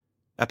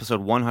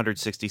episode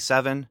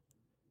 167,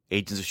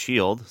 Agents of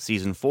S.H.I.E.L.D.,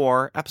 Season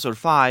 4, Episode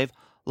 5,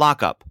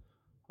 Lockup.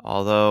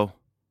 Although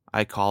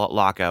I call it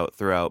Lockout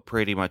throughout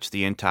pretty much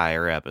the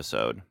entire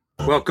episode.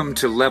 Welcome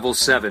to Level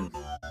 7,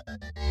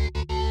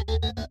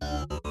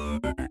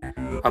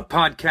 a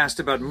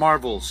podcast about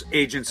Marvel's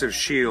Agents of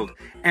S.H.I.E.L.D.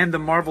 and the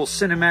Marvel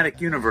Cinematic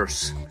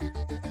Universe.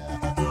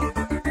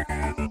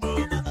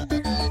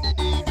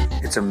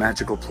 It's a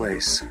magical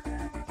place.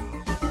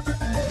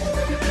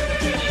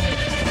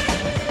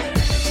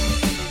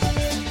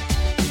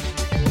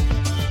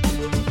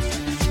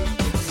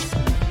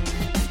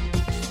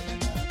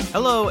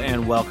 Hello,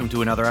 and welcome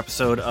to another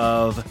episode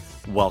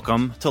of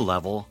Welcome to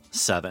Level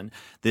 7.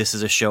 This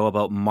is a show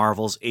about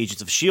Marvel's Agents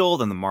of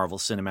S.H.I.E.L.D. and the Marvel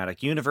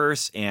Cinematic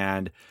Universe,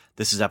 and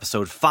this is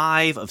episode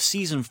 5 of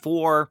Season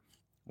 4,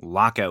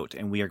 Lockout.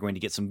 And we are going to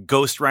get some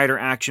Ghost Rider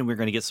action. We're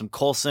going to get some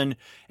Coulson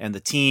and the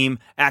team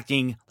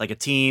acting like a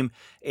team,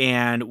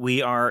 and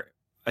we are,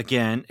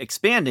 again,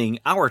 expanding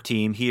our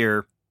team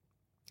here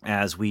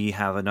as we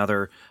have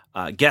another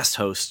guest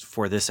host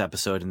for this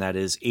episode, and that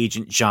is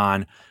Agent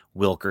John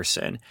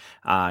Wilkerson.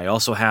 I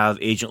also have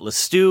Agent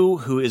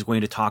Lestu, who is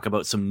going to talk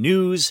about some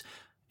news,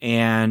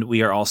 and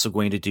we are also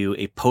going to do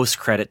a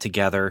post-credit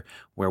together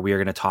where we are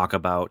going to talk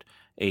about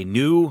a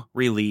new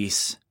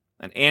release,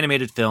 an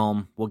animated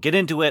film. We'll get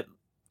into it,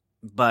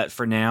 but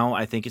for now,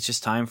 I think it's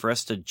just time for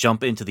us to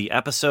jump into the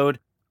episode,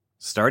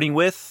 starting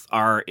with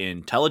our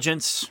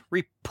intelligence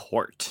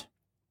report.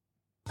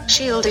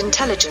 S.H.I.E.L.D.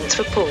 Intelligence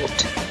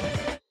Report.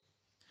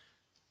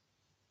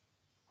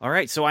 All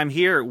right, so I'm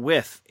here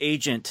with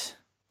Agent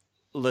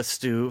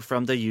Lestu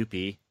from the UP.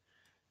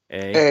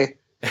 Hey.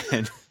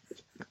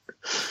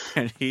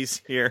 And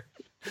he's here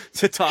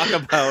to talk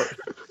about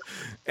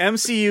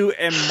MCU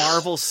and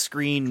Marvel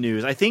screen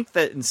news. I think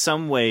that in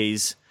some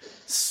ways,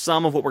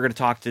 some of what we're going to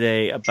talk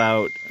today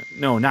about,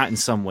 no, not in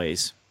some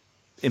ways,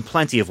 in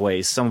plenty of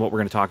ways, some of what we're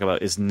going to talk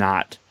about is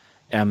not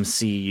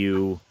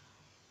MCU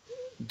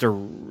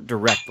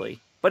directly,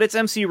 but it's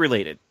MCU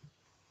related.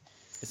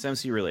 It's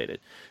MCU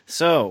related.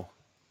 So,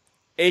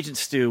 Agent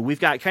Stu, we've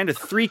got kind of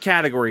 3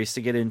 categories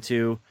to get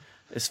into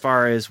as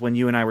far as when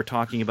you and I were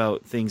talking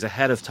about things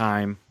ahead of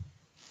time.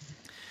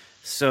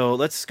 So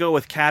let's go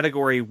with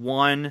category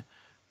 1,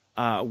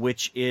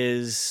 which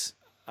is...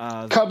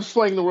 Cubs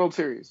playing the World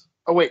Series.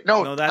 Oh, wait.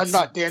 No, that's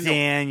not Daniel.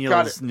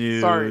 Daniel's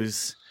news. Sorry.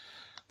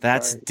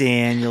 That's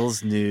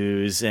Daniel's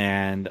news.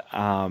 And,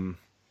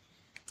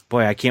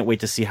 boy, I can't wait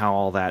to see how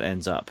all that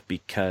ends up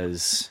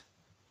because,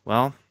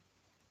 well,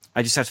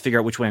 I just have to figure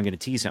out which way I'm going to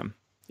tease him.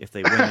 If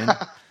they win...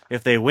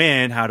 If they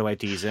win, how do I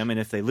tease him? And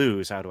if they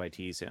lose, how do I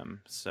tease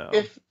him? So,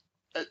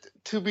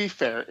 to be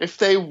fair, if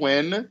they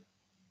win,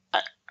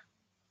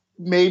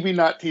 maybe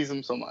not tease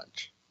him so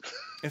much.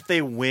 If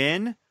they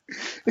win?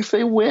 Because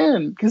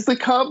the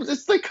Cubs,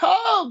 it's the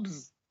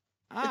Cubs.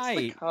 It's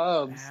the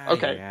Cubs.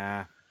 Okay.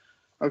 Yeah.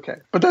 Okay.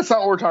 But that's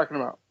not what we're talking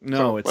about.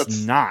 No,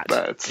 it's not.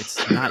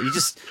 It's not. You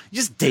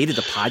just dated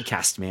the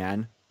podcast,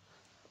 man.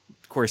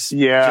 Of course,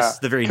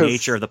 just the very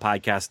nature of the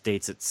podcast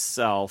dates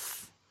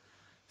itself.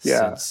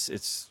 Yeah. Since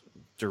it's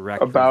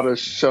direct about a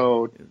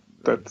show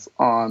that's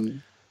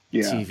on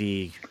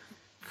TV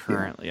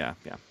currently. Yeah.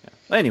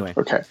 Anyway.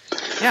 Okay.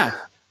 Yeah.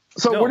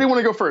 So where do you want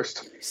to go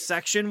first?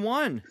 Section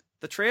 1,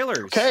 the trailers.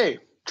 Okay.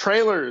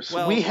 Trailers.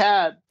 Well, we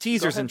had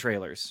teasers and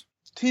trailers.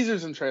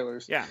 Teasers and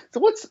trailers. Yeah.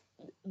 So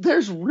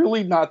there's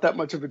really not that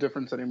much of a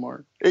difference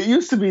anymore. It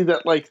used to be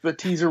that like the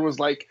teaser was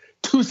like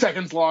 2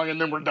 seconds long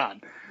and then we're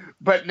done.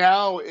 But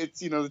now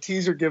it's, the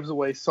teaser gives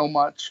away so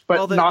much,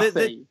 but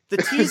nothing. The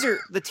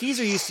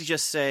teaser used to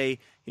just say,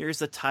 here's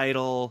the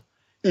title,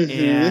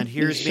 and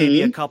here's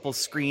maybe a couple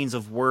screens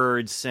of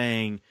words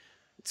saying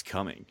it's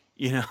coming,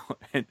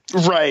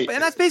 Right.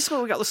 And that's basically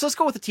what we got. So let's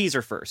go with the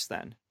teaser first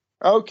then.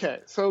 Okay.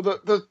 So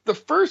the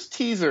first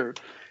teaser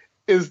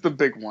is the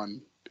big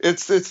one.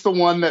 It's the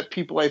one that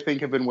people I think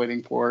have been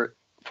waiting for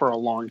a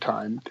long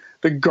time.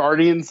 The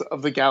Guardians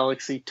of the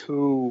Galaxy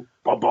 2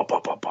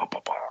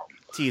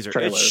 teaser.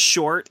 Trailer. It's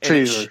short.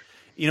 And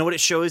you know what it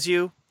shows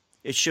you?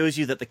 It shows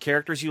you that the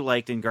characters you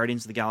liked in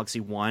Guardians of the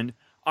Galaxy 1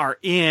 are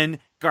in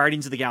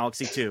Guardians of the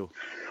Galaxy 2.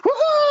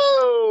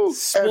 Woohoo!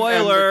 Spoiler!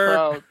 And the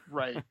crowd,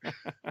 right.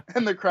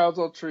 And the crowd's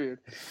all treated.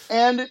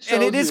 And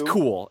it is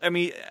cool. I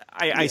mean,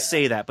 I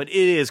say that, but it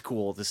is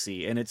cool to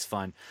see, and it's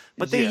fun.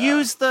 But they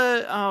use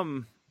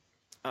the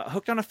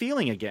Hooked on a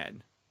Feeling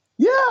again.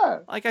 Yeah.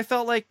 Like, I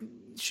felt like,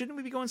 shouldn't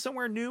we be going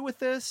somewhere new with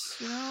this?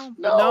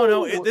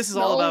 No. This is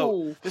all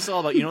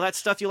about that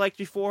stuff you liked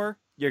before?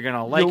 You're going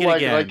to like it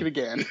again. Like it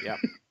again. Yep.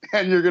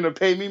 And you're going to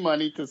pay me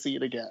money to see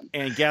it again.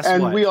 And guess what?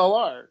 And we all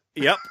are.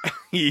 Yep.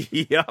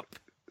 Yep.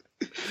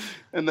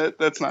 And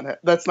that's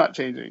not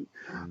changing.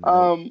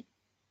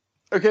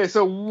 Okay,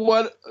 so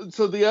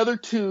the other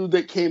 2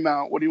 that came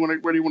out, where do you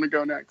want to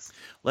go next?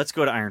 Let's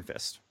go to Iron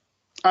Fist.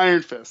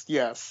 Iron Fist,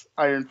 yes,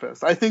 Iron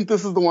Fist. I think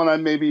this is the one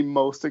I'm maybe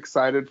most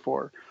excited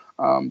for,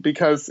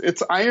 because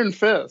it's Iron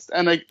Fist,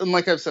 and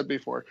like I've said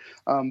before,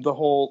 the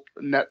whole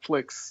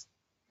Netflix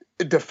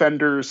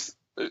Defenders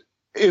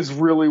is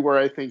really where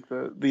I think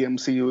the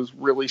MCU is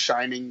really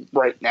shining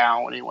right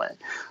now anyway.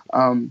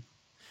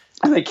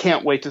 And I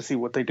can't wait to see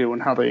what they do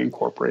and how they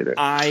incorporate it.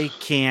 I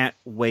can't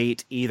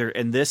wait either.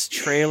 And this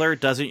trailer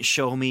doesn't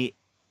show me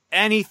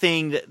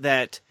anything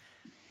that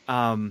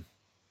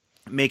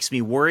makes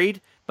me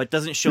worried, but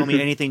doesn't show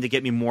me anything to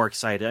get me more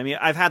excited. I mean,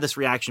 I've had this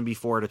reaction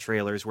before to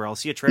trailers where I'll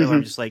see a trailer,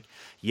 I'm just like,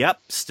 yep,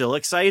 still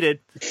excited.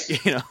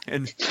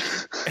 And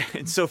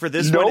so for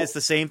this one, it's the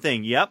same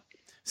thing. Yep,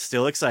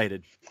 still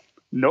excited.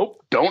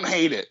 Nope, don't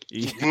hate it.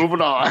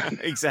 Moving on.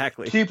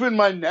 Exactly. Keeping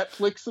my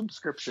Netflix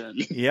subscription.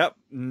 Yep.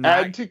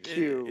 Add to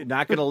queue.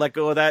 Not going to let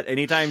go of that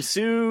anytime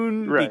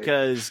soon,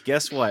 because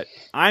guess what?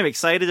 I'm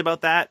excited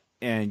about that,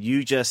 and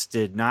you just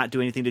did not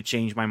do anything to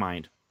change my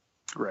mind.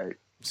 Right.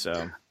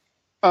 So,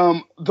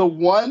 the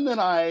one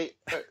that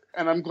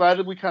and I'm glad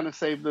that we kind of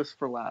saved this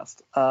for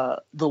last,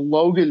 the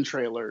Logan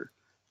trailer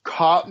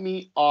caught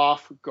me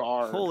off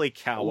guard. Holy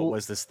cow, what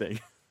was this thing?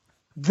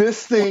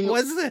 This thing.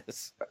 What was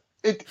this?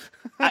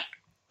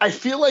 I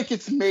feel like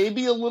it's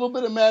maybe a little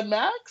bit of Mad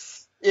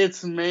Max.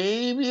 It's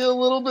maybe a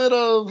little bit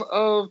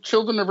of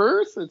Children of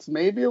Earth. It's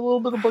maybe a little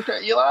bit of Book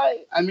of Eli.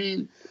 I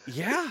mean,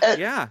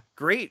 yeah,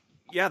 great.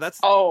 Yeah, those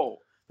are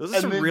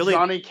some really.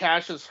 Johnny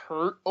Cash is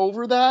hurt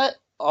over that.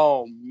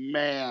 Oh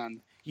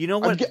man, you know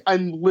what?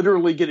 I'm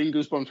literally getting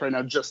goosebumps right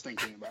now just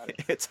thinking about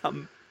it.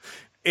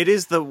 It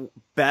is the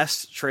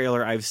best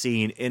trailer I've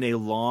seen in a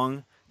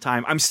long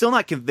time. I'm still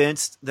not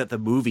convinced that the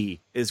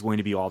movie is going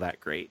to be all that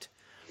great,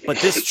 but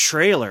this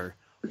trailer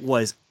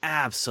was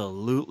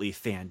absolutely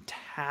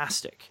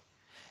fantastic.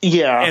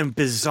 Yeah. And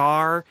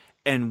bizarre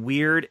and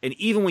weird. And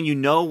even when you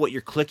know what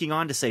you're clicking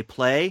on to say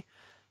play,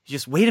 you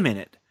just, wait a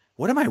minute.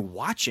 What am I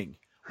watching?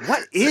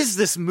 What is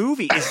this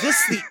movie? Is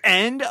this the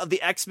end of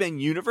the X-Men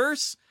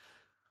universe?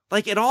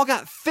 Like, it all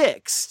got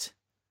fixed.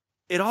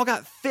 It all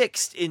got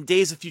fixed in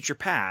Days of Future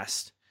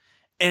Past.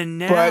 And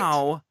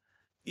now,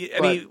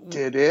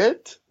 did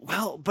it?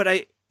 Well,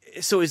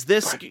 so is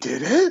this... But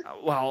did it?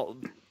 Well...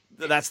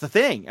 That's the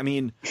thing. I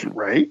mean,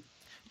 right?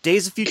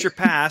 Days of Future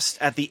Past,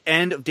 at the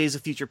end of Days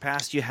of Future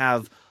Past, you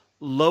have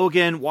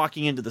Logan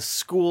walking into the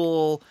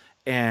school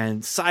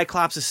and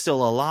Cyclops is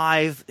still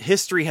alive.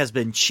 History has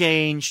been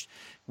changed.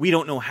 We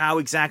don't know how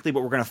exactly,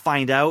 but we're going to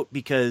find out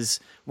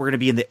because we're going to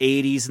be in the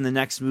 80s in the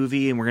next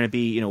movie and we're going to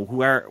be,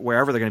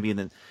 wherever they're going to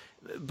be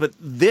but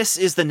this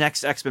is the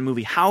next X-Men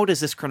movie. How does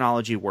this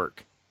chronology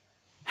work?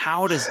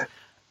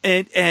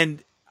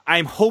 And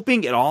I'm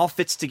hoping it all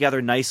fits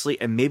together nicely,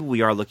 and maybe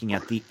we are looking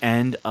at the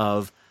end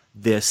of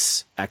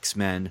this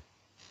X-Men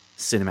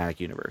cinematic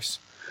universe.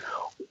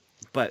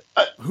 But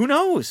who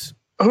knows?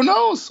 Who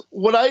knows?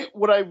 What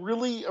I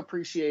really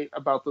appreciate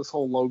about this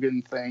whole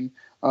Logan thing,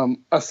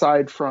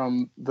 aside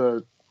from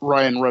the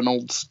Ryan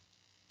Reynolds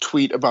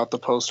tweet about the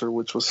poster,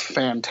 which was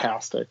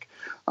fantastic,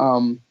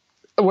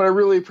 what I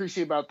really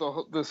appreciate about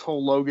this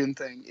whole Logan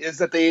thing is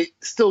that they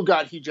still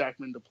got Hugh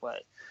Jackman to play.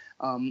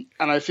 And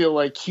I feel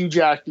like Hugh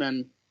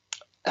Jackman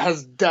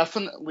has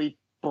definitely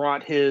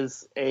brought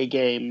his A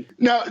game.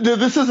 Now,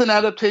 this is an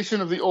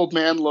adaptation of the Old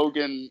Man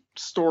Logan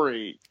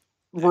story,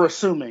 we're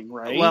assuming,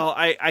 right? Well,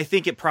 I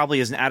think it probably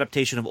is an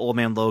adaptation of Old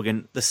Man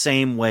Logan the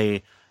same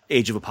way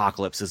Age of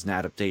Apocalypse is an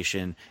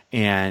adaptation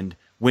and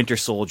Winter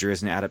Soldier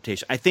is an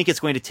adaptation. I think it's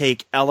going to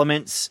take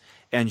elements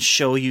and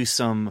show you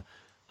some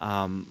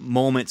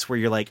moments where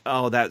you're like,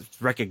 oh,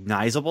 that's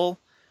recognizable.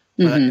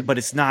 But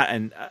it's not,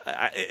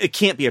 it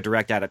can't be a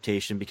direct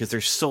adaptation because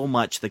there's so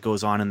much that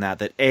goes on in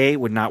that A,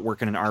 would not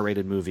work in an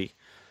R-rated movie.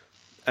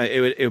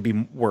 It would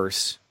be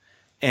worse.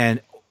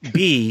 And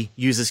B,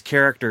 uses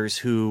characters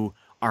who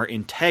are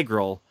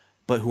integral,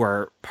 but who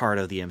are part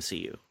of the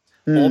MCU.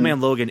 Old Man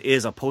Logan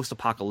is a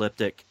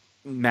post-apocalyptic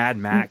Mad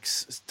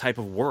Max type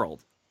of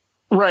world.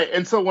 Right.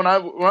 And so when I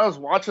was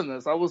watching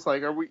this, I was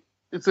like,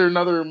 is there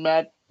another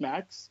Mad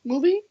Max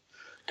movie?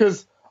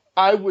 Because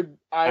I'd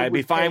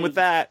be fine with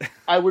that.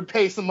 I would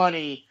pay some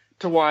money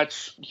to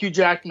watch Hugh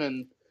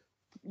Jackman,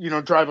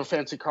 drive a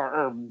fancy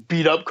car or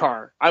beat up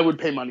car. I would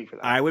pay money for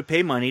that. I would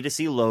pay money to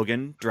see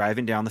Logan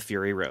driving down the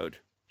Fury Road.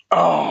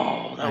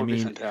 Oh, that would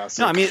be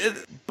fantastic. No,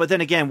 but then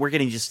again, we're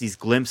getting just these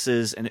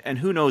glimpses and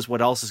who knows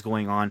what else is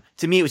going on.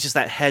 To me, it was just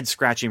that head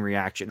scratching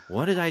reaction.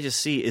 What did I just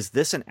see? Is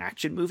this an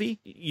action movie?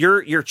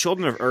 Your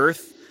Children of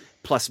Earth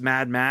plus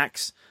Mad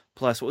Max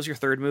plus what was your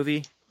third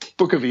movie?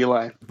 Book of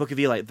Eli. Book of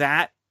Eli.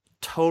 That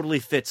totally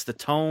fits the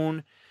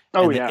tone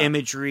and the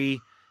imagery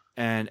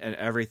and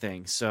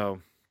everything. So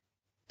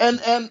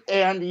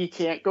and you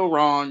can't go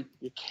wrong.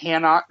 You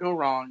cannot go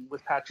wrong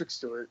with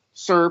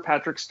Sir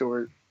Patrick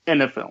Stewart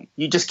in a film.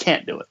 You just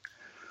can't do it.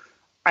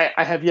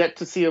 I have yet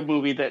to see a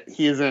movie that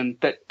he is in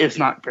that is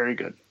not very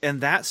good.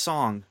 And that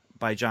song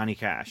by Johnny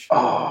Cash.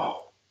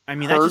 Oh, that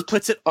just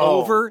puts it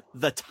over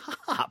the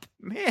top,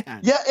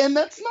 man. Yeah, and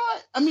that's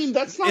not in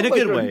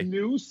like a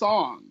new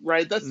song,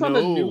 right? That's not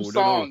a new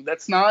song.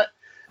 No.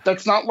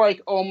 That's not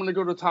like, I'm going to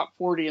go to top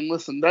 40 and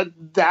listen.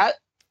 That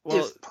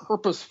is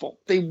purposeful.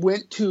 They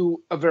went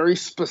to a very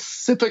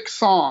specific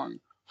song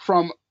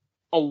from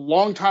a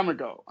long time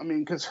ago. I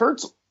mean, because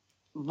Hertz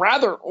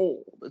rather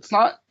old. It's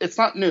not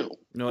new.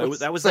 No,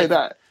 that was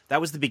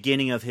the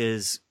beginning of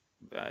his.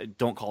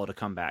 Don't call it a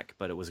comeback,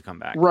 but it was a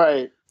comeback.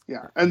 Right.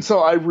 Yeah. And so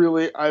I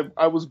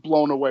was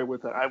blown away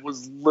with it. I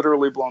was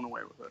literally blown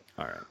away with it.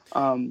 All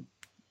right.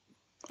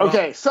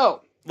 Okay,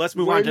 so let's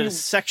move on to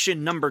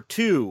section number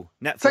 2.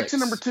 Netflix. Section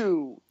number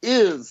 2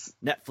 is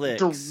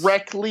Netflix.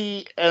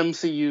 Directly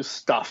MCU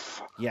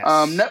stuff. Yes.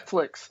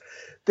 Netflix.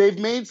 They've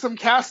made some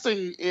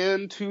casting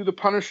into the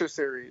Punisher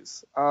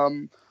series.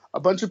 A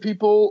bunch of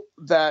people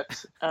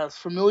that, as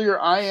familiar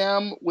I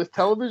am with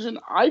television,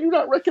 I do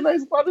not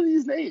recognize a lot of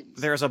these names.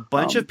 There's a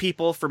bunch of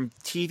people from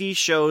TV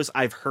shows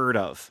I've heard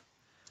of.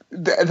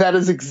 That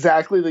is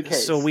exactly the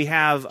case. So we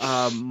have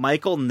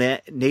Michael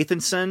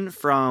Nathanson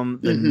from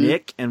The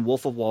Nick and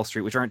Wolf of Wall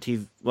Street, which aren't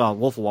TV. Well,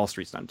 Wolf of Wall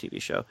Street's not a TV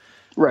show,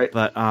 right?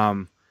 But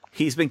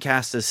he's been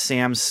cast as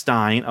Sam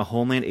Stein, a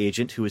Homeland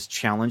agent who is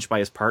challenged by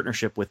his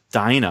partnership with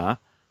Dinah,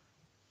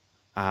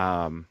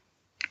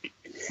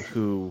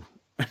 who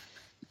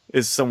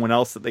is someone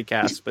else that they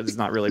cast, but is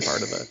not really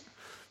part of it.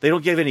 They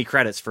don't give any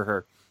credits for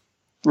her,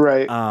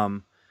 right?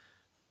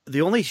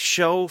 The only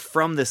show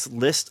from this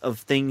list of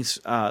things,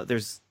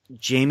 there's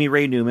Jamie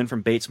Ray Newman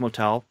from Bates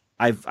Motel.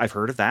 I've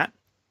heard of that.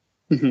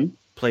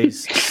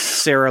 Plays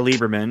Sarah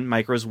Lieberman,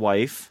 Micro's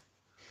wife.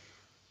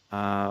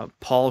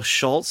 Paul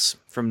Schultz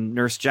from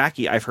Nurse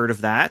Jackie. I've heard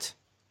of that.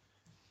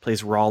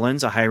 Plays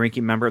Rollins, a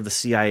high-ranking member of the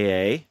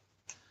CIA.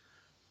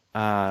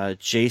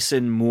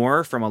 Jason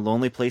Moore from A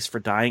Lonely Place for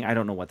Dying. I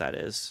don't know what that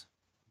is.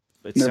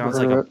 It sounds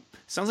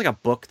like a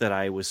book that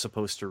I was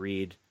supposed to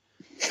read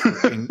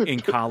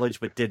in college,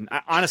 but didn't.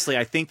 Honestly,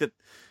 I think that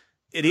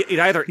it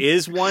either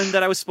is one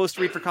that I was supposed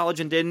to read for college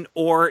and didn't,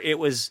 or it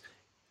was.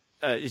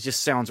 It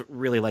just sounds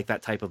really like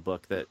that type of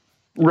book.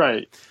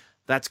 Right.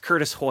 That's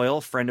Curtis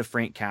Hoyle, friend of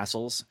Frank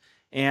Castle's,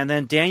 and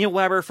then Daniel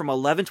Weber from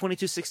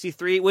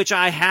 11/22/63, which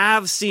I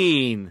have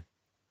seen.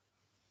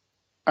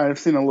 I've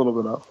seen a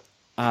little bit of.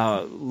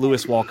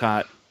 Lewis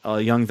Walcott, a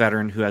young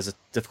veteran who has a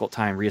difficult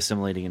time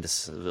reassimilating into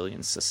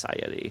civilian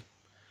society.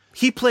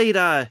 He played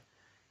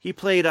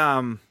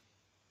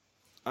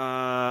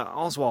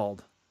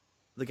Oswald,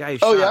 the guy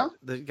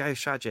who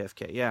shot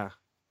JFK.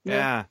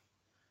 Yeah.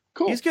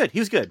 Cool. He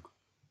was good.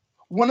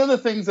 One of the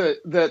things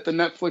that the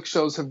Netflix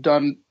shows have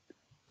done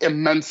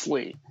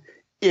immensely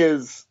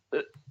is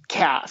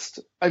cast.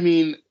 I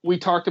mean, we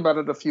talked about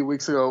it a few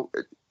weeks ago.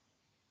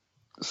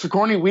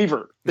 Sigourney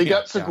Weaver. They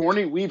got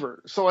Sigourney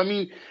Weaver. So I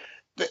mean,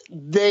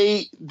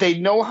 they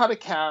know how to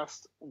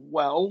cast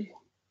well,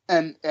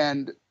 and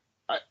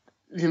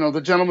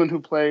the gentleman who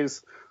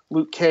plays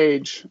Luke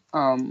Cage,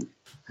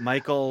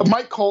 Mike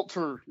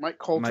Coulter.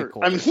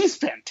 I mean, he's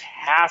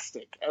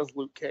fantastic as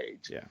Luke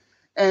Cage. Yeah.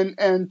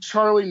 And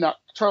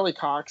Charlie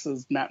Cox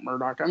as Matt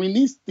Murdock. I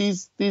mean,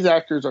 these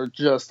actors are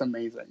just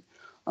amazing.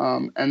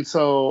 And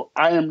so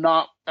I am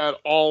not at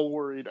all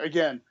worried.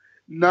 Again,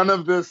 none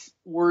of this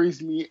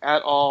worries me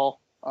at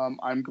all.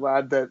 I'm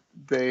glad that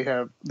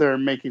they're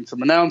making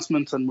some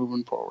announcements and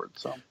moving forward.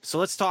 So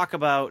let's talk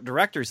about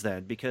directors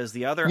then, because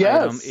the other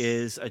item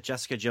is a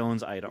Jessica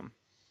Jones item.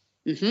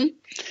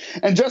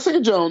 And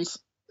Jessica Jones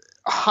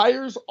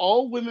hires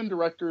all women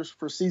directors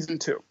for season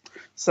 2.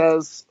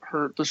 Says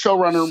the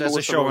showrunner. Says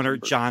the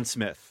showrunner John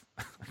Smith.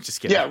 Just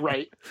kidding. Yeah,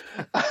 right.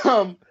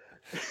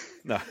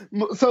 No.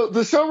 So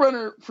the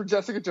showrunner for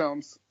Jessica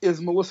Jones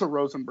is Melissa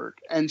Rosenberg,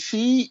 and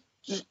she,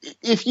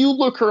 if you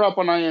look her up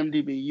on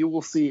IMDb, you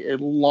will see a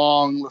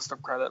long list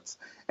of credits,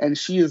 and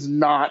she is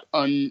not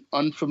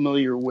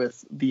unfamiliar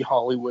with the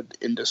Hollywood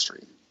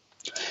industry.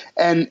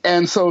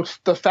 And so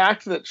the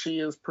fact that she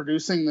is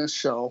producing this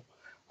show,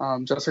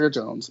 Jessica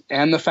Jones,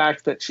 and the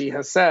fact that she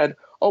has said,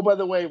 oh, by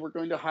the way, we're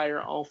going to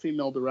hire all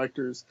female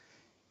directors,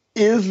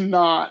 is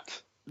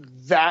not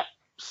that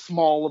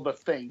small of a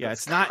thing. Yeah,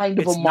 it's not kind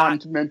of a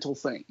monumental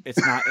thing. It's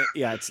not.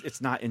 Yeah,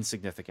 it's not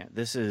insignificant.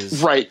 This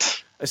is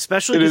right,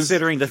 especially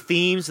considering the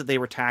themes that they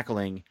were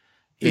tackling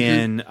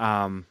in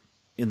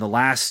the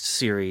last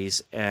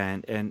series,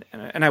 and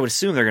I would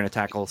assume they're going to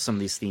tackle some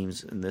of these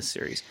themes in this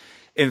series.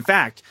 In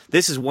fact,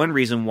 this is one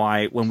reason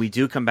why when we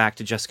do come back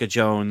to Jessica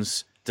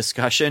Jones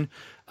discussion,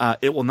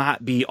 it will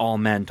not be all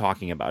men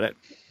talking about it.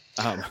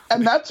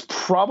 And that's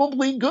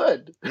probably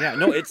good. Yeah,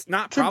 no, it's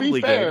not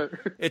probably good.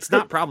 It's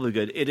not probably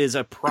good. It is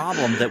a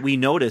problem that we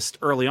noticed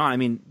early on. I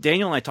mean,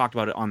 Daniel and I talked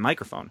about it on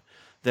microphone,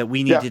 that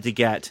we needed to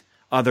get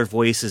other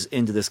voices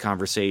into this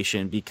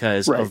conversation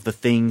because of the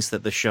things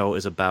that the show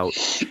is about.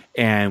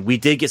 And we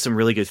did get some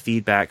really good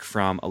feedback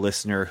from a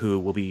listener who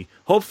will be,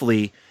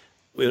 hopefully,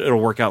 it'll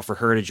work out for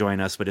her to join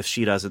us. But if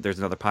she doesn't, there's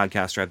another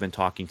podcaster I've been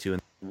talking to,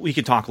 and we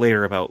can talk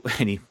later about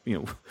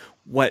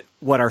what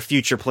our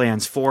future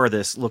plans for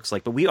this looks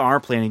like. But we are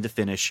planning to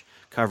finish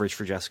coverage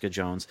for Jessica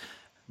Jones.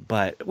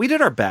 But we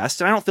did our best,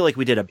 and I don't feel like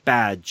we did a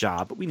bad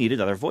job, but we needed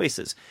other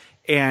voices.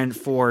 And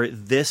for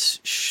this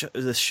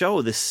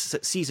show, this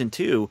season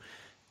 2,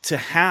 to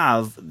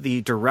have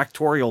the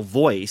directorial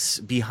voice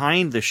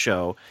behind the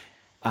show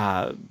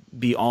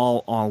be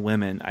all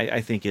women,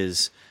 I think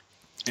is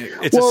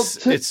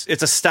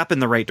it's a step in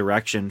the right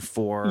direction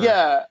for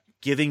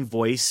giving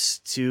voice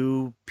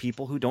to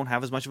people who don't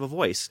have as much of a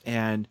voice.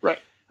 And right.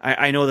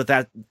 I know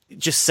that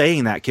just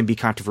saying that can be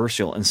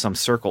controversial in some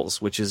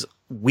circles, which is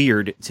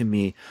weird to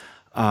me.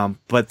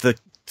 But the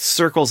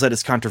circles that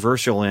it's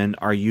controversial in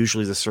are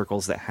usually the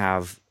circles that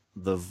have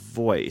the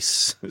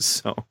voice.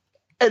 So,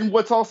 and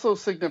what's also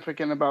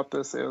significant about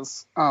this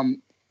is,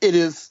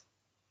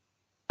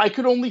 I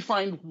could only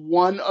find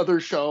one other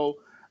show,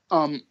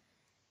 on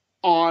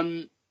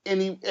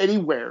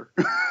anywhere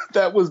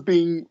that was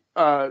being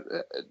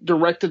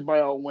directed by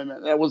all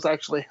women. That was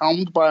actually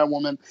helmed by a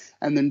woman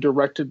and then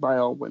directed by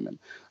all women.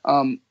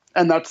 And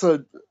that's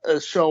a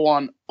show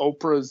on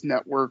Oprah's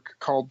network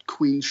called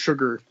Queen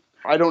Sugar.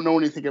 I don't know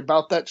anything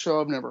about that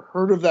show. I've never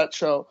heard of that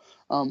show.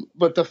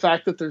 But the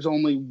fact that there's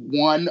only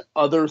one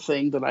other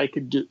thing that I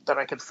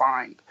could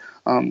find,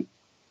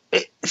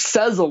 it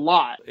says a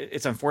lot.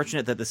 It's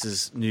unfortunate that this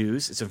is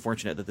news. It's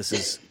unfortunate that this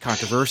is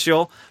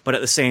controversial, but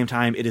at the same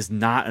time, it is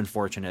not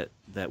unfortunate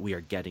that we are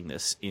getting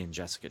this in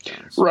Jessica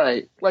Jones.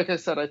 Right. Like I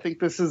said, I think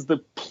this is the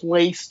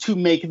place to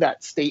make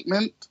that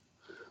statement.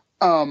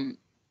 I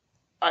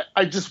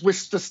just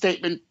wish the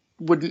statement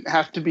wouldn't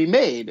have to be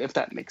made, if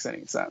that makes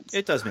any sense.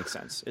 It does make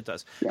sense. It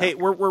does. Yeah. Hey,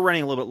 we're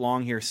running a little bit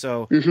long here,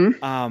 so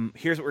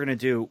here's what we're going to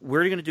do.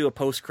 We're going to do a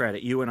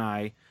post-credit, you and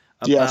I,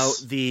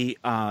 about the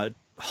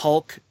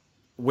Hulk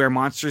Where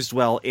Monsters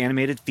Dwell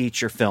animated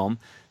feature film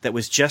that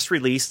was just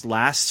released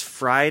last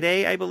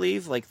Friday, I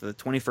believe, like the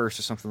 21st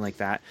or something like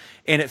that.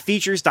 And it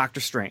features Doctor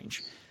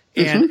Strange.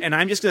 And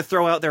I'm just going to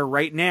throw out there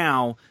right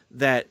now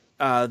that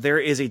there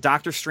is a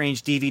Doctor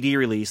Strange DVD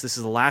release. This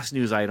is the last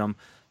news item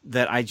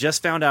that I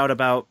just found out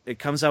about. It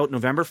comes out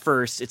November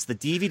 1st. It's the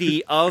DVD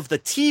of the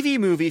TV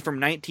movie from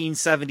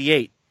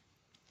 1978.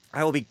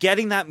 I will be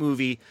getting that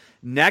movie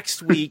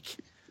next week.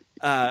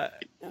 And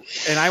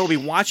I will be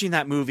watching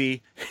that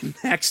movie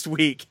next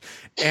week,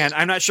 and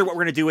I'm not sure what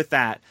we're going to do with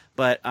that,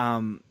 but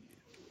and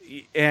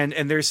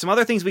there's some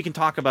other things we can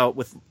talk about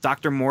with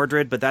Dr.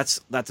 Mordred, but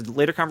that's a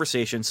later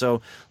conversation.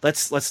 So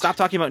let's stop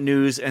talking about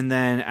news, and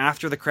then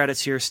after the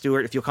credits here,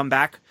 Stuart, if you'll come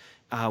back,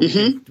 we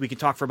can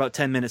talk for about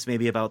 10 minutes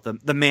maybe about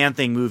the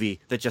Man-Thing movie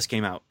that just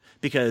came out,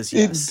 because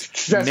yes,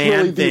 that's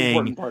really the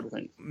important part of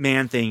things.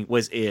 Man-Thing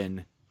was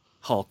in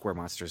Hulk Where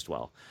Monsters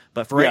Dwell.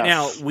 But for right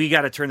now, we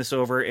got to turn this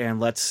over and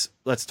let's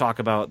talk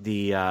about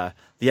the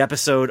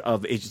episode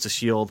of Agents of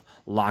S.H.I.E.L.D.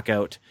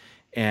 Lockout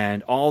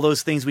and all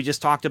those things we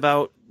just talked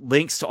about.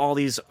 Links to all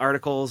these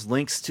articles,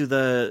 links to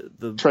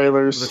the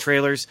trailers. The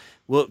trailers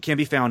can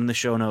be found in the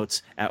show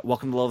notes at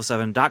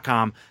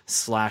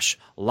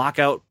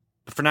welcometolevel7.com/lockout.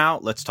 But for now,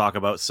 let's talk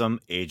about some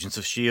Agents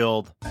of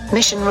S.H.I.E.L.D.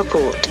 Mission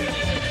report.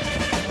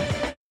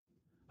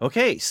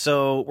 Okay,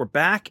 so we're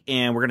back,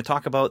 and we're going to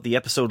talk about the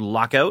episode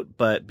Lockout,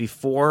 but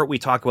before we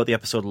talk about the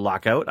episode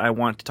Lockout, I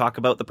want to talk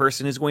about the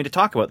person who's going to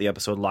talk about the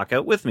episode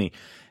Lockout with me,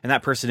 and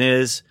that person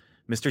is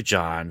Mr.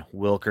 John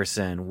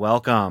Wilkerson.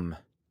 Welcome.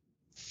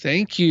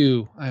 Thank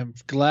you. I'm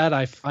glad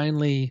I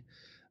finally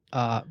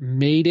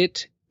made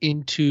it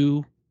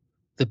into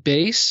the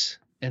base,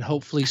 and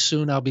hopefully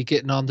soon I'll be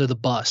getting onto the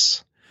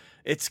bus.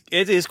 It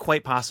is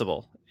quite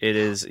possible. It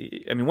is.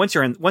 I mean, once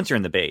you're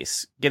in the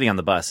base, getting on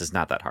the bus is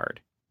not that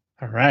hard.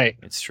 All right.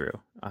 It's true.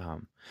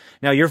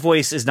 Now, your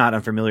voice is not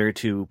unfamiliar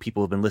to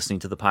people who've been listening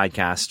to the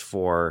podcast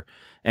for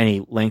any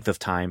length of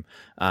time.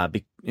 I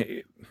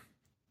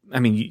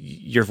mean,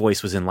 your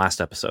voice was in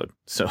last episode.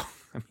 So,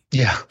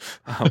 yeah.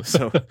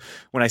 So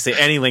when I say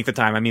any length of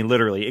time, I mean,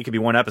 literally, it could be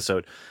one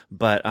episode.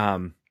 But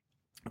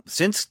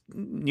since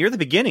near the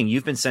beginning,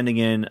 you've been sending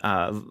in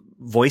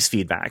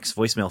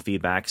voicemail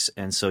feedbacks.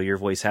 And so your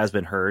voice has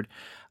been heard.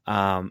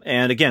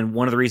 And again,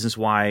 one of the reasons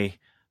why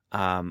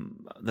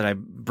that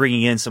I'm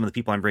bringing in some of the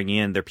people I'm bringing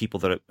in, they're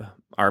people that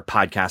are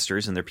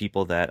podcasters, and they're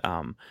people that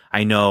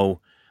I know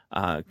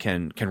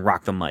can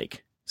rock the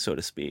mic, so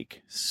to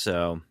speak.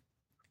 So,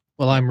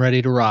 well, I'm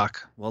ready to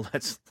rock. Well,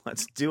 let's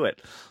do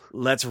it.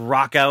 Let's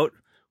rock out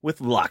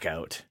with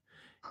Lockout.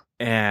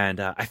 And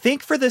I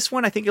think for this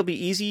one, I think it'll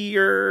be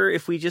easier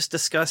if we just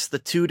discuss the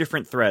two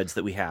different threads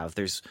that we have.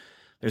 There's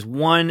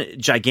one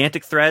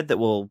gigantic thread that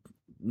we'll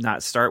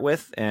not start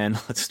with, and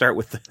let's start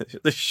with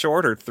the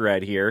shorter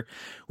thread here,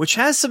 which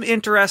has some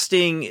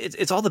interesting,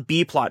 it's all the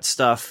B-plot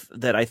stuff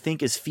that I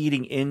think is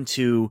feeding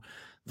into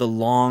the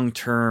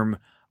long-term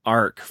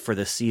arc for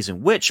this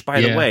season, which,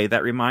 by the way,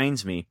 that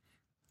reminds me,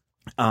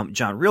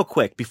 John, real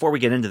quick, before we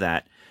get into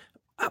that,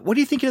 what are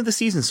you thinking of the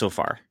season so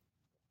far?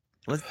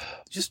 Let's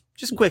just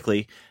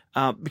quickly,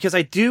 because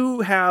I do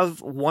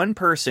have one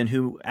person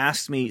who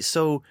asked me,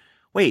 so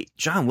wait,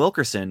 John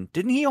Wilkerson,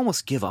 didn't he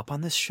almost give up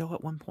on this show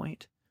at one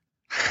point?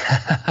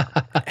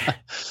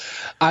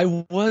 I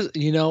was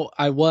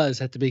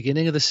at the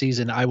beginning of the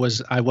season, I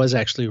was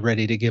actually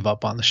ready to give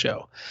up on the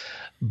show,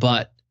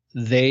 but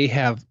they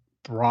have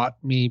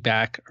brought me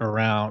back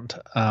around,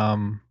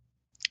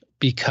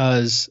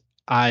 because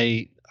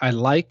I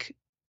like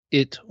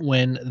it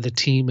when the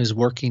team is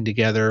working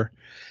together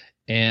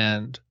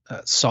and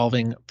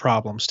solving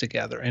problems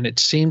together. And it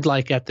seemed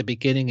like at the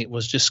beginning, it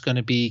was just going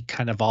to be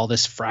kind of all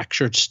this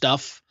fractured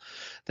stuff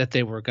that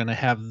they were going to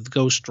have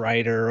Ghost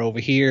Rider over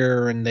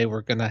here, and they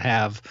were going to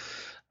have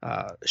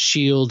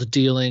Shield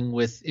dealing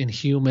with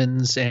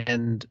Inhumans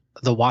and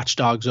the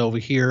Watchdogs over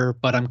here.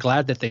 But I'm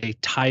glad that they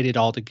tied it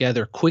all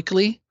together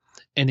quickly,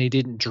 and they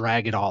didn't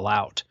drag it all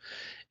out.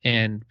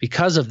 And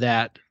because of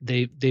that,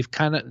 they've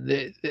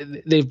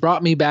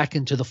brought me back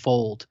into the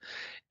fold.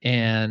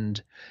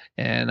 And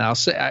I'll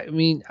say, I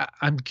mean,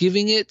 I'm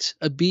giving it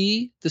a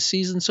B, the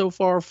season so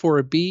far, for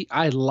a B.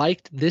 I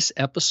liked this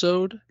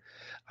episode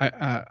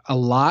a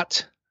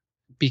lot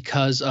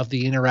because of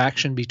the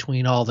interaction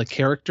between all the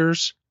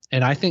characters.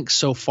 And I think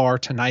so far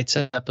tonight's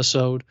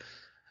episode,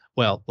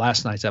 well,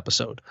 last night's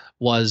episode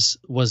was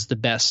the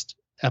best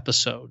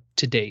episode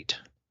to date.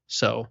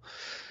 So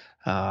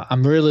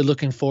I'm really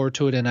looking forward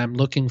to it, and I'm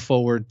looking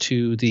forward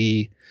to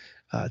the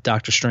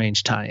Doctor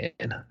Strange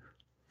tie-in.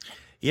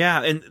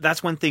 Yeah, and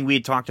that's one thing we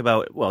had talked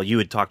about. Well, you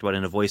had talked about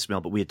in a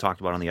voicemail, but we had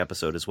talked about on the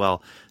episode as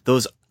well.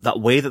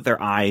 That way that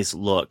their eyes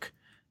look,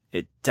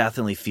 it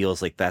definitely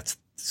feels like that's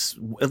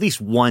at least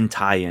one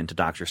tie-in to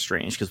Doctor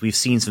Strange, because we've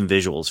seen some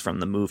visuals from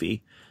the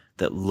movie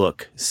that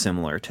look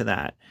similar to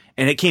that.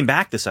 And it came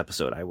back this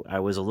episode. I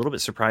was a little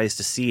bit surprised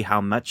to see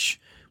how much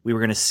we were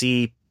going to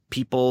see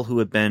people who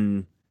had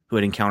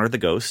encountered the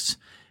ghosts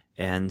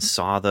and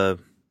saw the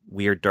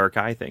weird dark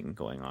eye thing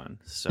going on.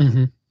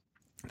 So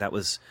that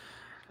was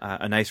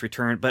a nice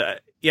return.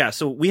 But yeah,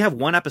 so we have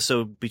one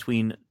episode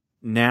between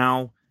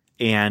now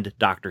and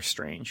Doctor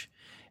Strange.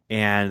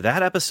 And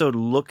that episode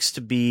looks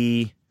to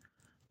be,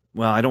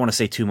 well, I don't want to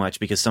say too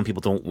much because some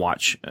people don't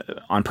watch,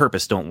 on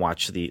purpose, don't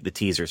watch the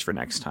teasers for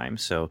next time.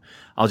 So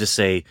I'll just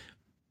say,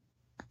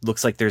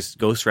 looks like there's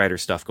Ghost Rider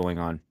stuff going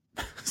on.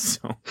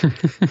 So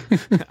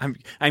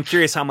I'm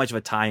curious how much of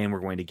a tie-in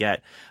we're going to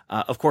get.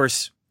 Of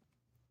course,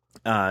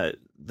 the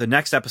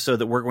next episode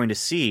that we're going to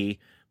see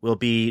will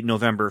be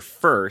November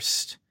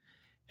 1st.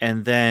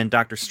 And then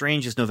Doctor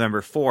Strange is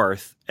November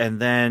 4th. And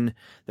then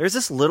there's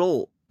this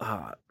little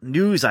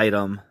news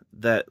item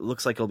that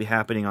looks like it'll be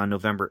happening on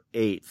November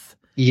 8th.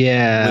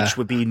 Yeah. Which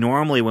would be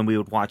normally when we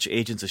would watch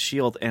Agents of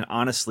S.H.I.E.L.D. And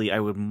honestly, I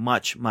would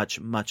much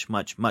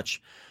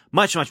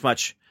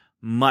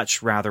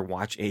rather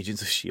watch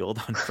Agents of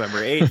S.H.I.E.L.D. on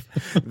November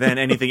 8th than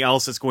anything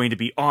else that's going to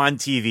be on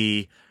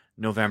TV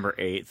November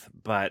 8th.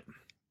 But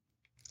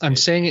I'm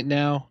saying it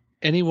now.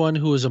 Anyone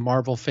who is a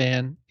Marvel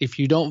fan, if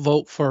you don't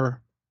vote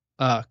for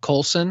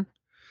Coulson,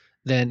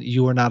 then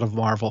you are not a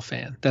Marvel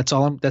fan. That's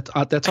all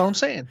I'm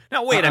saying.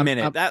 Now wait a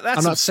minute.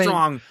 That's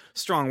some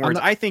strong words.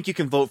 Not, I think you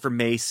can vote for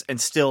Mace and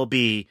still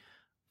be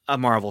a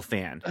Marvel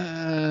fan.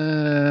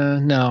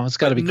 No, it's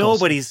got to be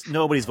Coulson.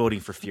 Nobody's voting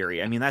for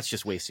Fury. I mean, that's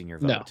just wasting your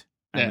vote. No.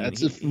 I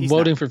mean,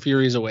 voting for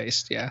Fury is a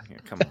waste. Yeah.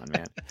 Come on,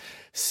 man.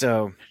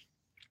 So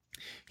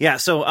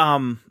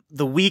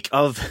the week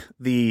of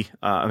the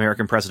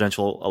American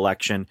presidential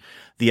election,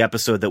 the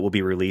episode that we'll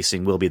be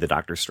releasing will be the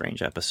Doctor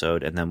Strange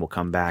episode, and then we'll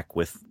come back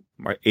with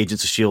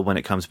Agents of S.H.I.E.L.D. when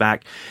it comes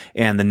back,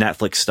 and the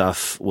Netflix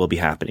stuff will be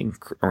happening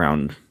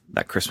around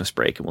that Christmas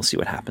break, and we'll see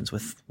what happens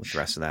with the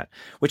rest of that,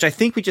 which I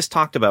think we just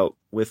talked about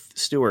with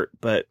Stuart,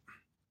 but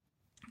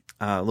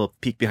a little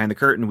peek behind the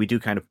curtain. We do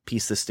kind of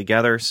piece this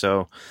together,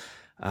 so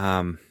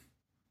my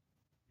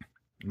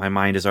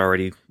mind has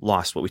already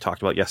lost what we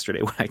talked about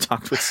yesterday when I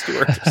talked with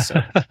Stuart. So.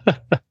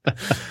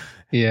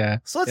 Yeah.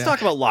 So let's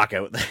talk about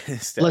Lockout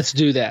instead. Let's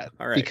do that.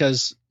 All right.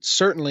 Because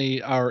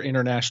certainly our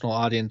international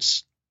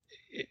audience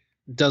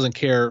doesn't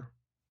care.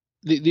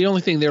 The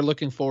only thing they're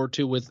looking forward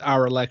to with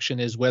our election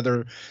is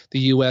whether the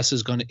U.S.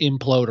 is going to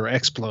implode or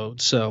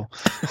explode. So.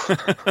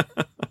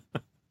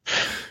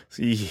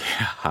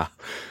 Yeah.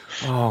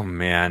 Oh,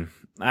 man.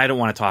 I don't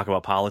want to talk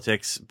about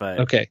politics, but.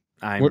 Okay.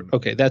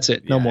 Okay, that's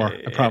it. No more.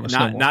 I promise.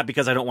 Not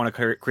because I don't want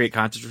to create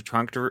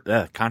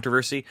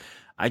controversy.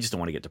 I just don't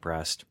want to get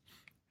depressed.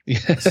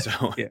 Yeah.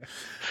 So,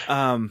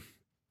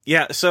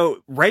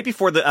 So right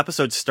before the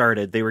episode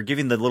started, they were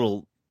giving the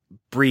little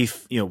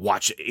brief,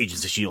 watch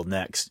Agents of S.H.I.E.L.D.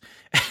 next.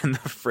 And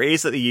the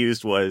phrase that they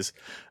used was,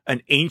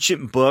 an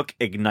ancient book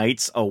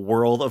ignites a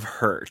world of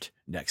hurt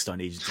next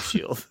on Agents of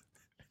S.H.I.E.L.D.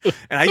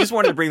 And I just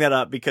wanted to bring that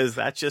up because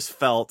that just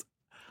felt,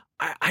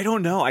 I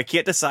don't know. I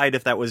can't decide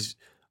if that was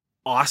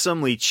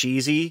awesomely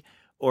cheesy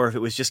or if it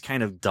was just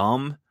kind of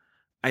dumb.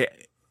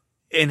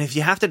 And if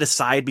you have to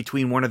decide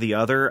between one or the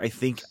other, I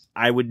think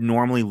I would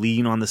normally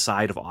lean on the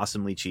side of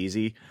awesomely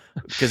cheesy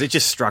because it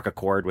just struck a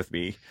chord with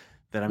me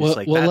that I'm just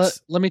like,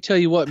 let me tell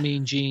you what,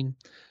 Mean Gene,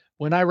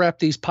 when I wrap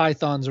these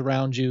pythons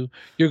around you,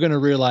 you're going to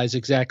realize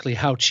exactly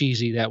how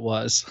cheesy that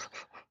was.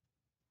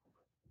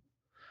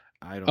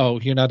 Oh,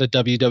 you're not a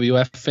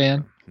WWF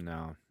fan?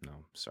 No,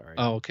 sorry.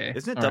 Oh, okay.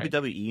 Isn't it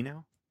WWE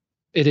now?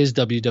 It is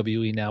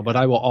WWE now, but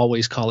I will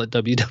always call it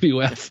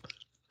WWF.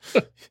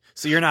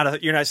 So you're not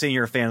saying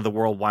you're a fan of the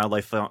World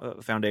Wildlife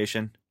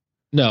Foundation?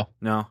 No.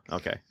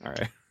 Okay. All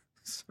right.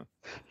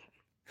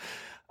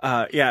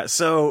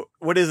 So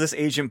what is this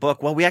agent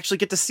book? Well, we actually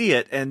get to see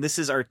it, and this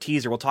is our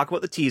teaser. We'll talk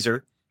about the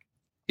teaser.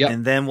 Yep.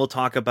 And then we'll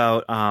talk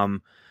about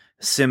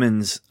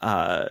Simmons'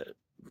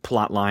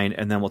 plot line,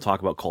 and then we'll talk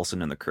about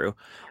Coulson and the crew.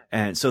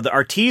 And so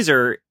our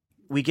teaser,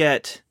 we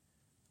get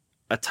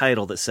a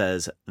title that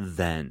says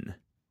Then.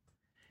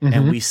 Mm-hmm.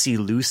 And we see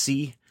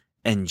Lucy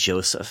and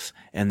Joseph,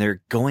 and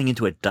they're going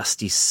into a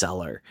dusty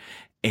cellar,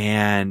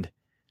 and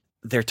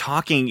they're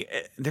talking.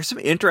 There's some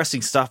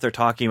interesting stuff they're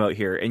talking about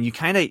here, and you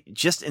kind of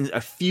just in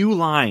a few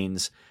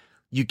lines,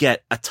 you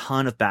get a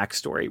ton of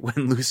backstory.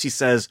 When Lucy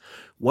says,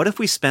 "What if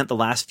we spent the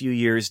last few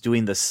years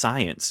doing the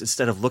science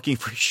instead of looking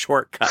for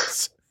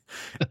shortcuts?"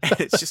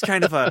 And it's just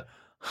kind of a,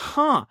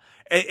 huh.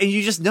 And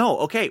you just know,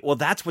 okay, well,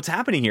 that's what's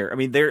happening here. I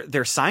mean,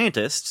 they're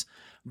scientists,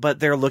 but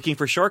they're looking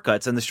for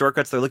shortcuts, and the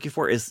shortcuts they're looking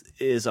for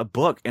is a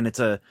book, and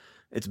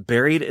it's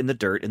buried in the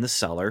dirt in the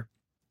cellar,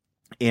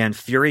 and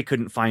Fury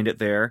couldn't find it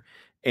there,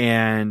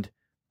 and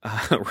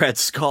Red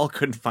Skull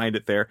couldn't find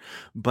it there,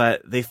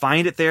 but they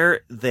find it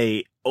there.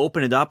 They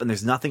open it up, and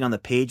there's nothing on the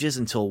pages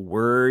until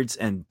words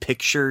and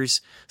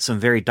pictures, some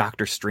very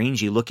Doctor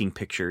Strangey looking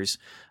pictures,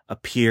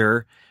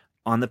 appear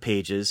on the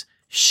pages.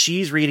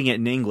 She's reading it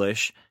in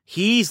English.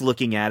 He's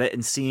looking at it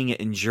and seeing it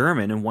in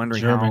German and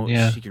wondering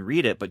how she can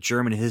read it, but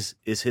German is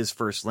his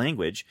first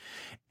language.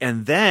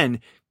 And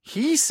then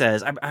he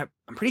says, I'm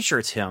pretty sure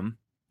it's him.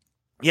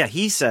 Yeah,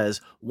 he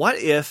says, what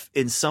if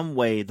in some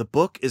way the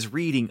book is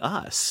reading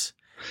us?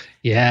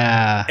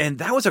 Yeah. And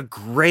that was a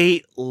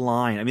great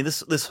line. I mean,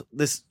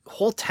 this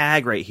whole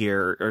tag right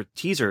here, or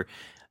teaser,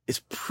 is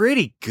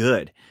pretty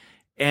good.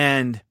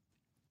 And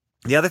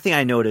the other thing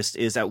I noticed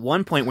is at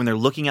one point when they're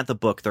looking at the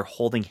book, they're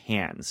holding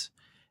hands.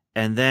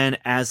 And then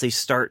as they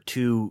start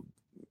to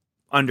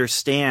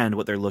understand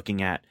what they're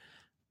looking at,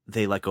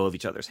 they let go of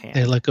each other's hands.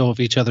 They let go of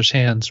each other's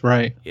hands,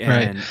 right?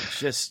 And right.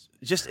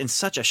 just in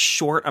such a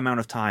short amount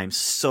of time,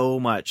 so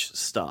much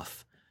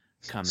stuff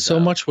comes so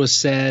out. Much was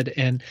said.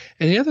 And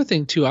the other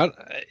thing too, I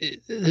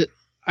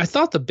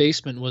thought the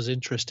basement was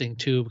interesting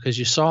too, because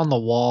you saw on the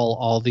wall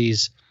all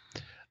these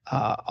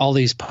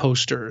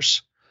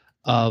posters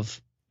of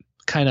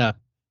kind of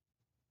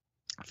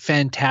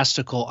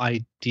fantastical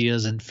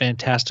ideas and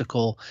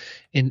fantastical,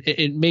 and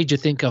it made you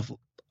think of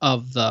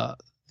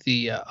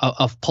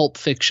Pulp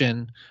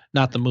Fiction,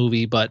 not the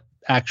movie, but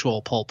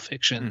actual Pulp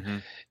Fiction. Mm-hmm.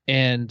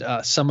 And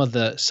some of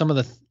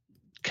the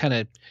kind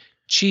of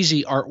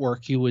cheesy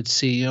artwork you would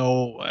see,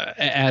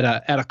 at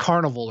a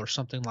carnival or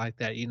something like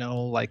that,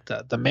 like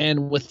the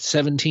man with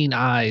 17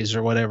 eyes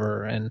or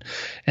whatever. And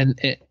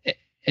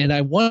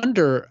I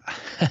wonder,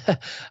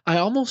 I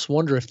almost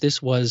wonder if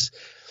this was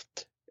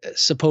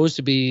supposed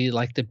to be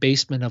like the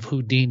basement of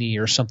Houdini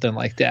or something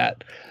like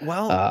that.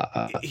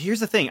 Well, here's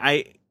the thing.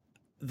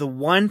 The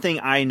one thing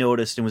I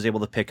noticed and was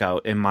able to pick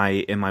out in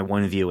my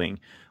one viewing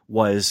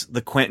was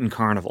the Quentin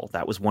Carnival.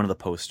 That was one of the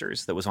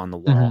posters that was on the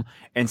wall. Mm-hmm.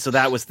 And so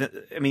that was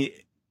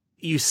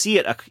you see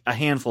it a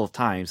handful of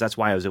times. That's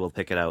why I was able to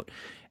pick it out.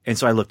 And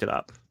so I looked it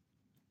up.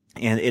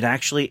 And it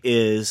actually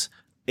is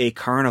a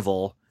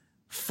carnival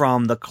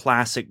from the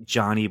classic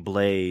Johnny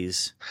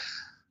Blaze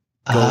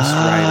Ghost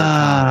Rider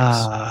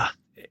comics.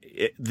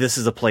 This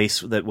is a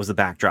place that was the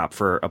backdrop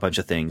for a bunch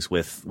of things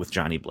with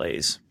Johnny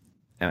Blaze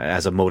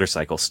as a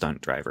motorcycle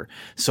stunt driver.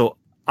 So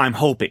I'm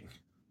hoping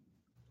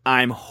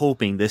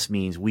this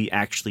means we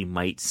actually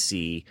might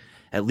see,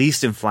 at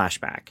least in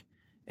flashback,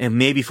 and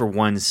maybe for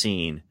one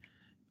scene,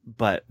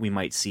 but we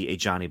might see a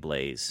Johnny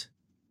Blaze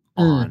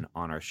on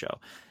our show.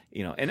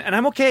 And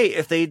I'm okay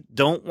if they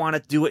don't want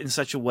to do it in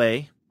such a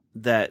way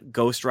that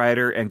Ghost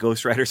Rider and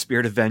Ghost Rider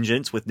Spirit of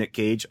Vengeance with Nick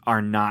Cage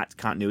are not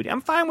continuity.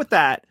 I'm fine with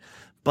that.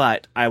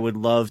 But I would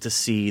love to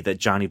see that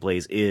Johnny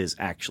Blaze is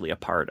actually a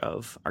part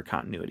of our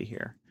continuity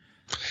here.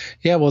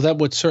 Yeah, well, that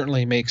would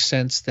certainly make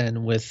sense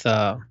then with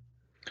the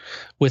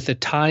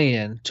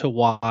tie-in to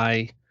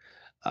why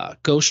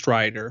Ghost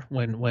Rider,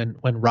 when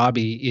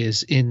Robbie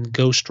is in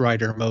Ghost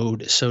Rider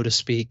mode, so to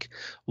speak,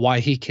 why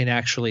he can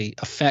actually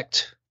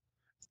affect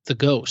the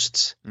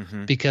ghosts.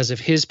 Mm-hmm. Because if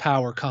his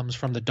power comes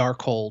from the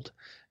Darkhold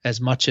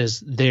as much as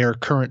their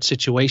current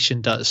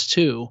situation does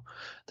too,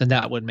 then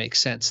that would make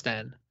sense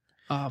then.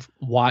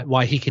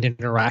 Why he can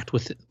interact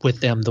with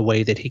them the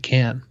way that he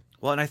can.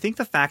 Well, and I think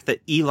the fact that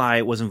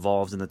Eli was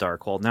involved in the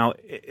Darkhold now,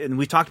 and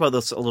we talked about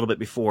this a little bit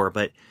before,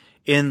 but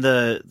in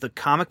the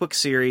comic book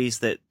series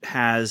that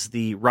has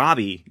the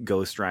Robbie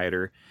Ghost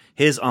Rider,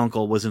 his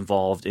uncle was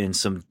involved in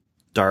some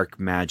dark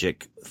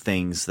magic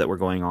things that were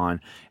going on,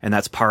 and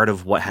that's part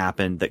of what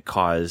happened that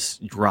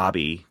caused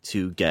Robbie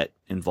to get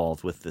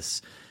involved with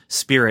this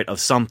spirit of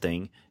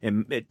something.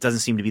 It doesn't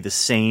seem to be the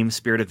same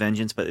Spirit of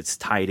Vengeance, but it's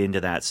tied into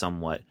that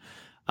somewhat.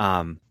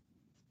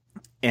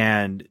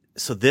 And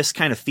so this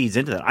kind of feeds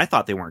into that. I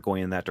thought they weren't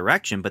going in that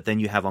direction, but then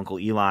you have Uncle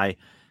Eli.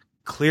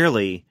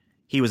 Clearly,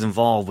 he was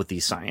involved with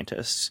these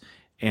scientists,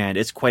 and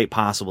it's quite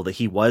possible that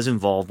he was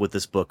involved with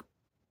this book,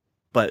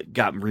 but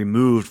got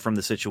removed from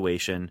the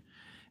situation.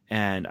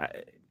 And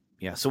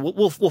so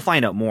we'll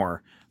find out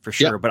more for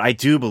sure. Yep. But I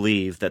do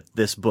believe that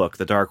this book,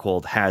 The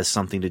Darkhold, has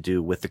something to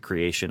do with the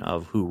creation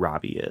of who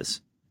Robbie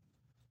is.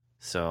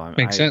 So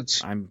makes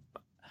sense.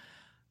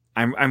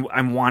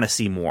 I want to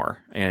see more,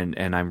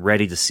 and I'm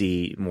ready to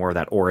see more of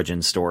that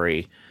origin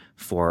story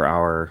for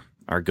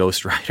our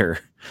Ghost Rider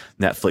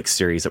Netflix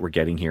series that we're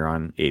getting here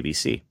on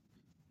ABC.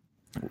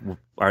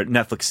 our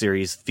Netflix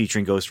series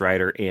featuring Ghost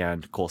Rider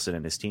and Coulson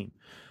and his team.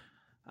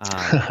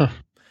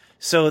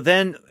 So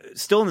then,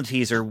 still in the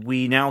teaser,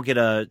 we now get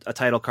a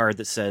title card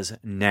that says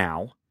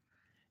 "Now,"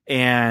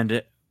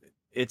 and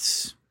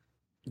it's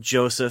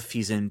Joseph.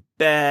 He's in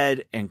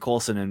bed, and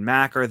Coulson and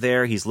Mac are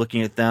there. He's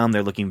looking at them.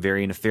 They're looking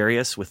very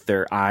nefarious with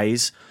their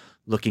eyes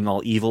looking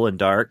all evil and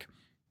dark.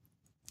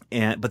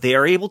 But they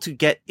are able to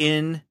get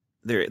in.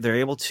 They're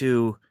able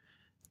to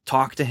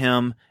talk to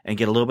him and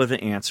get a little bit of an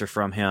answer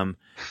from him.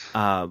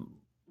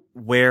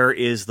 Where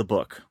is the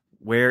book?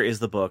 Where is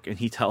the book? And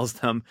he tells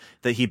them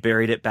that he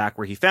buried it back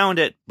where he found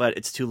it, but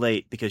it's too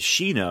late because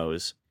she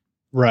knows.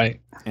 Right.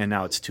 And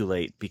now it's too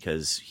late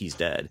because he's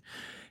dead.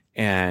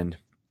 And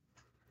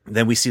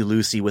then we see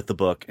Lucy with the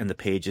book, and the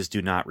pages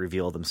do not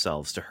reveal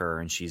themselves to her,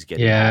 and she's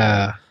getting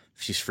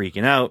she's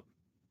freaking out.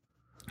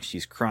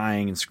 She's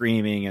crying and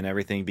screaming and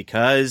everything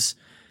because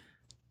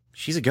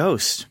she's a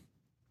ghost,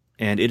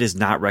 and it is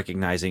not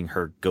recognizing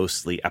her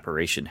ghostly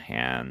apparition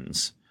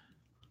hands.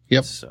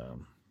 Yep. So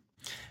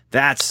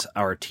that's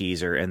our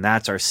teaser, and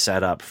that's our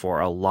setup for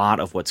a lot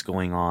of what's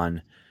going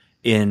on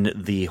in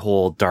the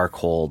whole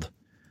Darkhold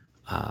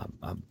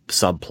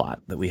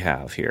subplot that we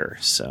have here.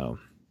 So,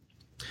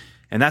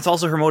 and that's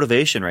also her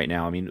motivation right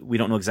now. I mean, we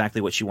don't know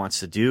exactly what she wants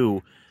to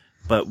do,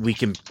 but we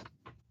can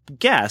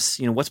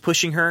guess, what's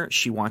pushing her.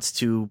 She wants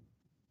to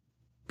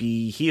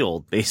be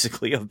healed,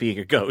 basically, of being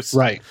a ghost.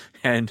 Right.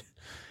 And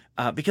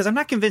because I'm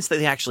not convinced that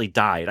they actually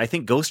died. I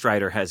think Ghost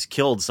Rider has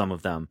killed some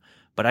of them,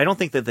 but I don't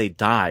think that they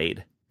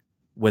died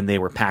when they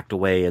were packed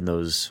away in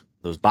those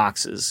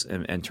boxes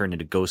and turned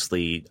into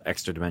ghostly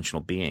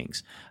extra-dimensional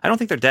beings. I don't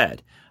think they're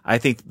dead. I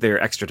think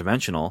they're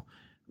extra-dimensional,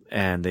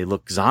 and they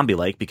look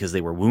zombie-like because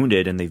they were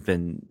wounded and they've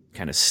been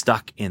kind of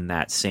stuck in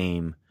that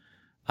same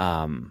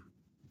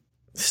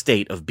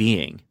state of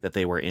being that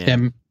they were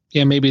in.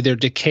 Yeah, maybe they're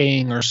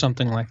decaying or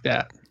something like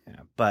that.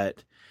 Yeah,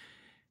 but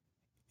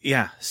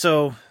yeah,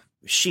 so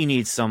she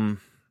needs some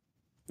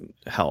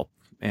help,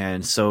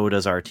 and so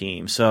does our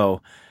team.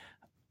 So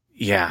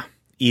yeah,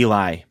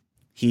 Eli,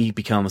 he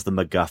becomes the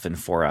MacGuffin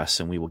for us,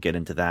 and we will get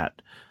into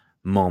that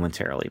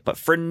momentarily. But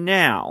for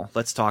now,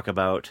 let's talk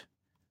about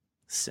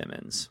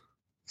Simmons.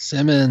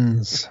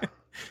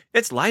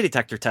 It's lie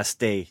detector test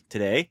day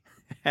today.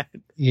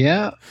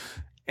 Yeah.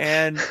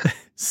 And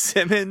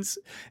Simmons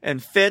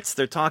and Fitz,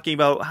 they're talking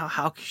about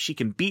how she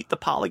can beat the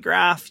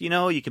polygraph.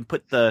 You can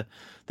put the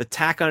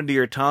tack under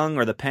your tongue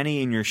or the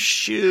penny in your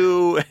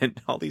shoe and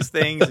all these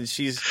things. And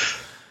she's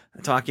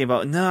talking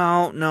about,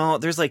 no,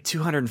 there's like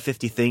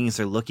 250 things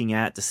they're looking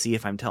at to see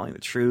if I'm telling the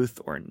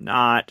truth or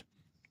not.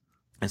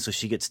 And so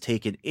she gets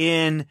taken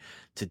in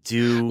to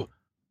do.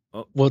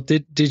 Well,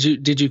 did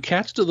you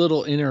catch the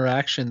little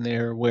interaction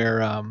there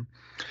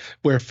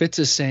where Fitz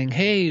is saying,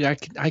 "Hey,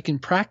 I can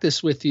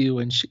practice with you,"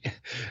 and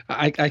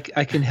I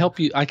can help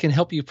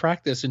you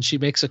practice, and she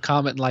makes a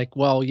comment like,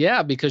 "Well,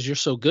 yeah, because you're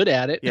so good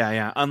at it."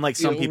 Yeah. Unlike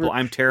some people,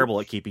 I'm terrible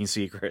at keeping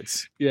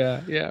secrets.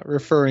 Yeah,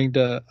 referring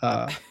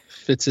to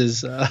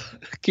Fitz's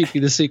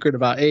keeping the secret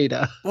about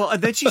Ada. Well,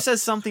 and then she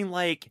says something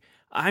like,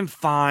 "I'm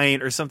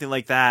fine," or something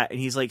like that, and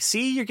he's like,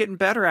 "See, you're getting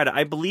better at it.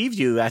 I believed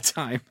you that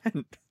time."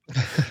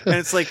 And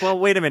it's like, well,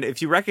 wait a minute.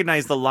 If you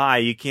recognize the lie,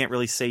 you can't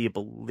really say you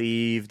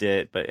believed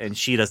it. And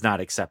she does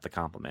not accept the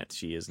compliment.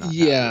 She is not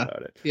happy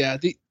about it. Yeah.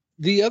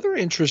 The other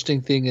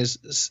interesting thing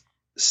is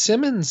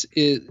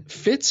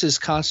Fitz is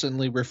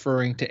constantly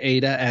referring to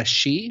Ada as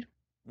she,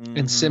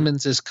 and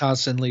Simmons is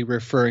constantly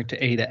referring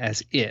to Ada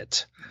as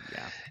it.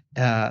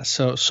 Yeah.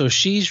 So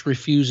she's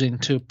refusing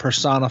to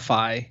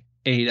personify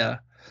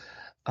Ada,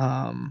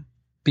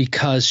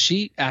 because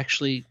she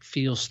actually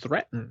feels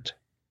threatened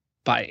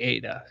by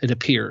Ada, it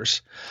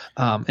appears.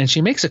 And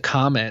she makes a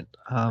comment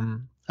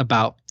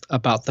about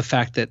the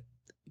fact that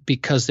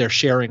because they're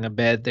sharing a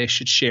bed, they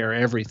should share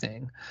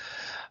everything.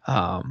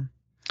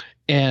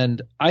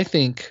 And I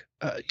think,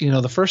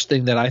 the first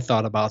thing that I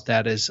thought about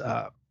that is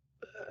I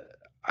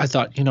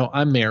thought,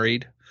 I'm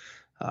married.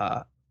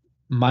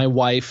 My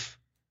wife,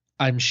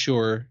 I'm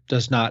sure,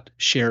 does not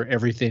share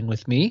everything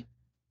with me.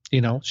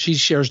 She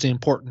shares the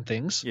important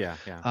things. Yeah.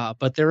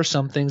 But there are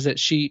some things that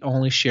she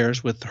only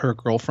shares with her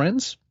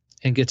girlfriends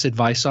and gets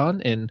advice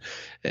on, and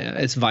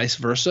it's vice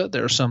versa.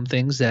 There are some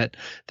things that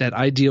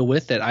I deal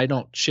with that I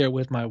don't share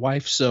with my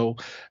wife. So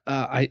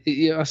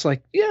it's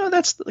like,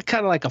 that's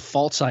kind of like a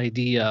false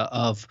idea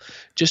of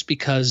just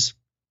because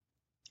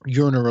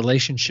you're in a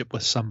relationship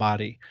with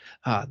somebody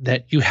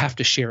that you have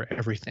to share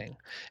everything.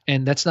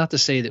 And that's not to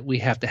say that we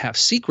have to have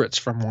secrets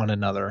from one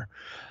another,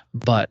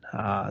 but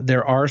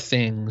there are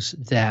things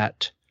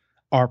that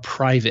are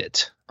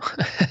private.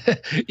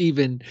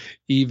 even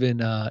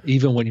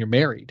when you're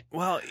married.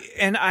 Well,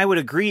 and I would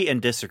agree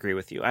and disagree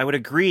with you. I would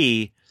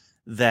agree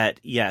that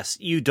yes,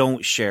 you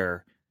don't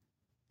share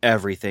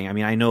everything. I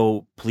mean, I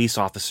know police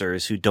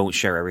officers who don't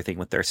share everything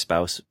with their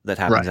spouse that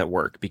happens at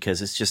work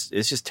because it's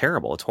just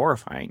terrible. It's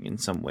horrifying in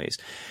some ways.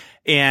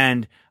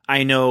 And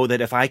I know that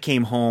if I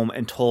came home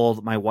and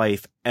told my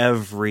wife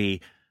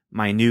every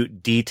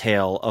minute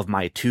detail of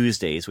my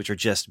Tuesdays, which are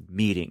just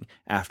meeting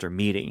after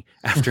meeting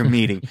after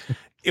meeting,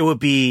 it would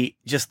be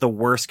just the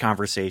worst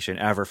conversation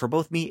ever for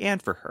both me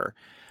and for her.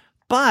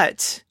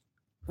 But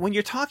when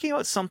you're talking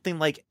about something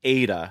like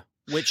Ada,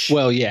 which,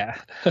 well, yeah,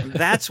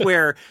 that's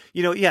where,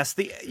 yes,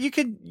 you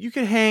could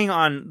hang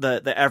on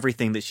the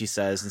everything that she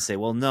says and say,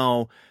 well,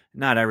 no,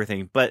 not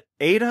everything, but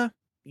Ada,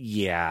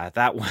 yeah,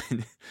 that one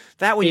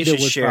Ada you should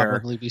would share.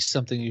 Probably be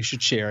something you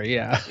should share.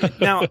 Yeah.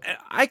 Now,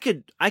 I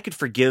could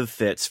forgive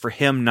Fitz for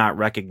him not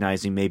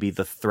recognizing maybe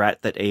the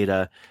threat that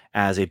Ada,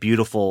 as a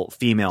beautiful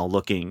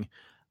female-looking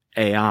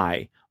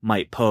AI,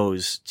 might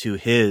pose to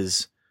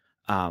his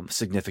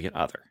significant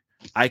other.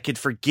 I could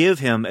forgive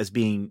him as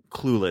being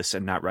clueless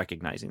and not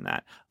recognizing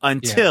that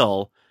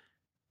until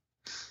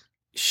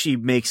she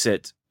makes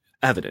it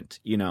evident,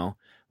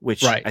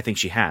 which right. I think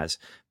she has.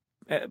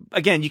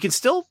 Again, you can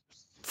still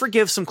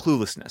forgive some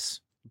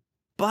cluelessness,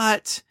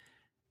 but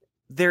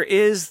there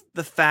is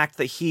the fact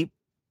that he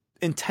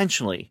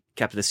intentionally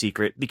kept it a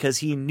secret because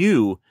he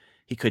knew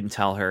he couldn't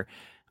tell her.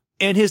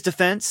 In his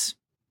defense,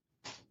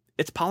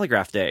 it's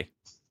polygraph day,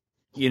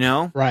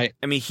 Right.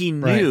 I mean, he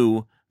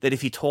knew that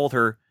if he told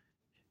her,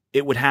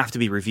 it would have to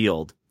be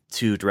revealed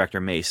to Director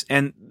Mace.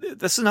 And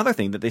that's another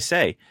thing that they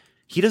say.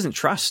 He doesn't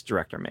trust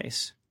Director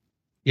Mace.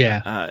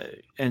 Yeah.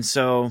 And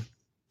so,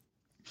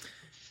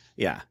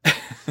 yeah.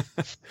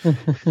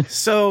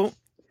 So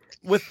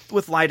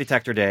with Lie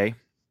Detector Day,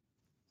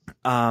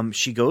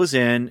 she goes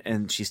in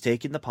and she's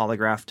taking the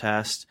polygraph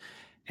test,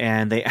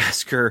 and they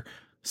ask her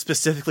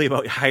specifically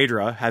about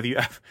Hydra.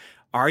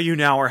 Are you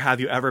now or have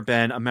you ever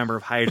been a member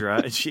of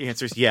Hydra? And she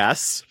answers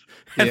yes.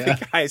 And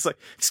the guy's like,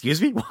 excuse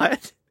me,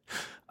 what?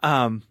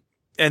 And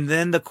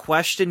then the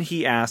question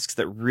he asks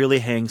that really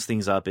hangs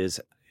things up is,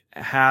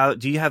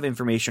 do you have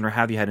information, or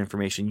have you had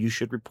information you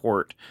should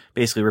report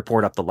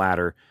up the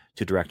ladder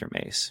to Director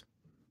Mace?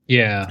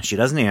 Yeah. She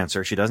doesn't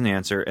answer.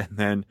 And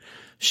then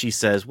she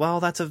says,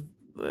 well,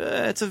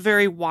 it's a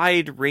very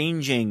wide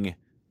ranging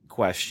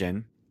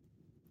question.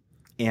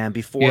 And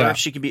before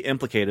she can be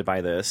implicated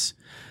by this,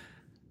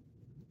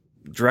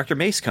 Director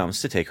Mace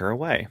comes to take her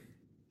away.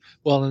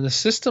 Well, and the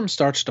system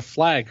starts to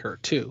flag her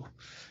too.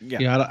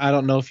 Yeah. I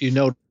don't know if you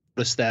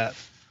noticed that.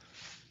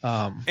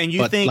 And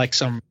you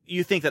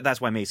think that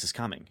that's why Mace is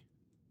coming?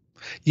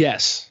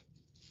 Yes.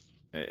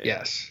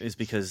 Yes. Is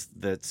because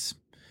that's.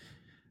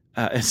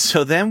 And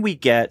so then we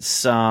get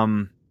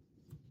some.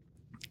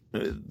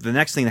 The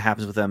next thing that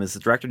happens with them is the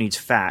director needs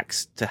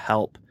facts to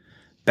help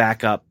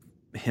back up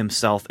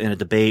himself in a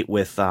debate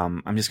with.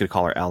 I'm just going to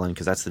call her Ellen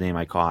because that's the name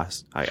I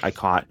caught.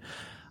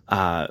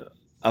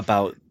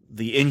 About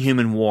the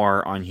Inhuman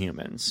war on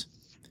humans.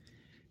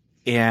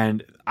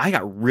 And I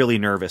got really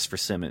nervous for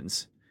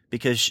Simmons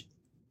because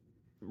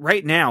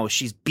right now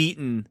she's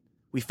beaten.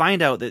 We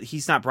find out that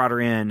he's not brought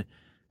her in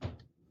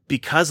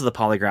because of the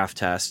polygraph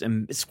test.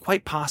 And it's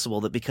quite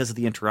possible that because of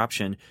the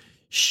interruption,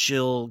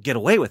 she'll get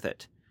away with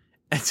it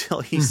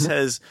until he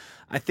says,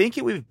 I think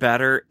it would be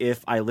better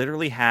if I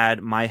literally had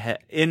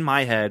in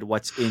my head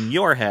what's in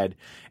your head.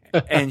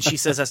 And she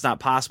says that's not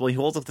possible. He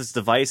holds up this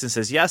device and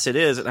says, yes, it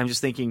is. And I'm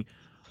just thinking,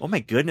 oh my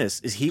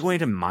goodness, is he going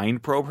to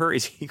mind probe her?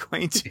 Is he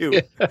going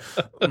to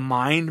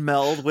mind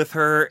meld with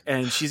her?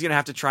 And she's going to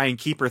have to try and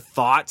keep her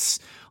thoughts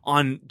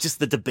on just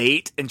the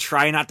debate and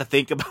try not to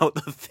think about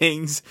the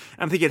things.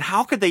 I'm thinking,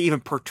 how could they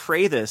even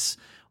portray this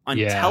on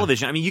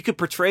television? I mean, you could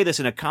portray this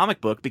in a comic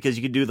book because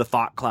you could do the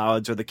thought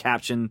clouds or the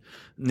caption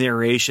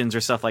narrations or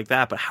stuff like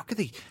that. But how can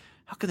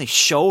they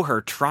show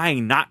her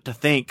trying not to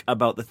think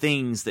about the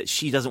things that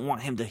she doesn't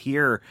want him to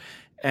hear?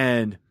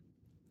 And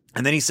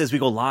then he says we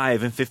go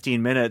live in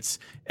 15 minutes.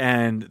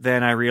 And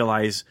then I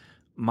realize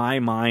my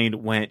mind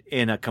went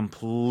in a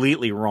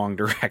completely wrong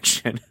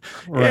direction.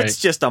 Right. It's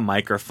just a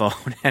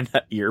microphone and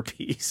an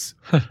earpiece.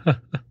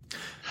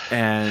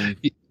 And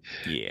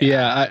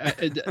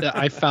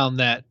I found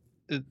that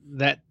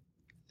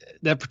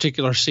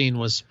particular scene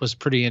was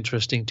pretty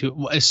interesting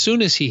too. As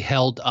soon as he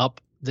held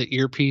up the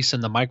earpiece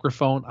and the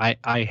microphone,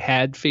 I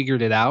had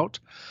figured it out.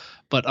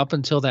 But up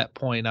until that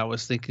point, I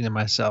was thinking to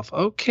myself,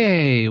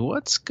 okay,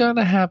 what's going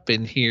to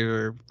happen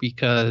here?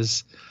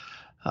 Because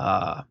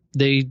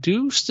they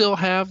do still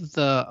have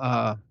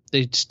the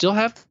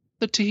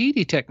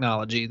Tahiti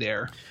technology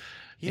there.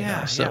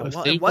 Yeah. So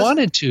if they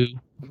wanted to.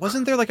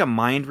 Wasn't there like a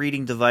mind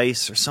reading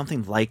device or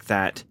something like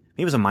that?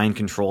 Maybe it was a mind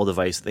control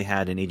device that they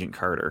had in Agent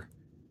Carter.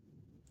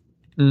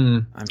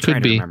 I'm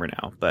trying to remember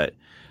now, but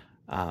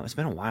it's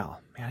been a while.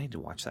 Man, I need to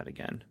watch that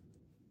again.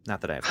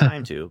 Not that I have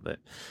time to, but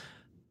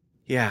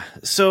yeah.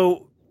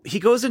 So he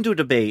goes into a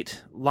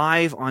debate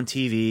live on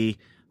TV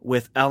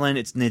with Ellen.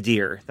 It's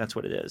Nadir. That's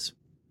what it is.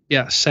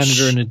 Yeah,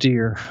 Senator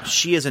Nadir.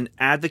 She is an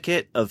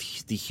advocate of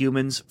the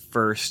Humans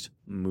First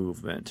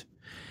movement.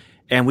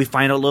 And we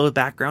find out a little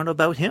background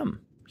about him.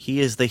 He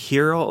is the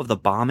hero of the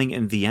bombing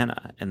in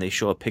Vienna, and they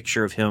show a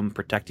picture of him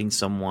protecting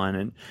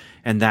someone,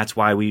 and that's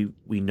why we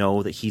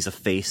know that he's a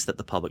face that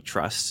the public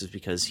trusts, is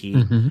because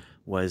he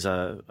was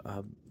a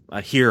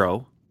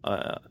hero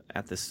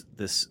at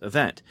this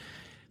event.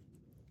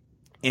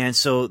 And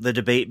so the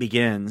debate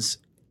begins,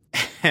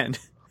 and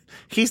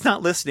he's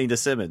not listening to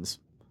Simmons.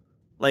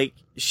 Like,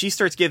 she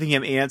starts giving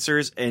him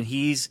answers, and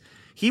he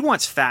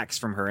wants facts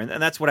from her.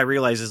 And that's what I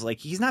realize is, like,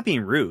 he's not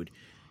being rude.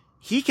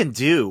 He can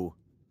do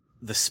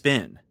the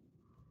spin.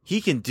 He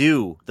can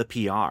do the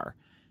PR.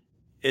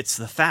 It's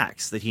the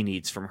facts that he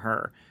needs from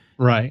her.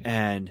 Right.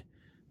 And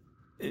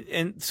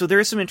so there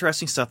is some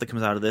interesting stuff that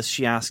comes out of this.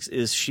 She asks, what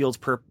is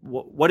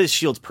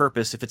S.H.I.E.L.D.'s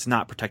purpose if it's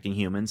not protecting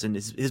humans? And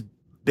his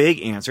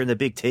big answer and the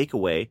big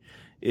takeaway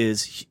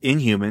is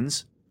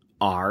Inhumans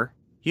are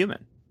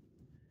human.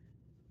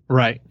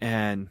 Right.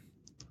 And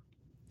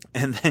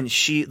then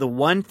the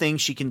one thing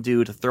she can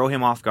do to throw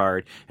him off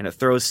guard, and it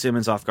throws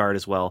Simmons off guard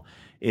as well,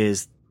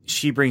 is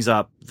she brings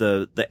up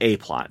the A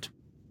plot,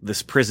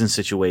 this prison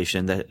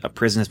situation, that a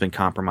prison has been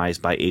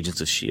compromised by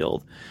agents of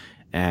S.H.I.E.L.D.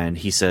 And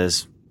he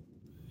says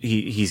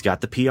he's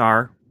got the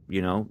PR,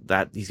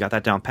 that he's got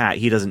that down pat.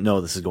 He doesn't know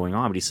this is going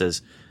on, but he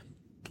says,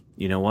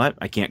 you know what?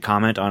 I can't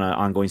comment on an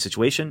ongoing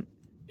situation.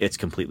 It's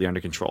completely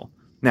under control.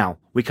 Now,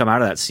 we come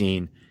out of that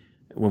scene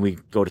when we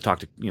go to talk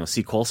to,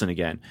 C. Coulson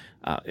again.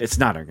 It's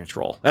not under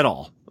control at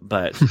all.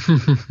 But,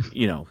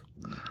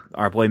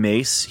 our boy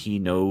Mace, he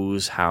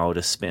knows how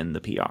to spin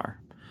the PR.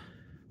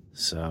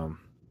 So,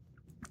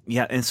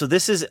 yeah. And so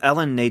this is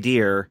Ellen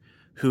Nadir,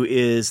 who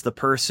is the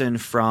person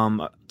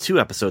from 2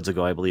 episodes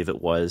ago, I believe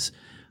it was,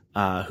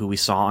 who we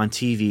saw on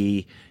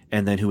TV,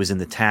 and then who was in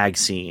the tag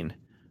scene.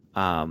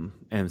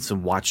 And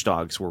some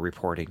watchdogs were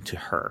reporting to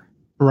her.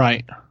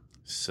 Right.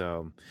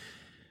 So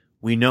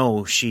we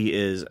know she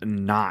is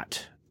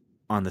not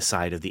on the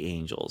side of the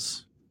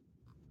angels.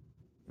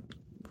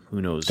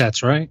 Who knows?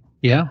 That's right.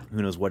 Yeah.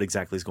 Who knows what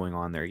exactly is going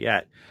on there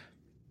yet?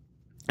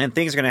 And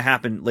things are going to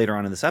happen later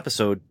on in this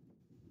episode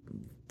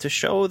to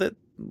show that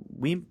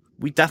we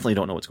definitely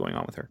don't know what's going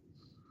on with her.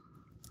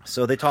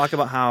 So they talk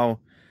about how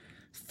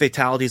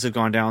fatalities have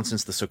gone down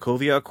since the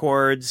Sokovia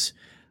Accords.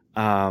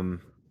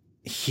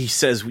 He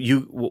says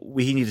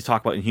we need to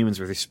talk about Inhumans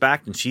with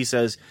respect, and she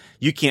says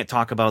you can't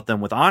talk about them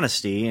with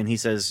honesty. And he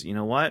says, you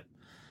know what?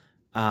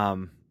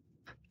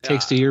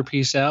 Takes the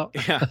earpiece out.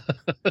 Yeah,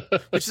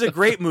 which is a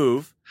great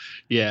move.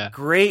 Yeah,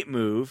 great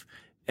move.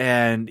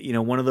 And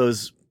one of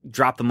those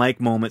drop the mic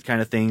moment kind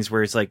of things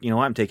where it's like,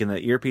 I'm taking the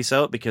earpiece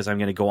out because I'm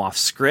going to go off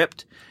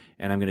script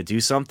and I'm going to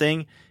do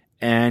something.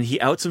 And he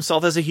outs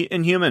himself as a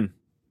Inhuman.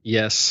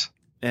 Yes.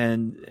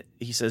 And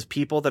he says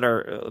people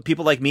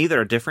like me that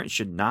are different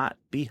should not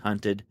be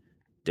hunted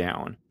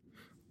down.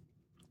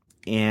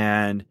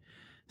 And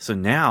so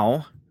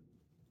now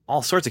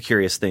all sorts of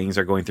curious things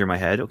are going through my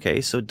head.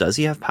 Okay, so does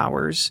he have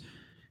powers?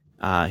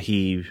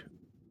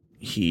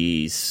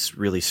 He's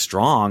really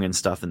strong and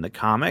stuff in the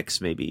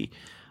comics. Maybe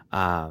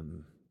I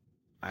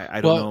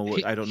don't know.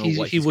 I don't know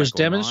what he was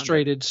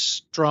demonstrated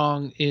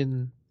strong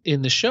in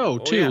the show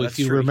too. Yeah, if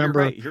you true.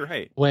 remember, you're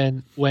right.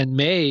 When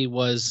May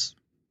was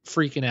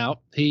freaking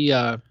out, he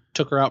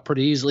took her out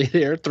pretty easily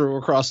there, threw her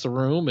across the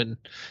room, and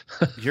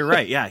you're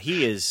right. Yeah,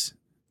 he is.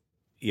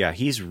 Yeah,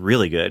 he's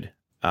really good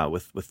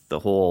with the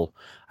whole.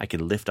 I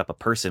can lift up a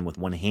person with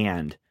one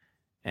hand,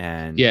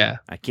 and yeah,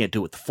 I can't do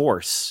it with the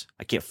force.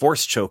 I can't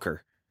force choke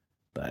her,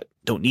 but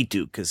don't need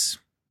to because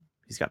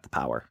he's got the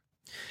power.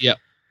 Yep.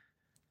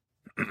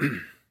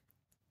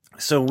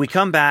 So we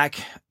come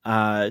back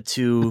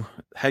to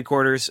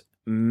headquarters.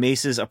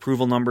 Mace's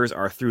approval numbers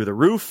are through the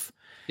roof.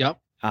 Yep.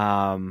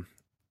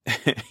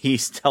 He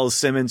tells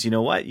Simmons, you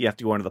know what? You have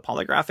to go into the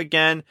polygraph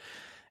again.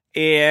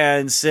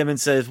 And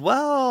Simmons says,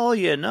 well,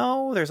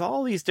 there's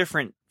all these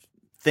different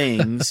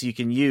things you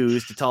can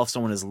use to tell if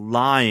someone is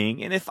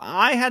lying. And if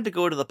I had to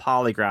go to the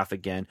polygraph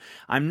again,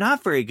 I'm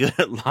not very good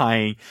at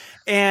lying.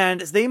 And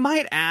they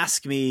might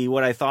ask me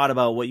what I thought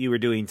about what you were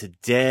doing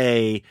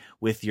today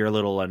with your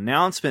little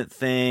announcement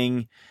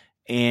thing.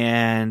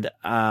 And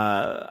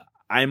I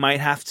might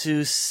have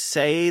to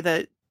say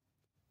that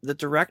the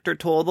director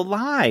told a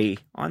lie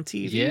on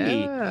TV.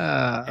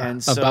 Yeah.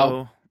 And so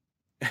about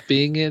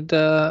being in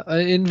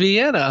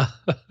Vienna.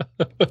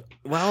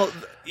 Well,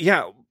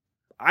 yeah,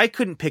 I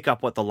couldn't pick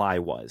up what the lie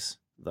was,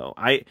 though.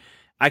 I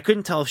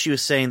couldn't tell if she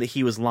was saying that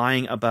he was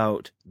lying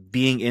about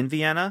being in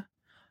Vienna,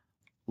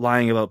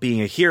 lying about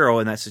being a hero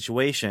in that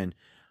situation,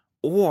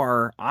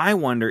 or I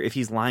wonder if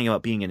he's lying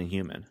about being an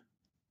Inhuman.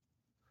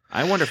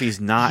 I wonder if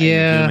he's not an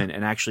Inhuman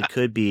and actually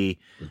could be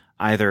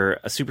either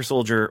a super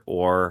soldier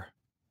or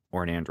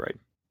an android.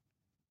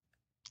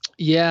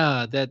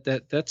 Yeah,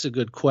 that's a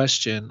good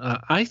question.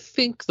 I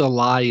think the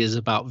lie is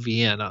about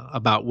Vienna,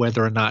 about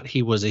whether or not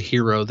he was a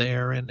hero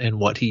there and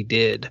what he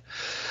did.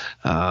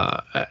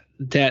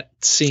 That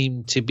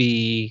seemed to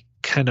be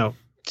kind of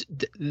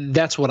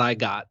that's what I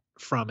got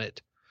from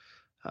it.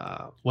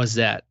 Was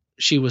that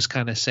she was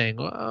kind of saying,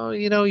 well,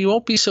 you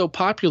won't be so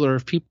popular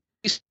if people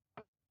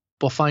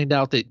find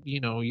out that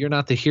you're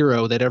not the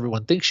hero that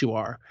everyone thinks you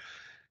are,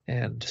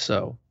 and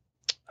so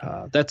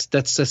that's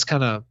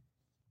kind of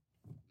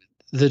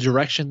the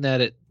direction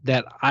that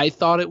I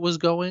thought it was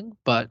going,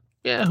 but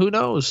yeah, who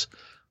knows?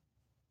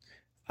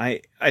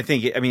 I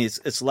think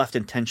it's left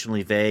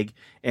intentionally vague,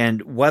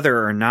 and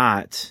whether or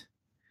not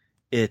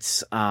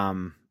it's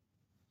no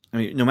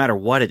matter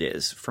what it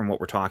is from what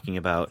we're talking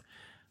about,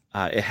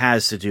 it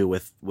has to do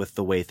with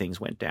the way things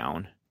went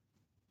down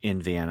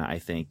in Vienna, I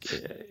think.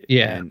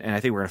 Yeah. And I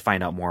think we're going to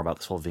find out more about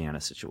this whole Vienna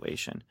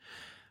situation.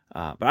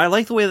 But I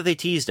like the way that they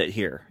teased it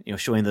here,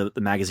 showing the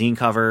magazine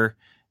cover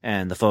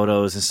and the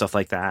photos and stuff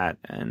like that,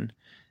 and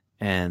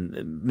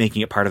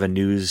making it part of a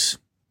news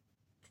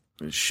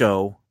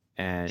show.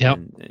 And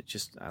it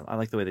just, I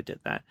like the way they did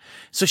that.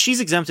 So she's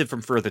exempted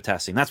from further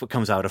testing. That's what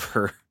comes out of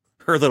her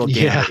little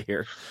gambit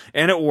here.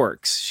 And it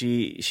works.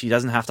 She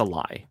doesn't have to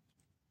lie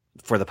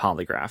for the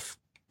polygraph.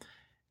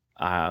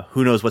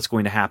 Who knows what's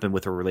going to happen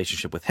with her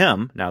relationship with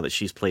him now that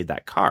she's played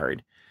that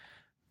card.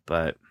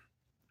 But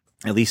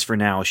at least for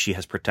now, she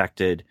has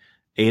protected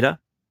Ada,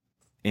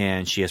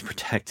 and she has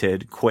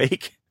protected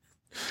Quake.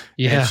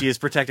 Yeah, and she has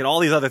protected all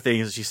these other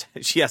things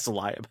she has to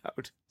lie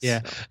about.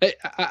 Yeah, so.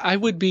 I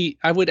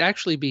would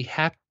actually be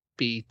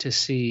happy to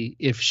see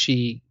if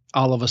she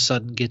all of a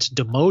sudden gets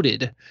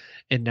demoted,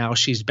 and now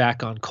she's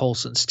back on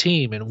Coulson's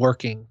team and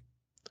working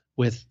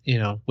with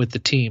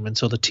the team, and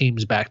so the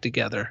team's back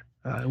together.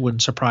 It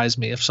wouldn't surprise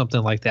me if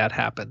something like that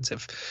happens.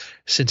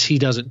 Since he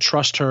doesn't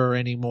trust her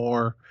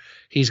anymore,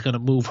 he's going to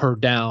move her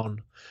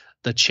down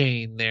the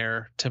chain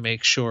there to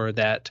make sure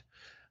that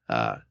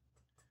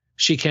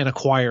she can't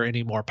acquire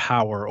any more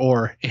power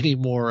or any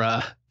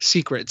more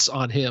secrets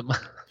on him.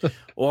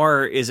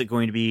 Or is it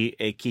going to be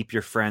a keep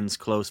your friends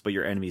close but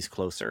your enemies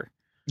closer?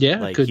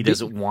 Yeah, like he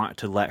doesn't want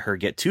to let her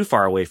get too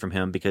far away from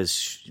him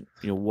because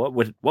what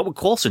would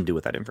Coulson do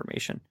with that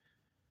information?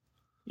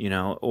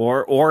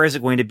 Or is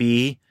it going to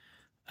be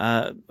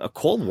a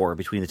Cold War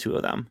between the two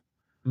of them,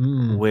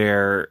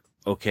 where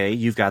okay,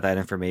 you've got that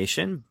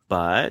information,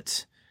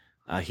 but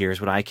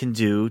here's what I can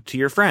do to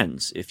your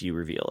friends if you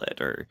reveal it.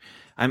 Or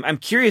I'm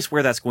curious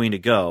where that's going to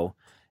go.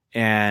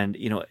 And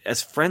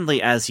as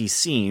friendly as he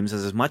seems,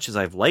 as much as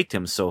I've liked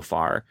him so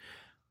far,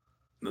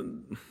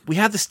 we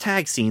have this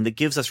tag scene that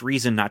gives us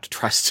reason not to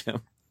trust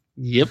him.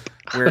 Yep.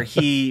 Where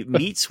he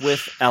meets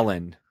with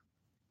Ellen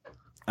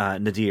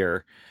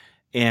Nadir,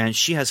 and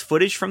she has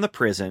footage from the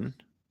prison,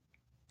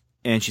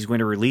 and she's going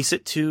to release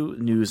it to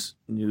news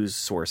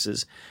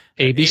sources.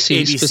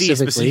 ABC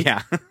specifically.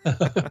 Yeah.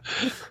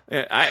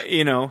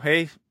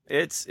 Hey,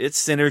 it's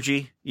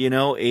synergy.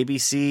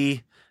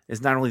 ABC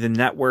is not only the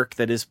network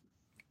that is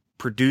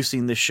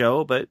producing the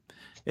show, but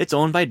it's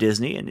owned by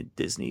Disney, and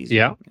Disney's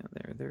they're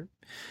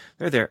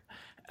there.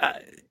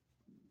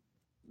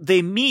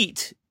 They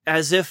meet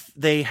as if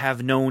they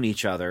have known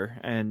each other,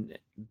 and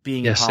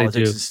being in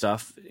politics and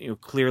stuff.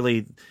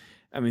 Clearly,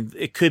 I mean,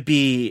 it could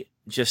be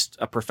just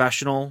a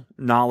professional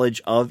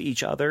knowledge of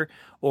each other,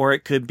 or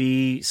it could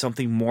be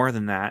something more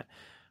than that.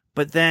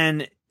 But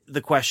then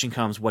the question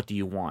comes, what do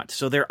you want?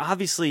 So they're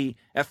obviously,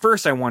 at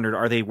first I wondered,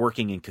 are they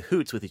working in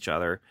cahoots with each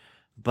other?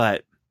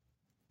 But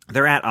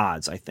they're at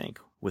odds, I think,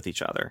 with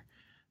each other.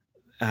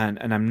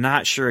 And I'm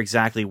not sure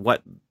exactly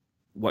what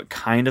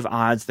kind of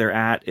odds they're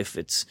at, if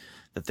it's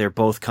that they're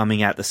both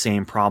coming at the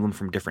same problem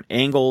from different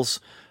angles,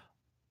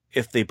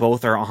 if they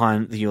both are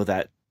on,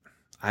 that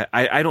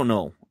I don't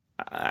know.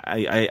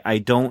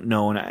 I don't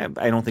know, and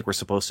I don't think we're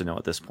supposed to know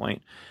at this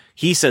point.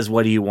 He says,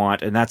 what do you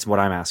want? And that's what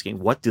I'm asking.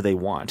 What do they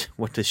want?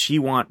 What does she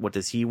want? What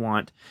does he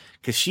want?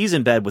 Because she's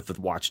in bed with the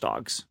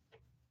Watchdogs.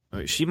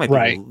 She might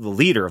be the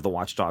leader of the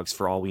Watchdogs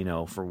for all we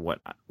know, for what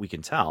we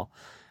can tell.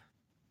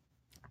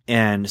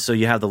 And so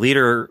you have the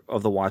leader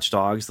of the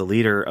Watchdogs, the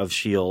leader of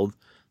S.H.I.E.L.D.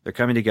 They're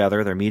coming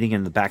together. They're meeting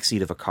in the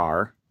backseat of a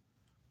car.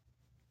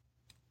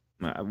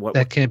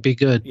 That can't be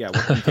good. Yeah,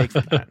 what can you take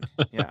from that?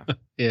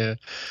 Yeah.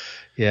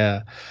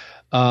 Yeah.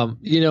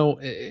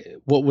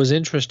 What was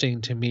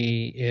interesting to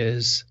me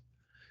is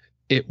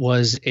it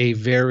was a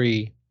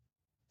very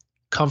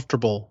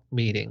comfortable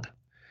meeting.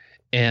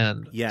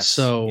 And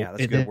so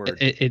that's a good word.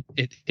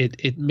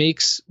 It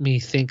makes me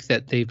think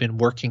that they've been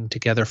working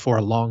together for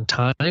a long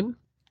time.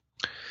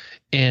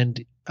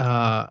 And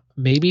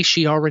maybe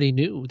she already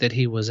knew that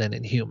he was an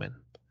Inhuman.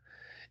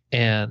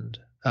 And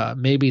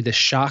maybe the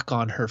shock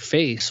on her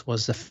face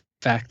was the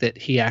fact that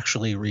he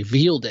actually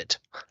revealed it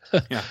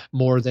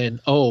more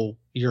than, oh,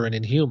 you're an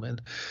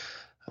Inhuman.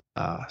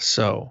 But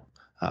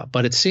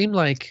it seemed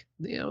like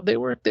they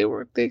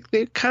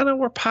kind of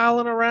were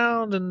piling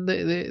around, and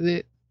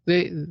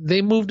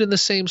they moved in the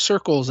same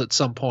circles at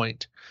some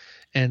point,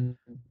 and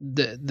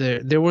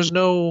there was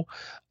no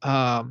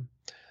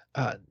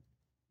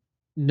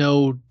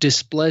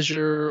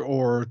displeasure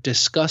or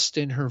disgust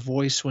in her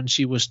voice when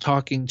she was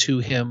talking to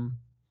him.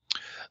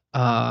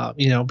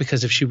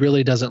 Because if she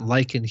really doesn't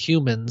like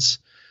Inhumans,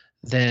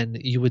 then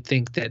you would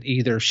think that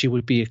either she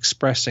would be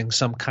expressing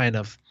some kind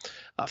of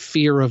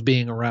fear of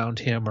being around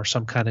him or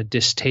some kind of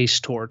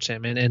distaste towards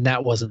him. And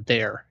that wasn't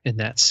there in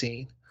that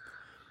scene.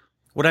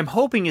 What I'm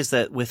hoping is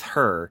that with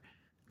her,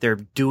 they're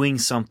doing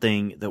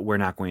something that we're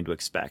not going to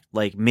expect.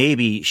 Like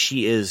maybe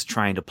she is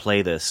trying to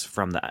play this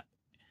from that.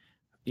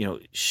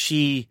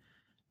 She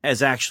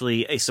is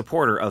actually a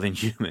supporter of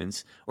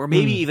Inhumans, or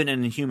maybe even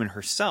an Inhuman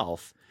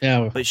herself.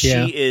 Yeah, but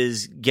she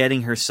is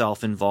getting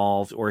herself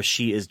involved, or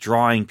she is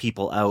drawing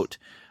people out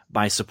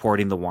by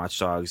supporting the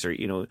Watchdogs, or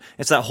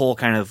it's that whole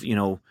kind of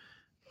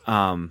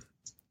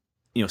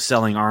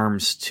selling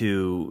arms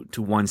to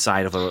one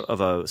side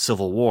of a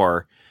civil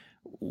war,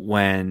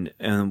 when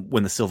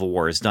the civil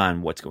war is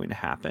done, what's going to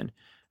happen?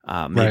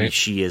 Maybe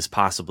she is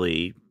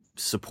possibly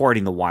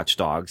supporting the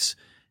watchdogs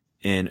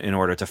in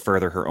order to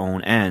further her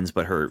own ends,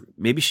 but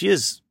maybe she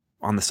is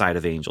on the side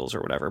of angels or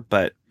whatever.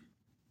 But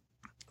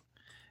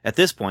at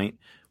this point,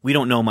 we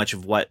don't know much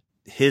of what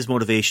his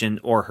motivation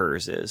or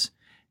hers is.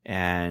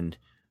 And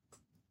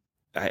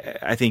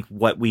I think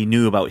what we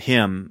knew about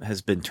him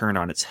has been turned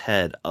on its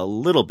head a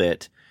little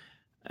bit,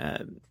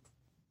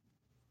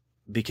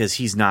 because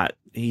he's not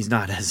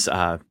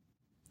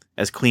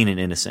as clean and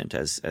innocent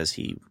as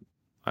he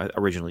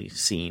originally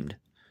seemed.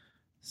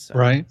 So,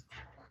 right.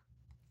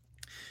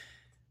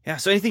 Yeah.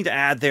 So anything to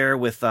add there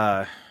with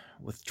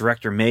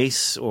Director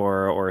Mace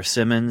or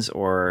Simmons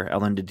or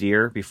Ellen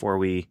DeDeer before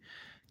we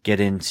get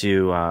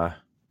into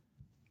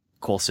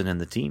Coulson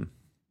and the team?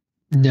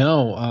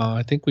 No,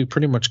 I think we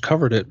pretty much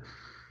covered it.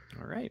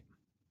 All right.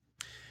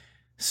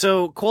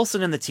 So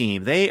Coulson and the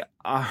team, they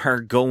are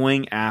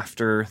going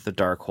after the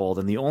Darkhold,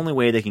 and the only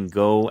way they can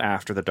go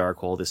after the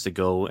Darkhold is to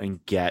go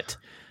and get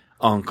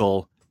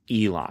Uncle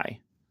Eli.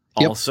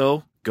 Yep.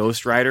 Also,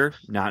 Ghost Rider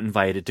not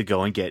invited to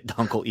go and get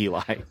Uncle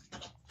Eli.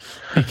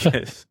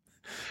 Because,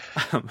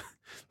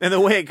 and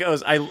the way it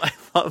goes, I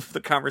love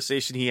the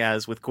conversation he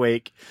has with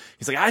Quake.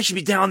 He's like, I should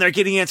be down there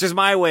getting answers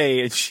my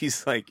way. And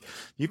she's like,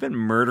 you've been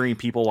murdering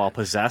people while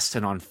possessed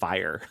and on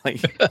fire.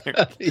 Like,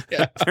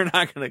 they're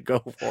not going to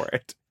go for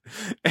it.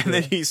 And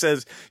then he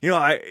says,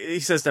 he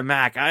says to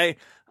Mac, I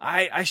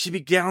should be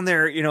down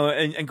there,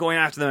 and going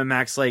after them. And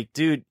Mac's like,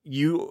 dude,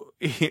 you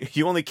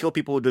only kill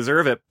people who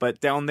deserve it.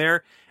 But down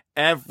there,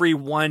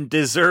 everyone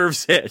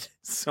deserves it.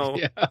 So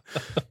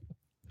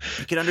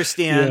you can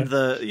understand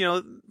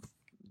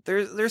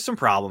there's some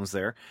problems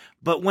there.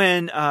 But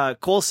when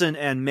Coulson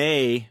and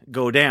May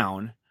go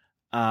down,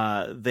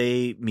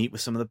 they meet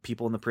with some of the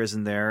people in the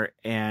prison there.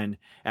 And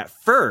at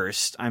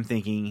first, I'm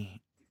thinking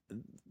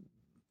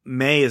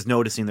May is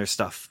noticing there's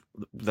stuff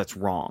that's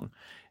wrong.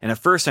 And at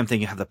first, I'm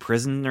thinking, have the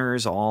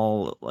prisoners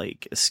all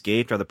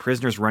escaped? Are the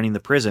prisoners running the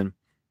prison?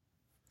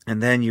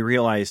 And then you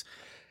realize,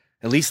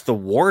 at least the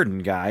warden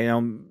guy,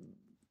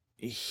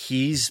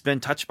 he's been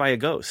touched by a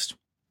ghost.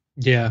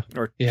 Yeah.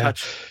 Or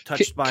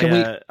touched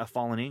by a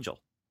fallen angel.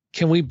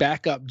 Can we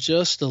back up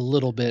just a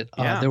little bit?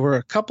 There were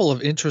a couple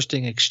of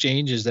interesting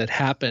exchanges that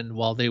happened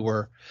while they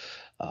were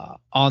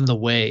on the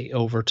way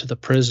over to the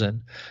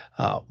prison.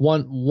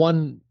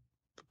 One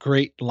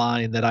great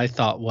line that I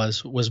thought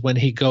was when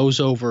he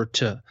goes over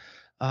to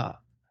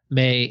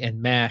May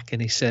and Mac,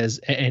 and he says,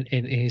 and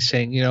he's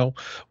saying,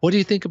 what do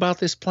you think about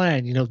this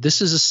plan?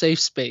 This is a safe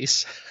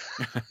space.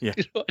 Yeah.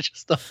 I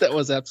just thought that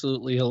was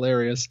absolutely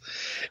hilarious.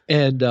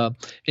 And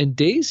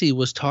Daisy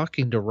was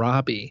talking to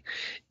Robbie,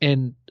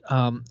 and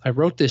I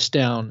wrote this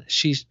down.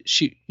 She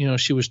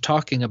was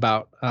talking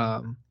about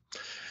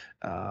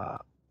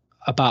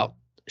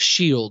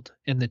SHIELD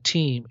and the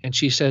team, and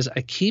she says,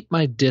 I keep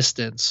my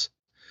distance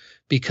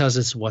because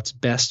it's what's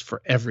best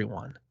for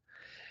everyone.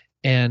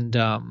 And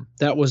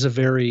that was a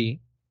very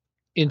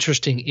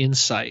interesting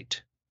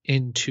insight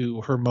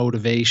into her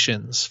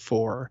motivations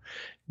for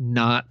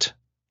not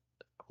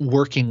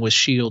working with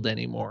SHIELD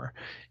anymore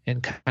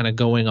and kind of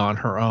going on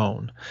her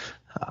own.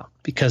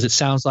 Because it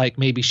sounds like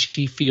maybe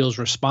she feels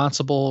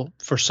responsible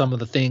for some of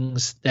the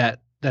things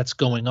that's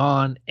going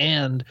on,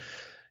 and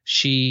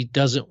she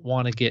doesn't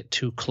want to get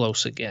too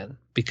close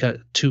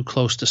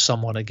to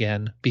someone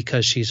again,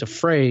 because she's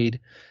afraid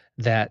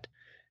that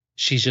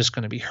she's just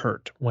going to be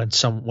hurt when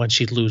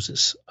she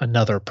loses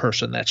another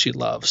person that she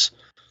loves.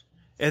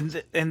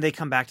 And they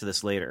come back to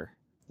this later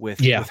with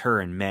her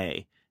and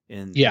May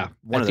in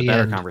one of the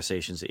better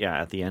conversations.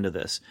 Yeah, at the end of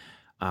this,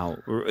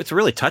 it's a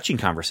really touching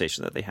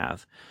conversation that they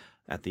have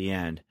at the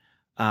end.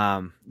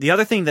 The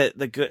other thing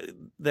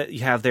that you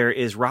have there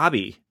is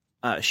Robbie.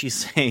 She's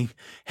saying,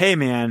 "Hey,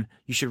 man,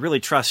 you should really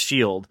trust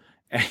SHIELD,"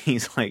 and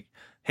he's like,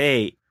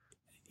 "Hey,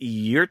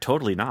 you're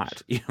totally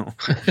not."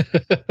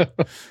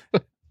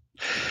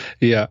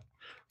 Yeah.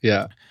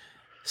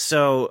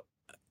 So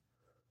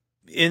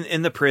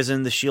in the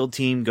prison, the SHIELD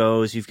team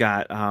goes. You've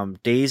got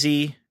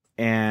Daisy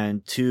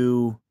and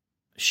two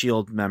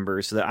SHIELD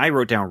members that I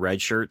wrote down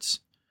red shirts,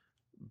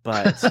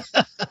 but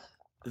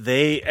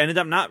they ended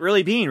up not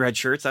really being red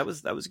shirts. That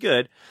was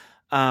good.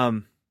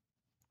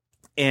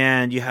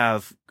 And you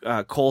have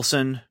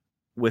Coulson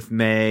with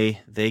May.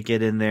 They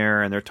get in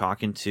there and they're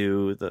talking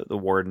to the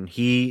warden.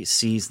 He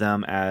sees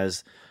them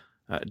as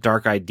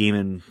dark-eyed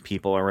demon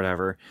people or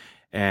whatever.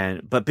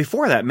 But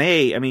before that,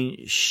 May, I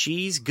mean,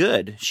 she's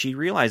good. She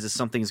realizes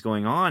something's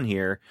going on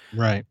here.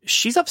 Right.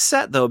 She's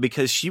upset though,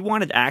 because she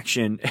wanted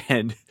action,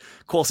 and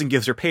Coulson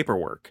gives her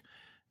paperwork,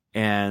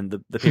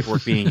 and the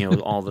paperwork being,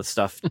 all the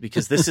stuff,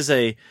 because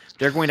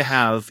they're going to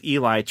have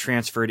Eli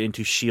transferred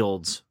into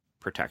SHIELD's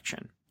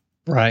protection.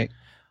 Right.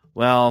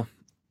 Well,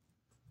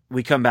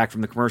 we come back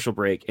from the commercial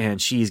break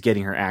and she's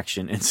getting her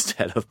action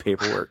instead of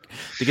paperwork,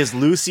 because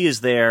Lucy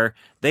is there.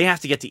 They have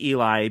to get to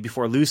Eli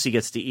before Lucy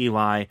gets to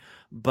Eli,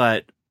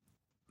 but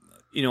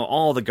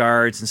all the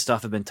guards and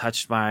stuff have been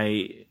touched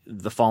by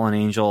the fallen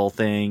angel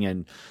thing,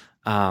 and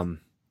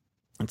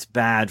it's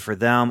bad for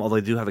them, although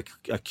they do have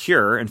a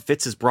cure, and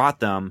Fitz has brought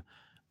them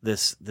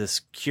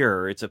this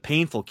cure. It's a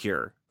painful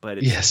cure, but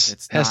it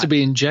has to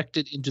be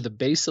injected into the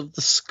base of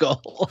the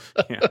skull.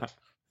 Yeah.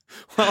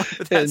 Well,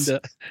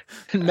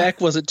 and Mac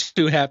wasn't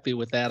too happy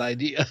with that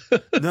idea.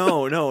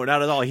 No,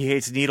 not at all. He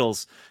hates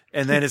needles.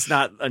 And then it's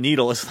not a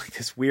needle. It's like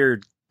this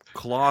weird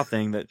claw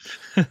thing that.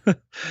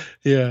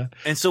 Yeah.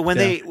 And so when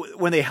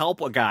they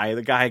help a guy,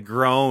 the guy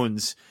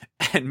groans,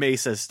 and May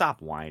says,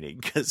 "Stop whining."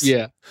 Because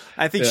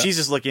I think she's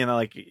just looking at it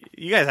like,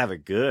 you guys have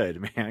it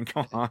good, man.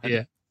 Come on.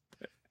 Yeah.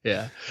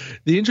 Yeah.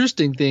 The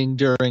interesting thing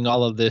during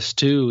all of this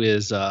too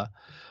is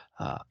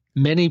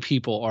many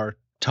people are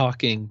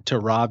talking to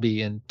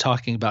Robbie and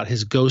talking about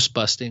his ghost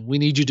busting. We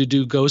need you to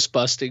do ghost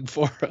busting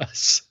for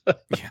us.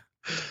 Yeah.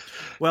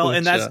 Well,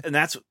 and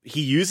that's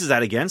he uses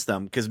that against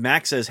them, because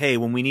Mac says, "Hey,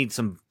 when we need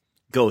some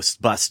ghosts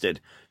busted,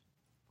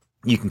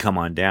 you can come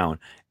on down."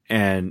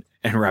 And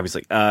Robbie's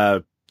like,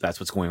 that's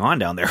what's going on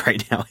down there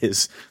right now.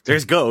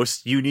 There's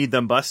ghosts. You need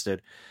them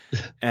busted."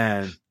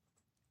 And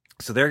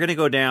so they're going to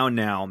go down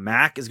now.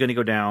 Mac is going to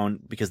go down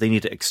because they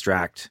need to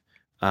extract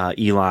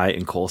Eli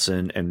and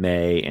Coulson and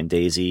May and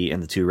Daisy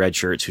and the 2 red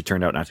shirts who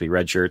turned out not to be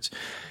red shirts.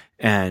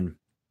 And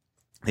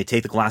they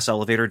take the glass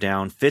elevator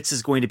down. Fitz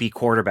is going to be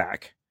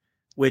quarterback,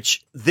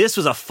 which this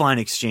was a fun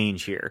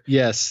exchange here.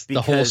 Yes.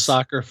 The whole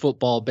soccer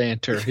football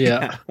banter.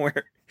 Yeah.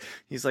 Where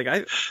he's like,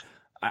 I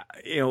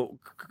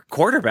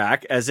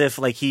quarterback, as if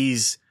like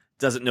he's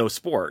doesn't know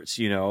sports,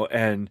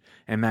 and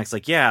Mac's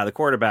like, yeah, the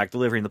quarterback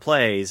delivering the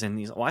plays. And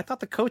he's like, well, I thought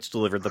the coach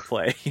delivered the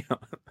play.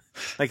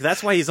 Like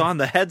that's why he's on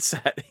the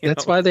headset.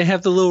 That's why they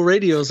have the little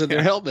radios in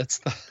their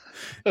helmets.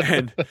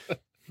 and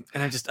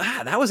I just,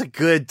 that was a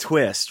good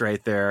twist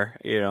right there,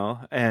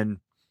 and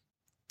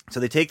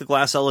so they take the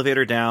glass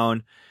elevator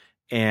down,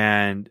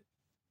 and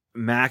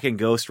Mac and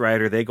Ghost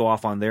Rider, they go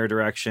off on their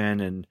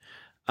direction, and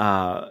you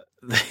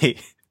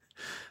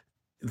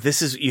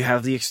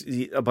have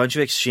a bunch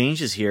of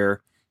exchanges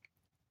here.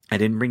 I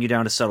didn't bring you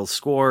down to settle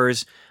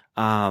scores.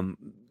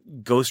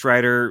 Ghost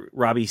Rider,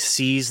 Robbie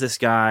sees this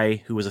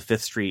guy who was a 5th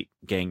Street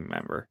gang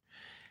member.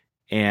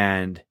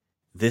 And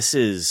this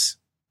is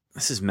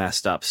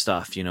messed up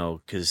stuff,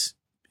 because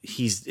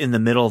he's in the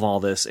middle of all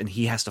this and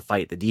he has to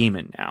fight the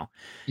demon now.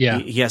 Yeah.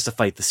 He has to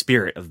fight the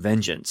spirit of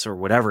vengeance or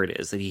whatever it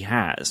is that he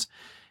has.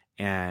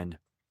 And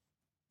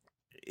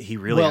he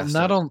really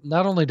not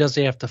only does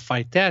he have to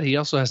fight that, he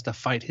also has to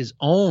fight his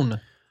own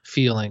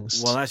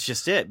feelings. Well, that's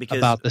just it, because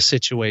about the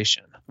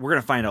situation. We're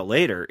going to find out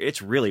later.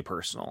 It's really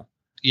personal.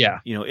 Yeah.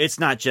 It's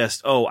not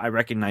just, oh, I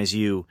recognize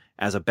you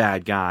as a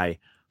bad guy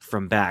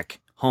from back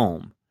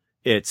home.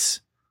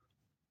 It's,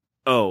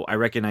 oh, I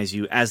recognize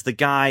you as the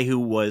guy who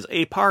was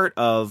a part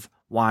of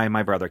why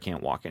my brother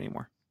can't walk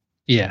anymore.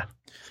 Yeah.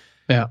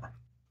 Yeah.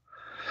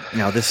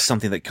 Now, this is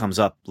something that comes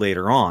up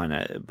later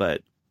on,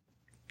 but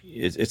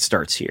it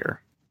starts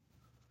here.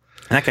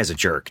 And that guy's a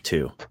jerk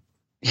too.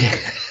 Yeah.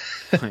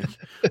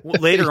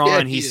 Later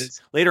on, he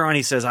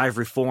says, "I've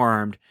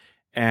reformed,"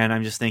 and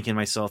I'm just thinking to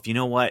myself, you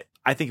know what?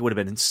 I think it would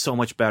have been so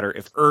much better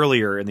if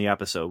earlier in the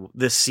episode,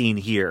 this scene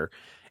here,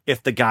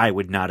 if the guy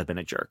would not have been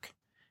a jerk,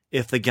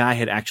 if the guy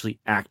had actually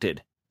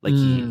acted like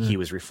he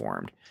was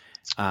reformed.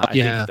 I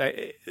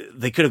think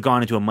they could have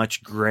gone into a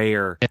much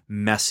grayer,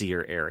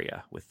 messier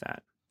area with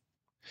that.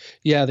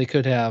 Yeah, they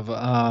could have.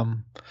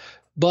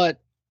 But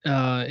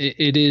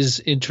it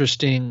is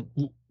interesting.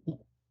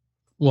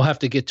 We'll have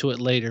to get to it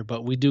later,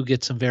 but we do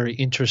get some very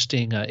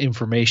interesting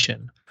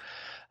information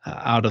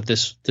out of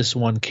this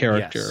one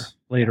character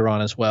later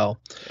on as well.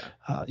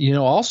 Yeah.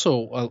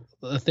 Also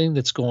a thing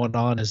that's going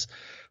on is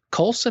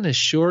Coulson is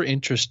sure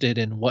interested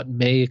in what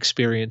May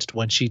experienced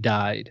when she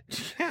died.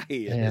 Yeah,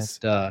 he is.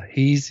 And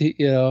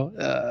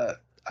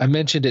I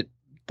mentioned it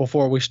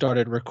before we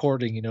started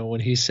recording, when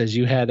he says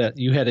you had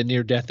a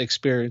near death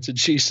experience, and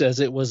she says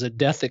it was a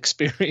death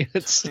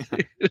experience.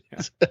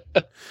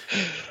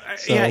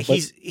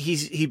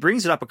 He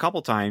brings it up a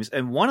couple times,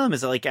 and one of them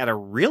is like at a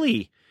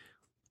really,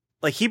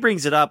 like he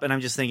brings it up, and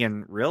I'm just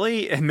thinking,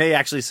 really? And May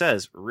actually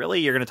says, really?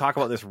 You're going to talk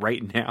about this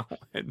right now?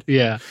 And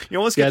yeah. You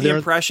almost get the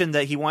impression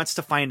that he wants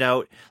to find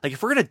out, like,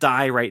 if we're going to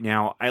die right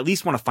now, I at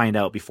least want to find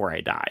out before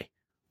I die.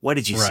 What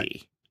did you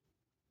see?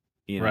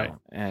 Right.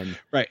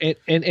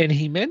 And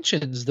he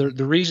mentions the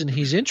reason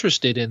he's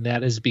interested in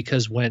that is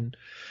because when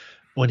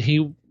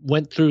he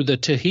went through the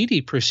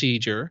Tahiti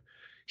procedure,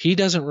 he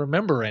doesn't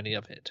remember any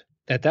of it.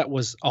 That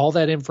was all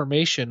that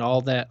information,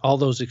 all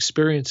those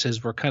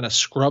experiences were kind of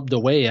scrubbed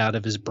away out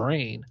of his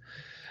brain.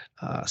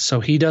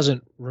 So he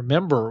doesn't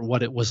remember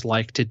what it was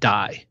like to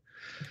die.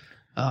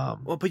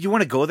 Well, but you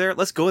want to go there?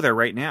 Let's go there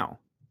right now.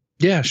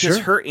 Yeah, because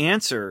sure. Her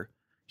answer,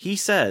 he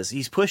says,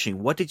 he's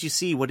pushing. What did you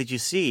see? What did you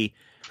see?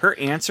 Her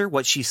answer,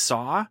 what she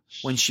saw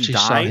when she died.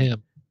 Saw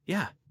him.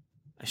 Yeah.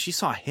 She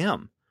saw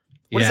him.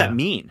 What does that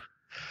mean?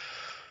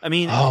 I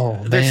mean,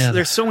 man.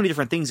 There's so many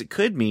different things it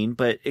could mean,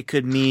 but it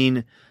could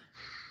mean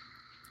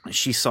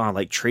she saw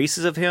like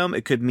traces of him.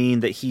 It could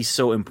mean that he's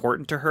so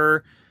important to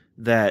her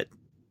that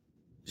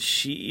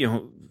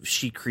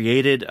she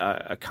created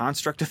a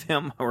construct of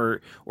him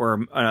or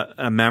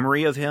a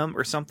memory of him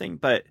or something,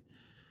 but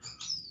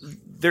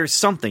there's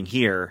something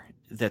here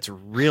that's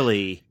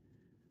really,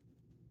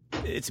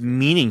 it's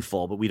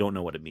meaningful, but we don't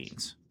know what it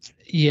means.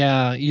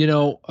 Yeah.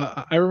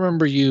 I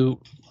remember you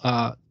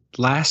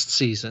last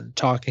season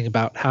talking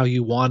about how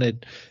you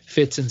wanted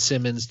Fitz and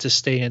Simmons to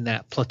stay in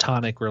that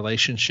platonic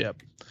relationship.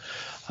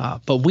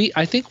 But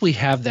I think we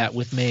have that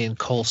with May and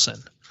Coulson.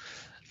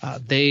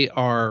 They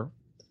are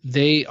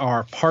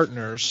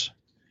partners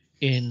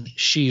in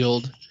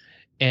S.H.I.E.L.D.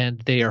 and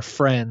they are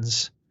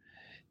friends,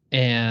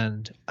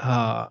 and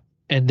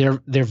they're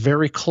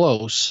very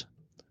close,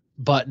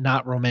 but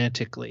not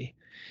romantically,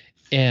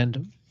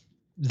 and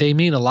they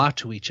mean a lot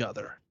to each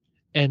other.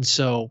 And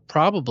so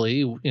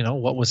probably,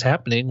 what was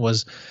happening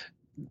was,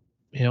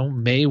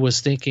 May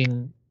was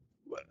thinking,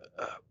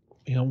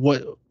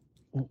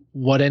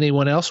 what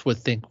anyone else would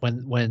think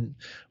when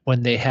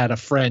they had a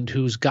friend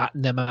who's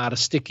gotten them out of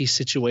sticky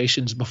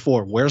situations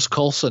before. Where's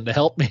Coulson to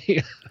help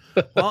me?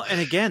 Well, and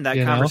again, that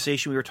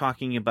conversation we were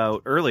talking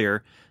about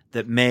earlier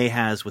that May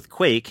has with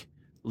Quake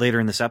later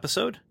in this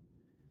episode,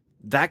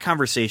 that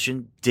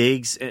conversation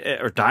dives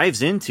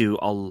into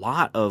a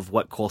lot of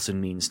what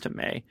Coulson means to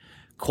May.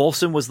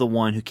 Coulson was the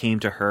one who came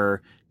to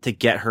her to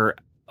get her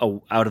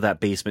out of that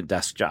basement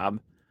desk job,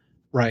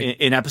 right?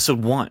 In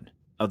episode 1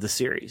 of the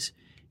series,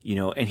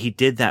 and he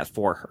did that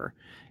for her.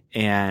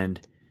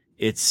 And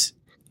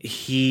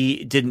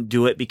he didn't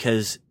do it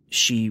because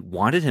she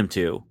wanted him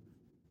to.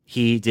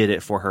 He did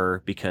it for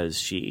her because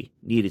she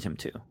needed him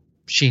to.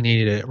 She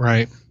needed it,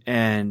 right?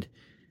 And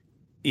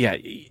yeah,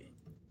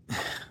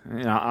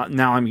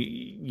 now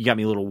you got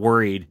me a little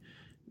worried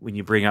when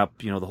you bring up,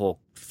 the whole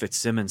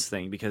Fitzsimmons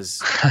thing,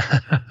 because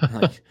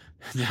like,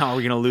 now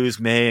we're going to lose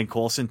May and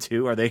Coulson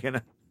too. Are they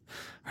going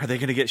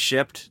to get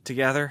shipped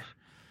together?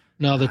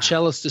 No, the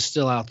cellist is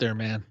still out there,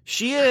 man.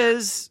 She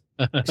is.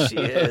 She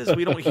is.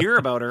 We don't hear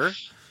about her.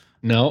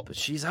 No, but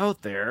she's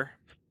out there.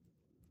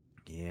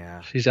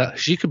 Yeah.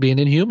 She could be an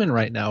Inhuman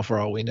right now for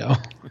all we know.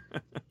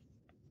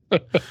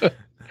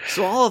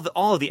 So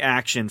all of the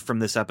action from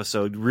this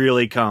episode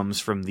really comes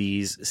from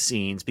these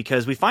scenes,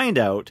 because we find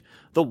out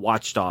the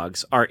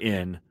watchdogs are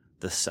in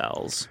the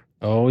cells.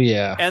 Oh,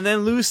 yeah. And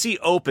then Lucy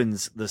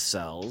opens the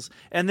cells,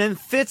 and then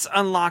Fitz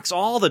unlocks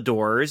all the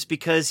doors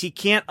because he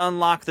can't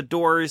unlock the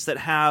doors that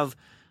have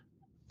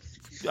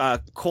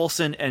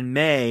Coulson and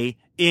May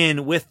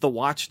in with the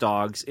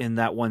watchdogs in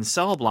that one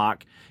cell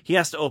block. He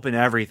has to open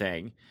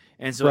everything.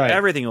 And so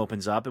everything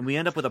opens up, and we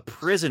end up with a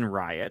prison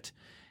riot.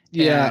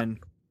 Yeah. And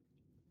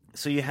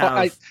so you have...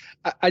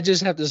 Well, I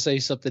just have to say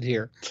something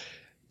here.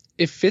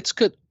 If Fitz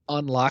could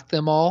unlock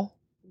them all,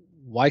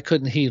 why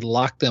couldn't he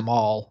lock them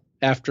all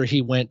after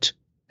they went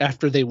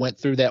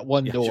through that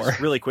one door? Just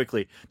really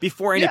quickly,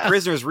 before any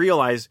prisoners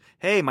realize,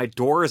 hey, my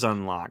door is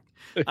unlocked.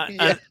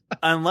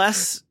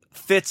 Unless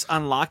Fitz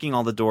unlocking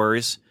all the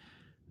doors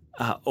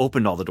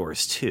opened all the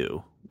doors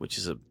too, which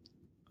is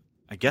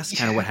I guess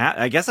kind of what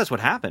happened. I guess that's what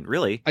happened,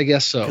 really. I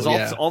guess so.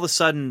 Because all of a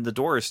sudden the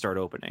doors start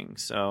opening.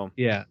 So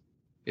yeah.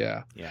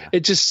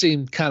 It just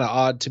seemed kind of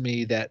odd to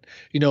me that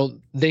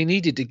they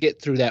needed to get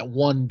through that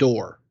one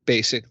door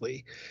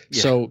basically.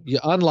 Yeah. So you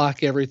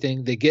unlock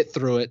everything, they get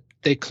through it,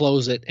 they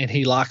close it, and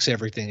he locks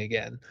everything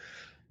again.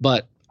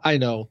 But I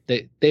know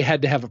they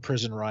had to have a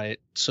prison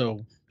riot.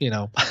 So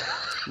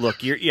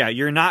Look,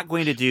 you're not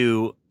going to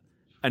do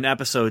an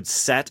episode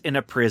set in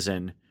a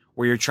prison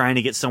where you're trying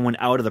to get someone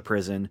out of the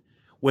prison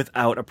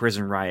without a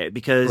prison riot,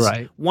 because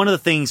one of the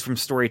things from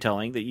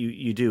storytelling that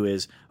you do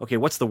is, okay,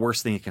 what's the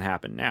worst thing that can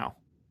happen now?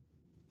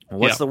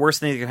 What's the worst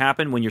thing that can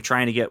happen when you're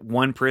trying to get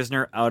one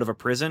prisoner out of a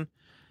prison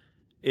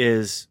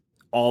is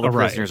all the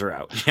prisoners are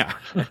out. Yeah.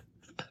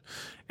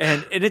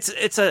 and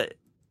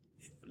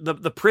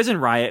the prison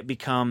riot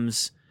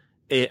becomes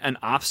an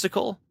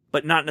obstacle,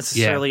 but not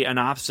necessarily an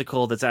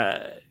obstacle that's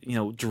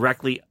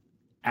directly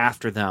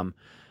after them.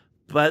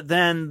 But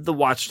then the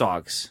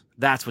watchdogs,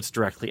 that's what's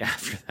directly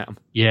after them.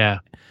 Yeah.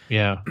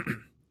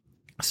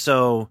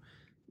 So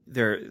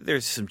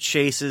there's some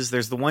chases.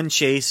 There's the one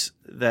chase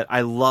that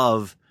I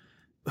love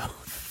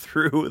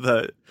through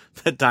the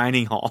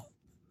dining hall,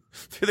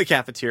 through the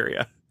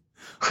cafeteria.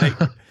 Like,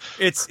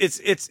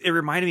 it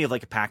reminded me of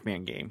like a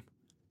Pac-Man game.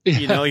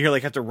 You're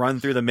like have to run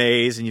through the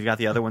maze, and you've got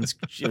the other ones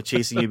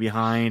chasing you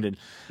behind, and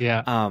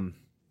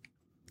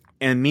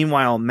and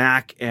meanwhile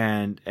Mac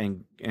and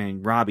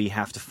Robbie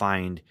have to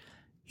find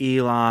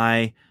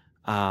Eli,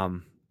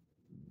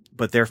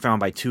 but they're found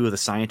by two of the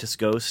scientist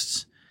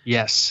ghosts.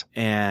 Yes,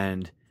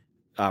 and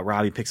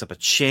Robbie picks up a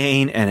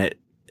chain, and it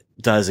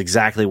does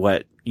exactly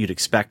what you'd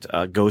expect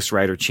a Ghost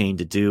Rider chain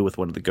to do, with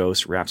one of the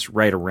ghosts wraps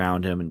right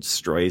around him and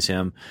destroys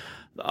him.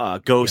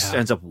 Ghost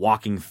ends up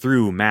walking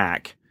through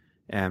Mac,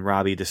 and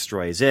Robbie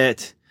destroys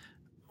it,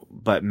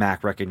 but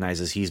Mac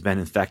recognizes he's been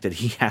infected.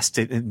 He has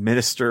to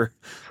administer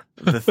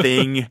the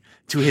thing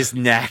to his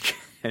neck,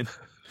 and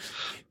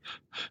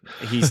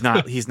he's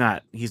not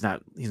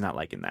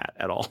liking that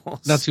at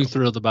all. Not too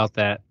thrilled about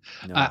that.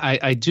 No.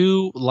 I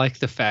do like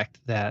the fact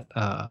that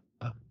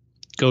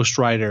Ghost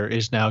Rider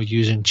is now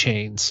using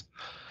chains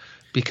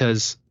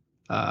because,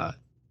 metal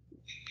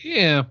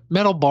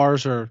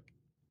bars are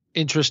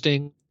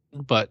interesting,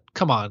 but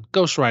come on,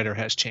 Ghost Rider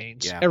has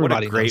chains. Yeah,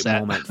 Everybody what a great knows that.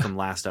 moment from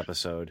last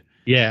episode.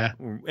 Yeah.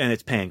 And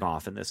it's paying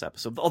off in this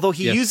episode. Although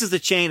he Yes. uses the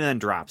chain and then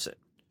drops it.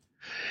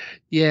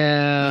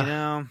 Yeah. You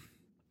know,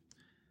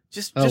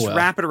 just well.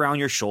 wrap it around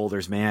your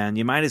shoulders, man.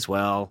 You might as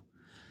well.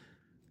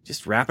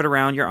 Just wrap it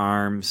around your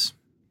arms.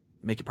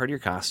 Make it part of your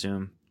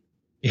costume.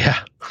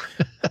 Yeah.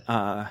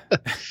 Uh,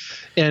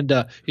 And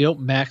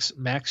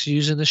Max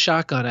using the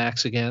shotgun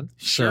axe again.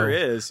 sure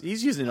is.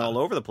 He's using it all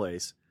over the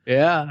place.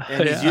 Yeah.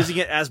 And he's using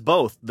it as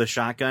both the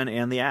shotgun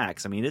and the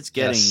axe. I mean, it's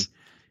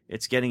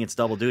getting its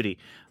double duty.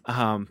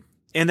 And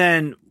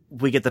then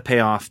we get the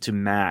payoff to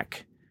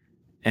Mac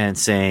and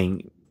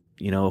saying,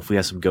 if we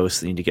have some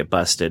ghosts that need to get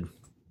busted,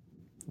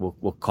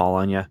 we'll call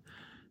on you,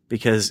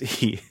 because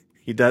he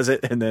does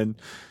it, and then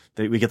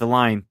we get the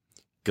line,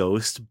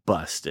 "Ghost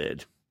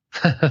busted."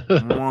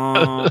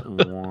 Wah,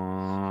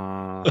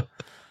 wah.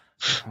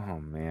 Oh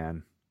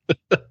man.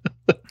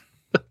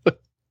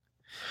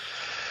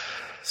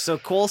 So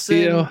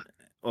Coulson.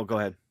 Oh, go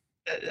ahead.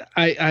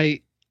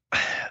 I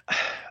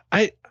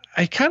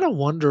kind of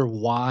wonder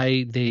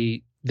why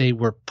they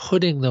were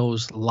putting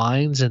those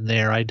lines in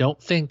there. I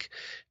don't think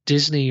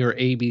Disney or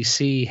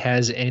ABC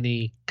has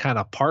any kind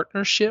of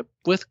partnership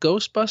with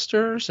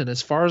Ghostbusters, and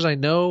as far as I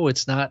know,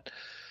 it's not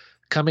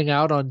coming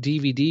out on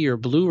DVD or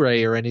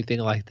Blu-ray or anything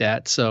like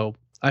that. So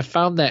I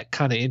found that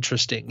kind of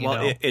interesting.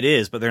 It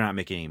is, but they're not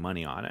making any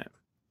money on it.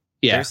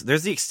 Yeah,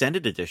 there's the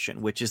extended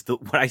edition, which is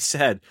what I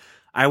said.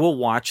 I will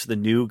watch the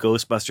new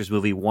Ghostbusters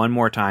movie one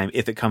more time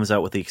if it comes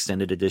out with the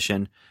extended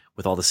edition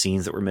with all the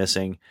scenes that were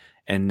missing.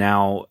 And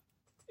now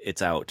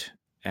it's out,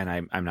 and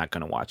I'm not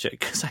going to watch it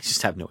because I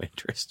just have no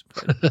interest.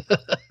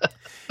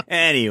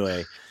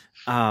 Anyway,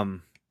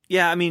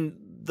 I mean,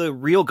 the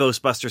real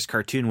Ghostbusters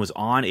cartoon was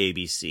on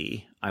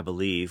ABC, I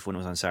believe, when it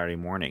was on Saturday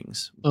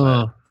mornings.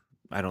 But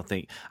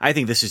I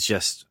think this is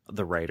just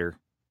the writer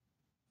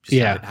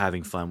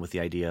having fun with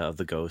the idea of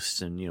the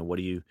ghosts, and when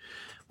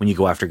you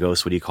go after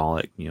ghosts, what do you call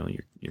it?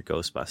 You're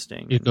ghost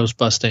busting. You're ghost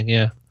busting,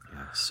 yeah.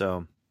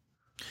 So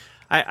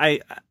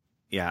I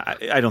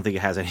don't think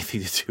it has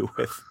anything to do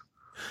with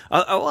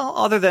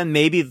other than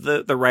maybe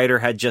the writer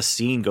had just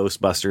seen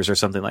Ghostbusters or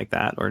something like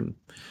that, or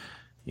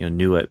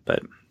knew it,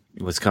 but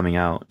it was coming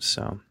out.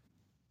 So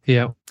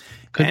yeah.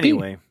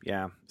 Anyway,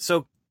 yeah.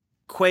 So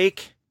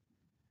Quake,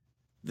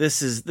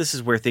 this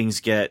is where things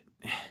get.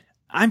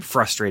 I'm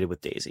frustrated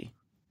with Daisy.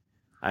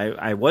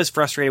 I was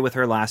frustrated with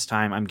her last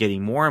time. I'm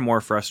getting more and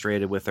more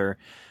frustrated with her.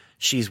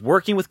 She's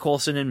working with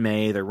Coulson and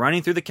May. They're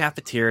running through the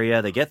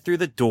cafeteria. They get through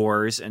the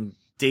doors, and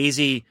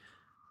Daisy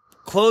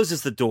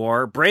closes the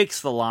door,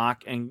 breaks the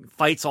lock, and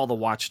fights all the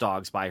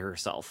watchdogs by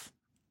herself.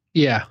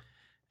 Yeah.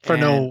 For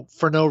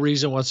no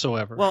reason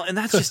whatsoever. Well, and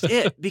that's just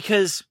it,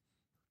 because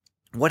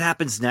what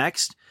happens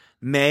next?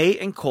 May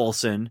and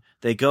Coulson,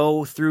 they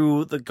go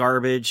through the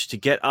garbage to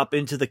get up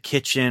into the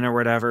kitchen or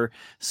whatever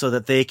so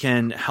that they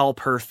can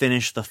help her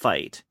finish the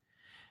fight.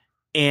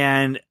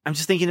 And I'm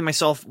just thinking to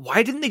myself,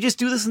 why didn't they just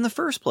do this in the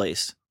first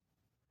place?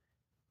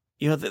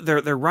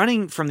 They're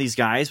running from these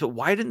guys, but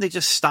why didn't they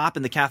just stop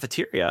in the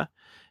cafeteria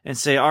and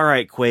say, "All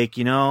right, Quake,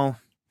 we're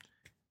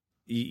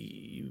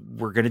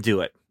going to do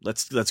it.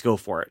 Let's go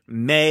for it."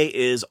 May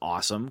is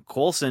awesome.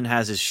 Coulson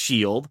has his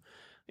shield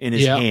in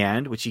his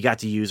hand, which he got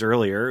to use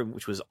earlier,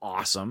 which was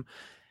awesome.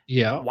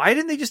 Yeah. Why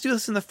didn't they just do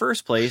this in the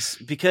first place?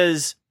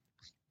 Because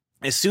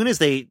as soon as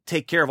they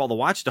take care of all the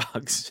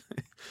watchdogs,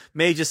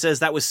 May just says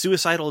that was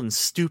suicidal and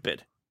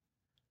stupid.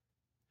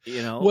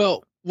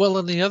 Well,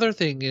 and the other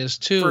thing is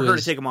too, for her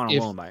to take them on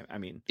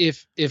alone.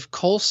 If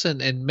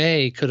Coulson and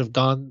May could have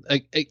gone,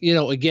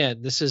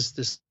 again, this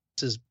is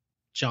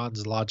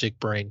John's logic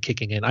brain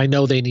kicking in. I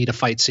know they need a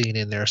fight scene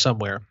in there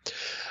somewhere.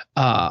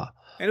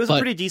 And it was a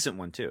pretty decent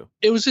one too.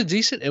 It was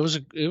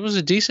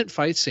a decent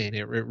fight scene.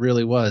 It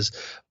really was.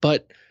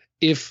 But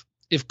if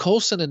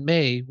Coulson and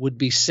May would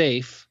be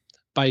safe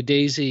by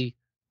Daisy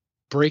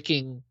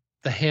breaking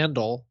the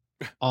handle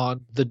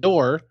on the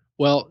door,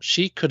 well,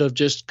 she could have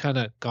just kind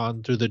of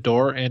gone through the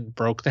door and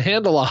broke the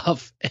handle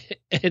off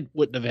and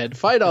wouldn't have had to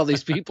fight all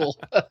these people.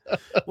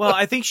 Well,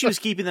 I think she was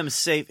keeping them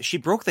safe. She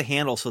broke the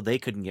handle so they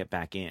couldn't get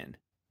back in.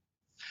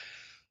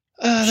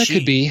 That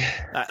could be.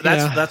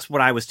 That's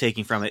what I was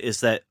taking from it,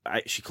 is that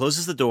she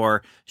closes the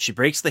door, she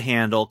breaks the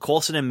handle,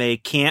 Coulson and May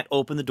can't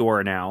open the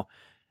door now,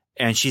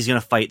 and she's going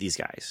to fight these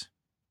guys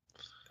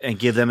and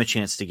give them a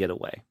chance to get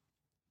away.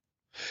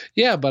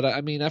 Yeah, but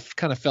I mean, I've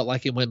kind of felt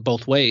like it went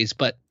both ways.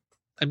 But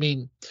I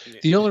mean,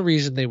 the only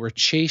reason they were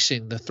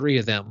chasing the three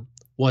of them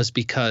was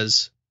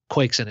because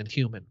Quake's an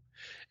Inhuman.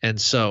 And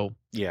so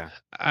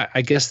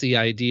I guess the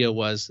idea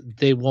was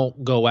they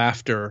won't go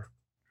after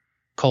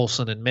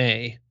Coulson and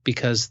May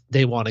because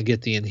they want to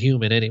get the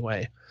Inhuman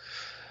anyway.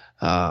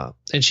 And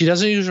she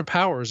doesn't use her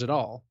powers at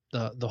all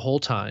the whole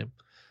time,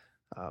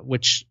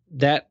 which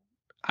that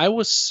I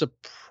was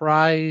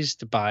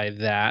surprised by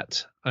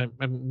that.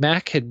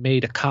 Mac had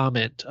made a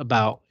comment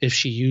about if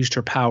she used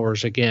her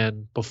powers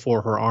again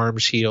before her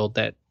arms healed,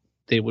 that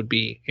they would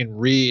be in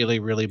really,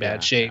 really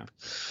bad shape.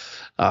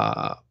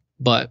 Yeah.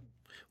 But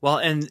well,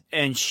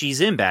 and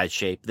she's in bad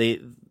shape.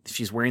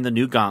 She's wearing the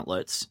new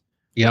gauntlets,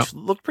 which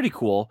looked pretty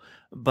cool.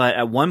 But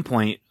at one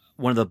point,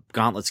 one of the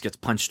gauntlets gets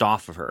punched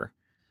off of her.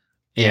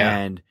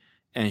 Yeah.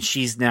 And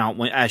she's now,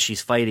 as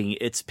she's fighting,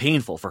 it's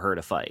painful for her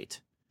to fight.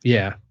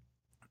 Yeah.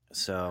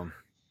 So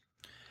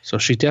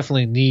she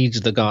definitely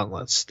needs the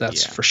gauntlets.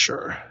 That's for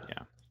sure.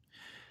 Yeah.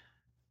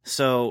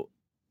 So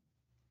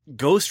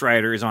Ghost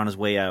Rider is on his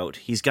way out.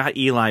 He's got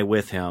Eli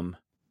with him,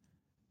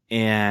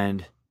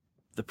 and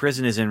the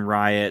prison is in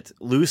riot.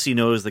 Lucy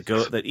knows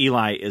that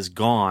Eli is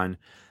gone,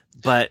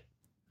 but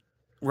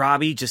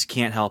Robbie just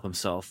can't help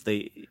himself.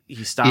 He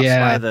stops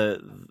by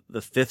the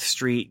 5th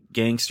Street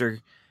gangster,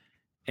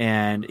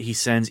 and he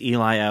sends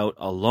Eli out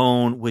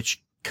alone,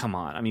 which, come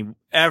on. I mean,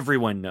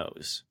 everyone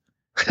knows.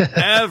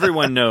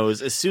 Everyone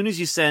knows as soon as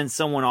you send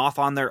someone off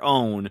on their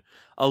own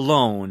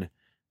alone,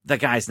 the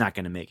guy's not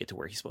going to make it to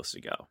where he's supposed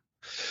to go.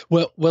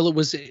 Well,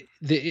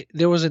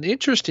 there was an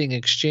interesting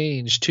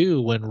exchange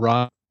too when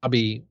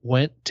Robbie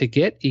went to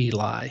get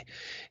Eli.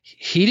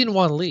 He didn't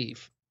want to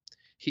leave.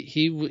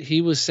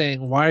 He was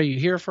saying, "Why are you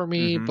here for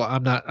me? Mm-hmm.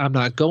 But I'm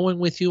not going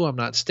with you. I'm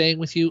not staying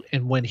with you."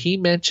 And when he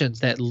mentions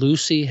that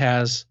Lucy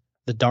has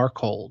the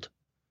Darkhold,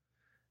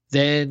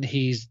 then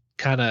he's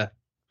kind of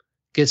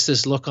gets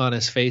this look on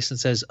his face and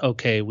says,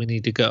 "Okay, we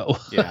need to go."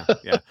 Yeah.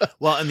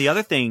 Well, and the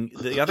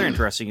other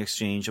interesting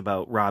exchange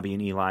about Robbie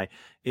and Eli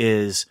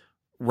is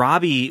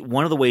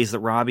one of the ways that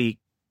Robbie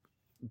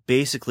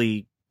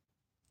basically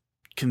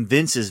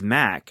convinces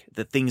Mac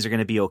that things are going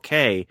to be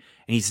okay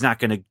and he's not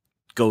going to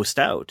ghost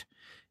out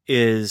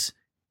is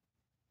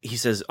he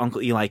says,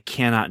 "Uncle Eli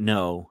cannot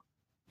know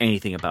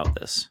anything about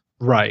this."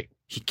 Right.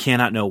 He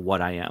cannot know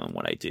what I am and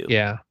what I do.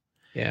 Yeah.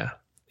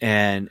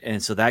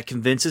 And so that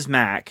convinces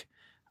Mac.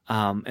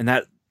 And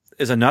that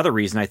is another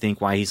reason I think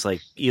why he's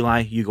like,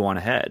 "Eli, you go on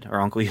ahead," or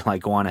 "Uncle Eli,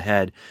 go on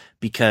ahead,"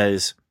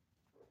 because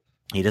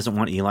he doesn't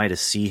want Eli to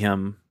see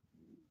him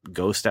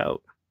ghost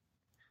out,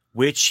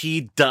 which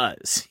he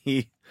does.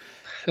 He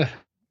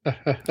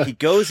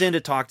goes in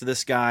to talk to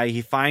this guy.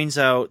 He finds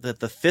out that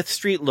the 5th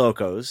Street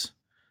Locos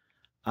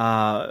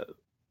were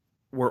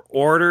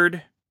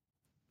ordered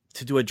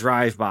to do a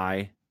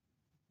drive-by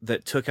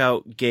that took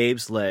out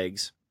Gabe's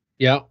legs.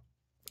 Yep.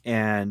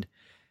 And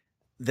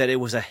that it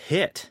was a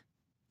hit.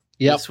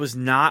 Yep. This was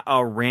not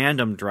a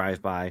random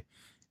drive-by.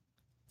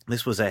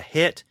 This was a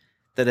hit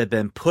that had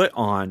been put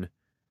on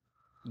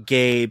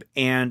Gabe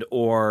and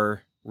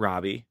or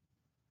Robbie.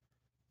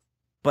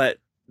 But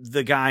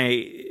the guy,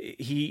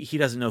 he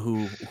doesn't know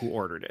who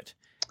ordered it.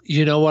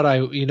 You know what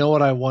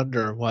I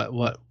wonder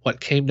what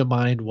came to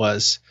mind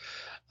was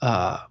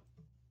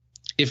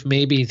if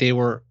maybe they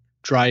were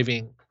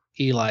driving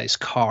Eli's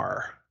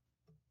car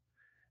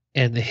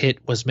and the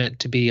hit was meant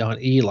to be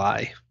on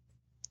Eli.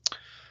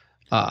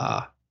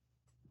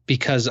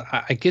 Because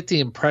I get the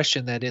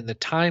impression that in the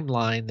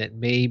timeline that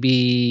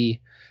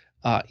maybe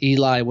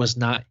Eli was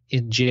not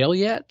in jail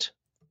yet,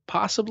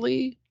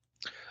 possibly,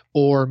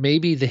 or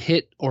maybe the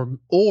hit,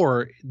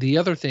 or the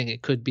other thing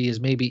it could be is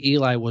maybe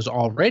Eli was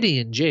already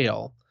in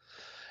jail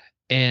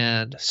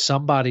and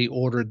somebody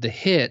ordered the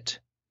hit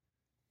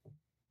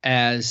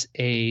as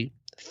a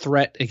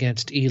threat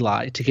against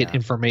Eli to get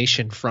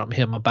information from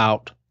him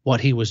about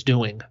what he was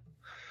doing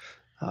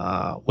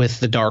with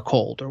the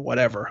Darkhold or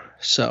whatever.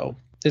 So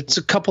it's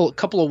a couple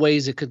of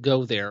ways it could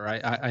go there,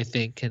 I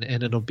think, and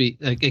it'll be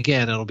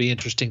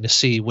interesting to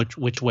see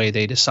which way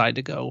they decide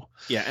to go.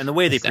 Yeah, and the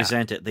way they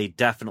present it, they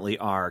definitely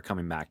are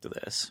coming back to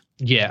this.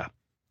 Yeah.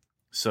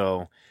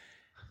 So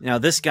now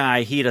this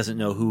guy, he doesn't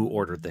know who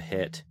ordered the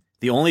hit.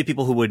 The only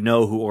people who would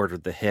know who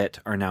ordered the hit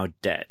are now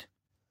dead.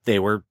 They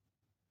were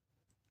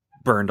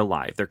burned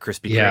alive. They're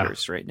crispy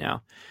critters right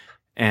now.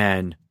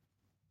 And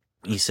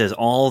he says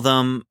all of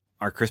them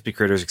are crispy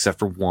critters except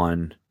for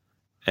one.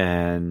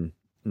 And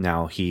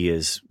now he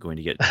is going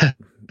to get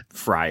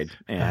fried.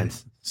 And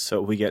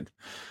so we get...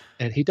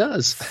 And he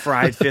does.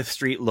 fried 5th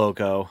Street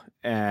Loco.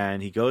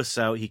 And he goes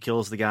out, he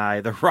kills the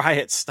guy. The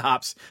riot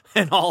stops.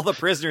 And all the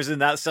prisoners in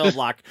that cell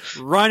block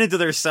run into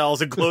their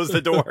cells and close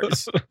the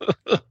doors.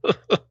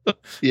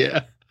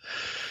 Yeah.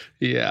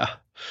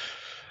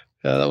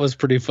 That was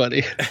pretty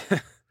funny.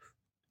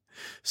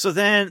 So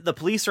then the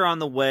police are on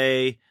the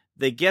way.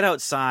 They get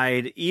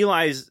outside.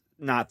 Eli's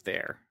not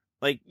there.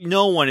 Like,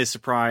 no one is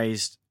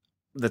surprised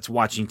that's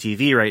watching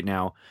TV right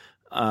now.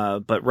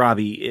 But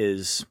Robbie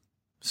is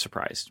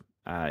surprised.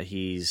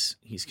 He's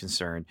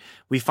concerned.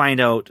 We find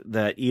out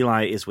that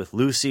Eli is with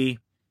Lucy.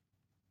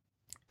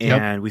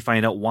 And we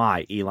find out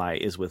why Eli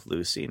is with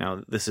Lucy.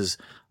 Now, this is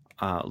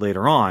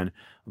later on,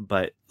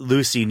 but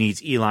Lucy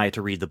needs Eli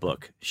to read the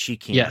book. She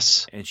can't.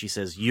 Yes. And she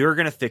says, "You're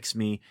going to fix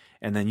me,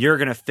 and then you're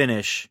going to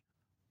finish,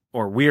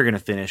 or we're going to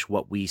finish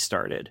what we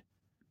started."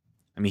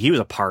 I mean, he was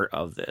a part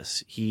of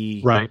this.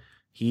 He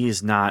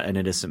is not an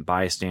innocent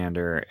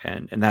bystander.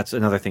 And that's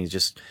another thing,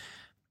 just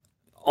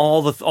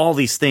all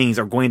these things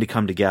are going to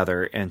come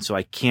together, and so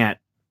I cannot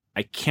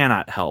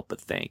help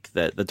but think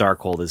that the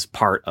Darkhold is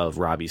part of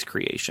Robbie's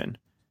creation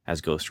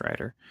as Ghost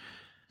Rider.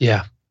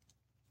 Yeah.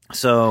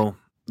 So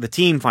the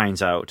team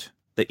finds out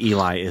that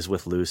Eli is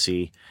with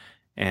Lucy,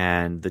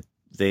 and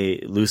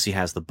Lucy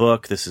has the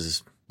book. This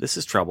is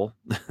trouble.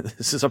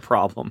 This is a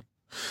problem.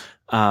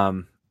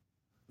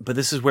 But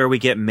this is where we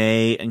get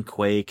May and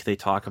Quake. They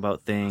talk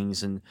about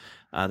things, and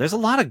there's a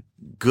lot of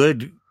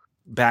good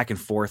back and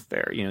forth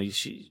there. You know,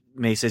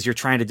 May says, you're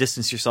trying to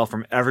distance yourself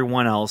from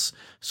everyone else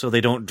so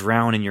they don't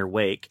drown in your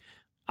wake.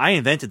 I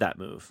invented that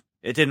move.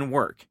 It didn't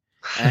work.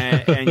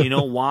 And you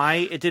know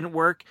why it didn't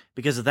work?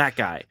 Because of that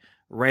guy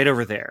right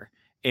over there.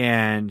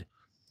 And,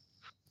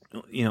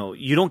 you know,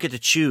 you don't get to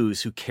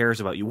choose who cares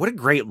about you. What a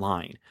great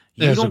line.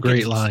 That's a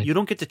great line. You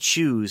don't get to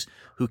choose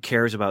who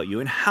cares about you.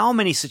 And how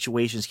many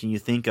situations can you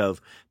think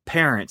of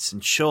parents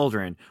and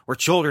children, or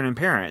children and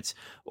parents,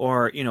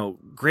 or, you know,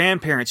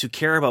 grandparents who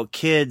care about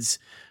kids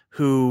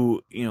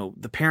who, you know,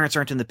 the parents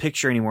aren't in the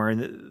picture anymore.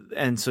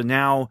 And so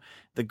now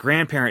the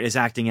grandparent is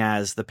acting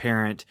as the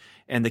parent,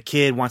 and the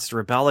kid wants to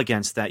rebel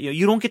against that. You know,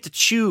 you don't get to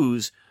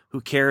choose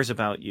who cares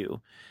about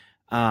you.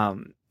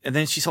 And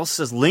then she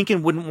also says,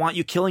 Lincoln wouldn't want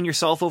you killing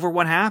yourself over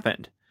what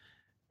happened.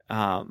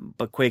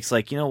 But Quake's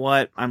like, you know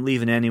what? I'm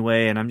leaving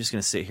anyway, and I'm just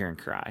going to sit here and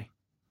cry.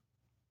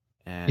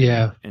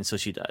 And so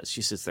she does.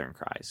 She sits there and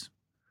cries.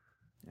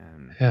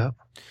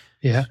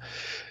 Yeah.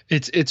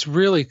 It's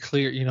really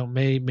clear. You know,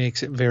 May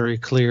makes it very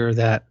clear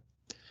that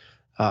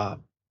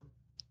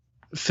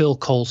Phil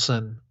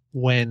Coulson,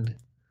 when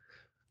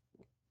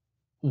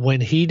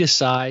he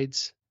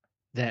decides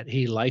that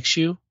he likes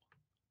you,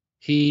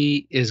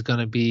 he is going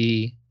to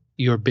be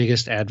your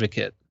biggest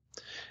advocate,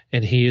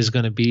 and he is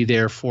going to be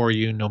there for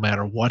you no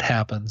matter what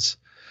happens.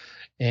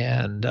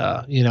 And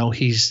you know,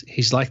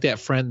 he's like that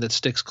friend that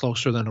sticks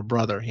closer than a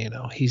brother. You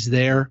know, he's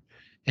there,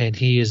 and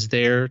he is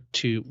there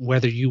to,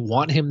 whether you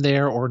want him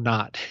there or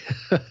not,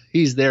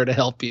 he's there to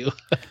help you.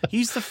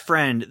 He's the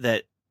friend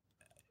that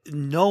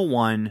no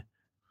one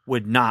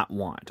would not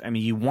want. I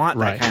mean, you want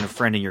that kind of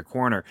friend in your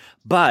corner,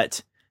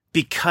 but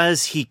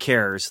because he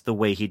cares the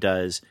way he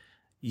does,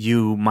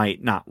 you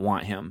might not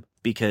want him,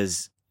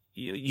 because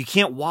you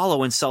can't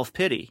wallow in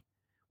self-pity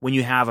when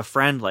you have a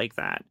friend like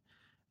that,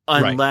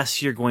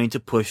 unless you're going to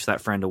push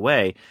that friend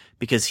away,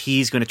 because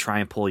he's going to try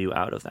and pull you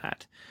out of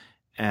that.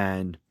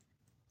 And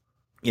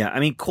yeah,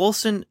 I mean,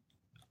 Coulson,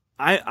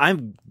 I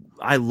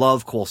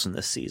love Coulson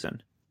this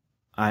season.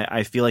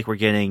 I feel like we're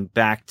getting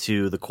back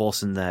to the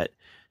Coulson that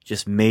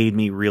just made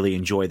me really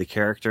enjoy the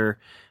character.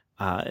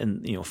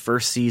 In, you know,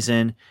 first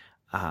season,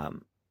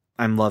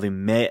 I'm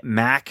loving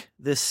Mac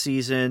this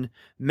season.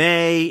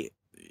 May,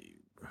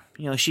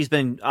 you know, she's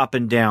been up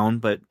and down,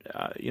 but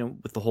you know,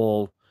 with the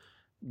whole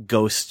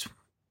ghost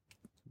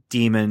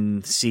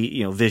demon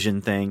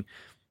vision thing,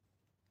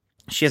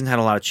 she hasn't had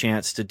a lot of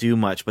chance to do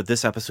much. But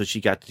this episode,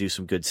 she got to do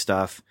some good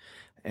stuff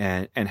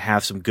and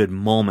have some good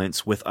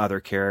moments with other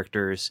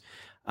characters.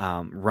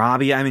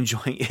 Robbie, I'm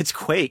enjoying. It's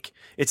Quake.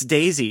 It's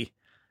Daisy.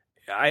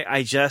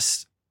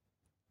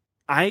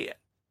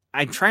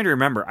 I'm trying to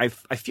remember. I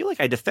feel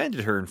like I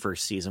defended her in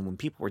first season when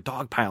people were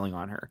dogpiling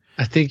on her.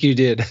 I think you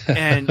did.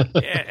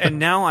 and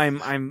now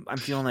I'm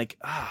feeling like,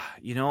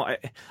 you know,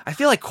 I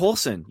feel like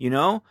Coulson, you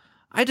know,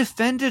 I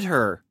defended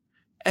her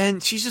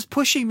and she's just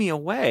pushing me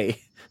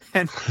away.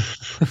 And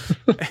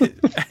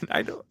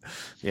I don't,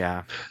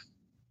 yeah.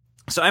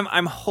 So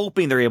I'm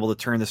hoping they're able to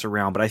turn this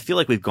around, but I feel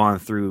like we've gone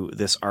through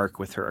this arc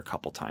with her a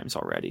couple times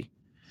already.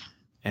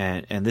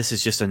 And this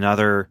is just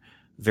another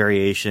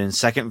variation.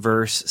 Second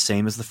verse,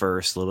 same as the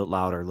first, a little bit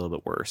louder, a little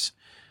bit worse.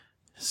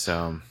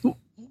 So,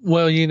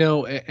 well, you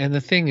know, and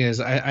the thing is,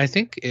 I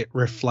think it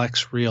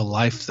reflects real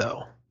life,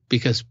 though,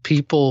 because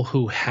people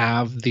who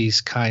have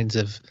these kinds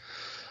of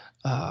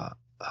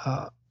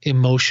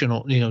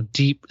emotional, you know,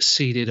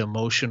 deep-seated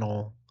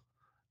emotional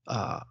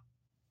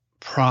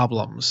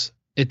problems,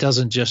 it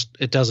doesn't just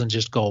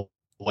go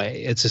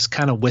away. It's just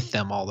kind of with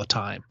them all the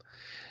time,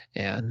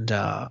 and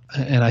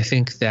I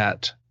think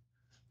that's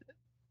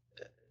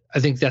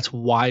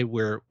why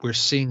we're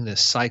seeing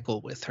this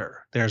cycle with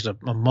her. There's a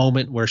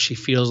moment where she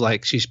feels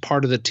like she's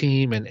part of the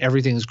team and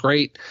everything's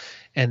great,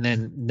 and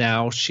then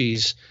now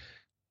she's,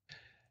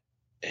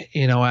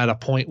 you know, at a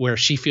point where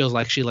she feels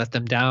like she let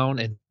them down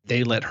and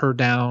they let her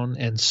down,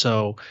 and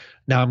so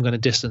now I'm going to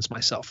distance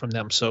myself from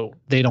them so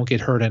they don't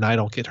get hurt and I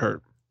don't get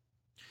hurt.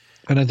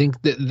 And I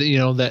think that, you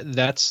know,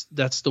 that's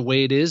the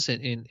way it is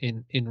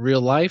in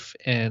real life,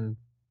 and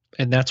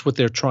that's what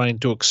they're trying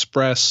to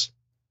express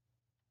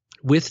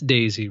with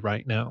Daisy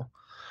right now.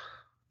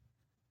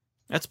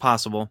 That's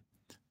possible,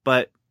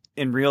 but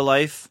in real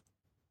life,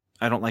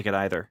 I don't like it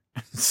either.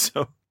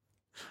 So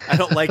I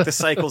don't like the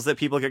cycles that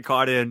people get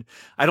caught in.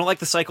 I don't like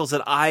the cycles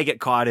that I get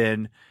caught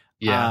in.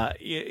 Yeah.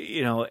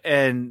 You know,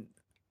 and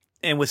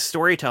with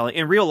storytelling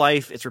in real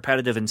life, it's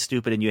repetitive and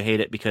stupid and you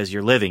hate it because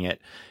you're living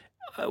it.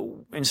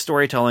 In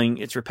storytelling,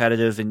 it's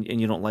repetitive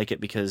and you don't like it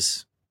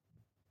because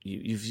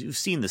you've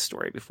seen this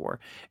story before.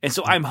 And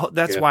so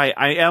that's why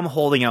I am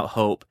holding out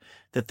hope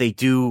that they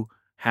do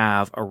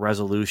have a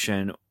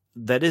resolution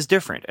that is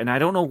different. And I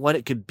don't know what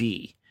it could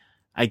be.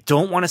 I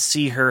don't want to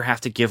see her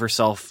have to give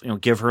herself,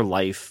 give her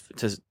life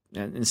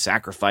and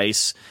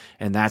sacrifice.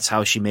 And that's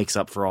how she makes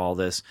up for all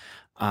this.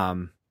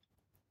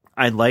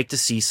 I'd like to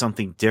see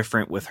something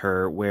different with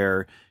her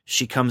where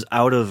she comes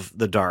out of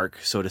the dark,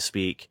 so to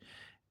speak.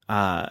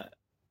 But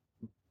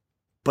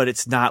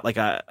it's not like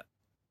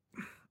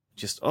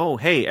oh,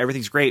 hey,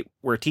 everything's great.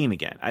 We're a team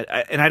again.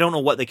 And I don't know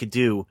what they could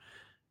do.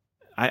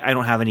 I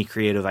don't have any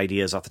creative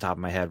ideas off the top of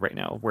my head right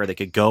now where they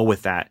could go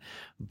with that.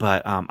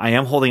 But I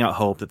am holding out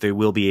hope that they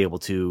will be able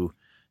to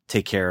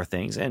take care of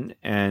things.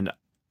 And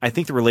I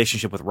think the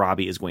relationship with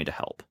Robbie is going to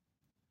help.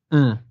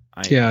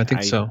 I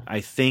think so. I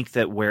think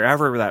that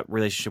wherever that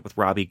relationship with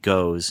Robbie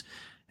goes,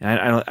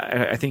 and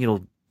I think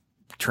it'll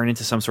turn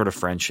into some sort of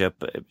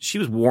friendship. She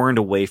was warned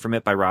away from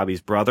it by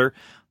Robbie's brother,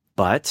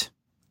 but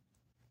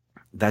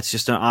that's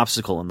just an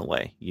obstacle in the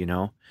way,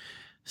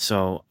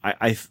 So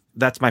I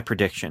that's my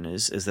prediction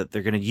is that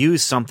they're going to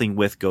use something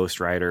with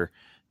Ghost Rider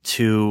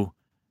to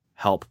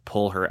help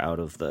pull her out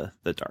of the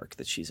dark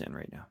that she's in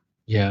right now.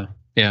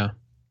 Yeah.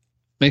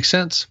 Makes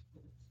sense.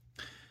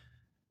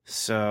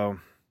 So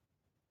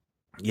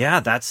yeah,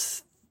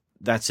 that's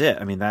it.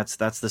 I mean, that's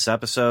this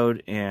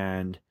episode,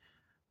 and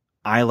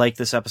I like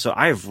this episode.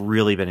 I've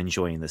really been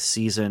enjoying this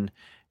season,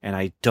 and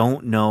I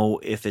don't know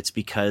if it's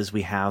because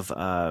we have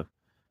kind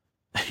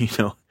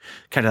of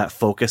that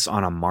focus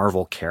on a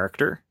Marvel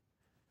character.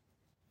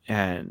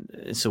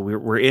 And so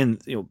we're in,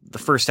 the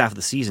first half of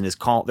the season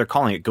they're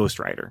calling it Ghost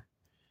Rider.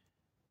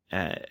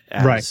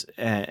 Right.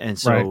 And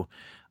so right.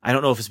 I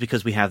don't know if it's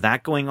because we have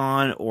that going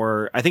on,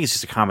 or I think it's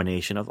just a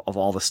combination of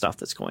all the stuff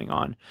that's going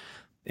on.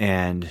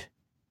 And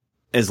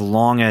as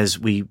long as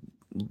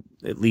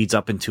it leads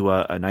up into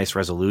a nice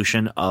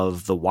resolution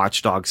of the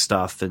Watchdog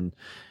stuff, and,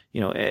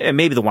 and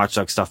maybe the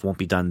Watchdog stuff won't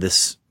be done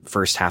this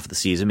first half of the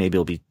season. Maybe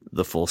it'll be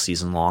the full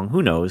season long.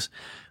 Who knows?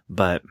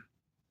 But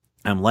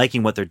I'm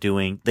liking what they're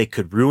doing. They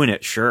could ruin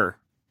it. Sure.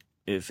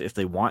 If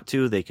they want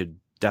to, they could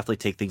definitely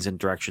take things in a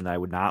direction that I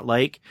would not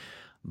like,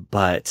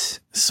 but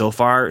so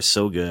far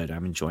so good.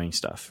 I'm enjoying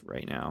stuff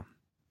right now.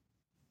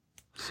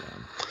 So.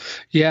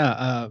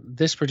 Yeah.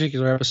 This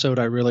particular episode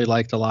I really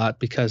liked a lot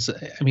because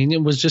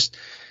it was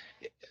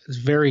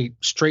very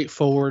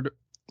straightforward,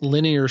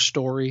 linear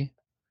story.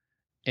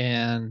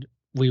 And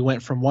we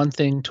went from one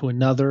thing to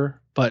another,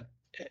 but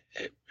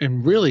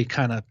and really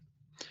kind of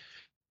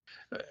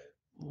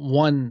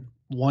one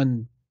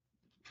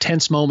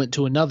tense moment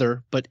to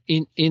another, but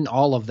in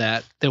all of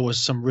that, there was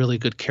some really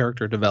good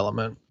character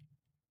development.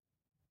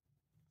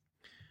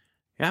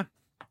 Yeah.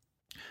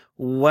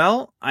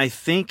 Well, I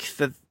think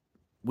that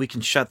we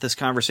can shut this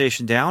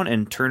conversation down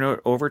and turn it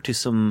over to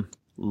some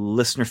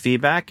listener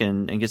feedback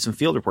and get some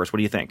field reports. What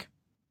do you think?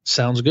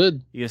 Sounds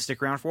good. You gonna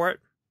stick around for it?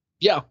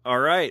 Yeah. All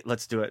right,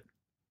 let's do it.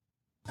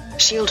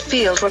 Shield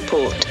Field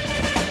Report.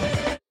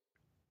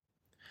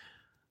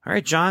 All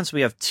right, John, so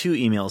we have 2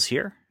 emails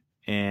here,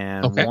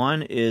 and okay.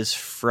 One is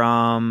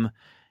from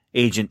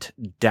Agent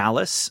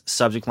Dallas.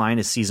 Subject line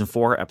is Season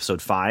 4, Episode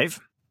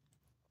 5.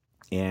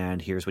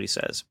 And here's what he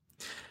says.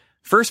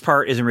 First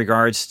part is in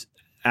regards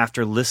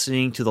after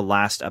listening to the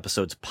last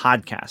episode's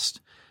podcast.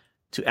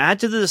 To add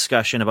to the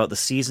discussion about the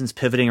seasons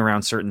pivoting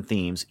around certain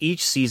themes,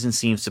 each season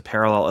seems to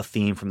parallel a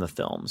theme from the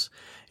films.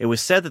 It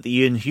was said that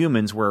the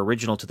Inhumans were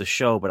original to the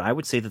show, but I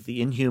would say that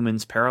the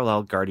Inhumans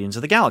paralleled Guardians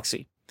of the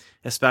Galaxy,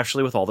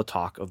 especially with all the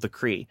talk of the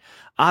Kree.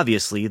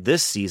 Obviously,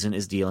 this season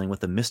is dealing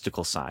with the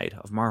mystical side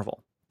of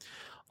Marvel.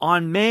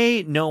 On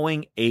May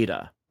knowing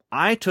Ada,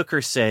 I took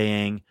her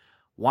saying,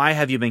 "Why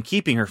have you been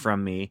keeping her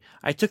from me?"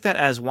 I took that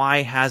as,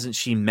 why hasn't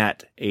she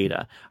met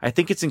Ada? I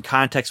think it's in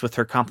context with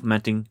her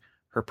complimenting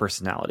her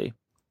personality.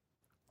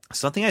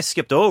 Something I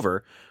skipped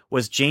over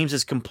was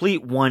James's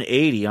complete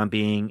 180 on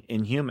being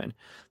Inhuman.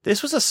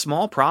 This was a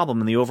small problem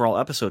in the overall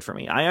episode for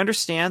me. I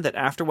understand that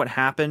after what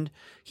happened,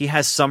 he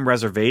has some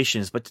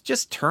reservations, but to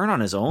just turn on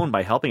his own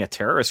by helping a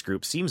terrorist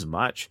group seems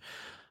much.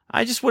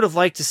 I just would have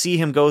liked to see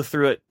him go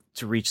through it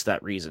to reach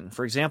that reason.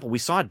 For example, we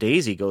saw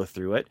Daisy go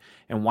through it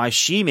and why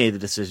she made the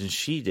decisions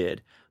she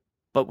did.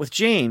 But with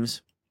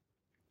James,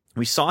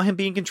 we saw him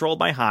being controlled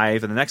by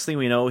Hive, and the next thing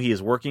we know, he is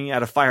working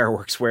at a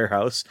fireworks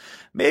warehouse.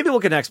 Maybe we'll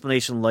get an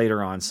explanation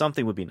later on.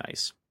 Something would be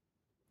nice.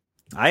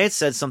 I had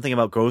said something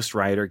about Ghost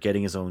Rider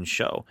getting his own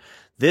show.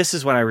 This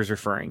is what I was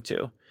referring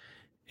to.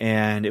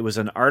 And it was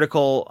an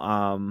article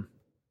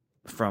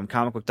from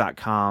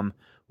comicbook.com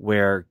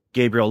where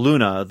Gabriel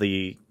Luna,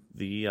 the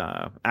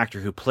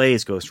actor who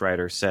plays Ghost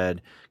Rider,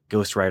 said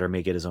Ghost Rider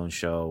may get his own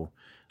show.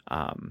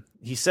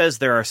 He says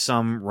there are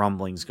some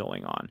rumblings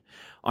going on.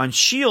 On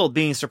S.H.I.E.L.D.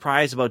 being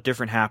surprised about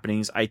different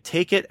happenings, I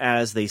take it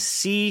as they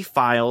see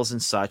files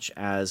and such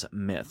as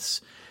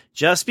myths.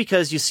 Just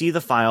because you see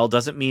the file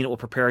doesn't mean it will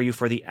prepare you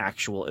for the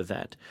actual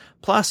event.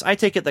 Plus, I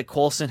take it that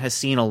Coulson has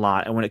seen a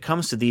lot, and when it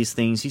comes to these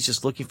things, he's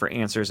just looking for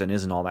answers and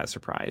isn't all that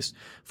surprised.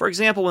 For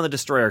example, when the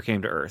Destroyer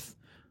came to Earth.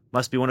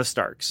 Must be one of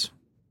Stark's.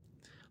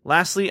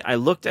 Lastly, I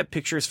looked at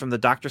pictures from the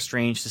Doctor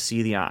Strange to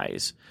see the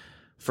eyes.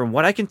 From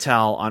what I can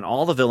tell, on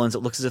all the villains,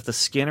 it looks as if the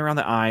skin around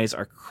the eyes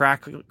are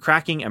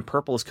cracking and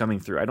purple is coming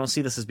through. I don't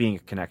see this as being a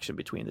connection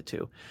between the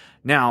two.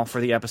 Now,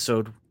 for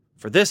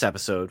this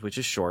episode, which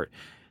is short,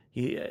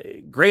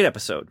 great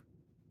episode.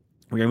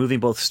 We are moving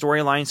both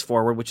storylines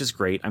forward, which is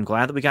great. I'm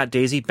glad that we got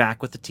Daisy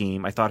back with the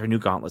team. I thought her new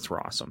gauntlets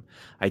were awesome.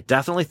 I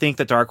definitely think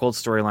the Darkhold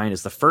storyline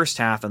is the first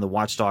half and the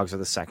Watchdogs are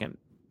the second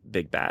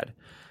big bad.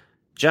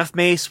 Jeff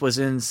Mace was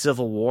in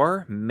Civil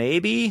War.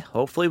 Maybe.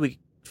 Hopefully we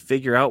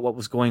figure out what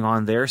was going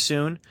on there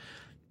soon.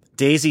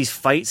 Daisy's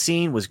fight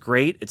scene was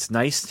great. It's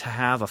nice to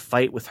have a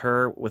fight with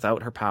her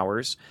without her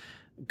powers.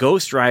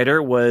 Ghost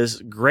Rider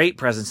was great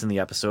presence in the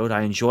episode.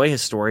 I enjoy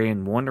his story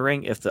and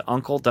wondering if the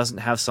uncle doesn't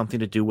have something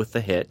to do with the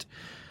hit.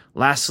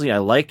 Lastly, I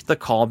liked the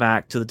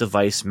callback to the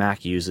device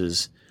Mac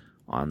uses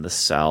on the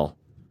cell.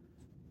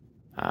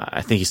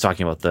 I think he's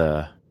talking about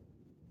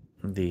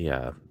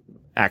the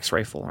axe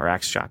rifle or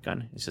axe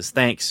shotgun. He says,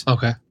 thanks.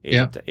 Okay.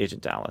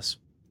 Agent Dallas.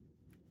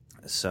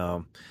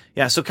 So,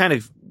 yeah, so kind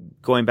of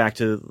going back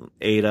to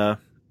Ada,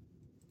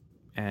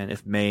 and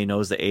if May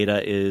knows that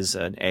Ada is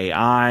an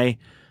AI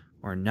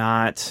or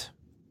not.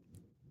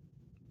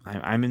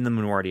 I'm in the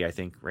minority, I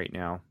think, right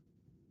now,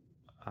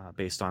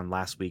 based on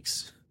last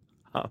week's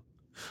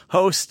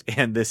host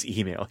and this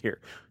email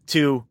here.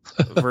 2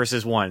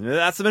 versus 1.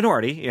 That's the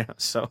minority, you know,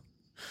 so.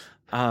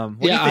 What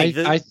do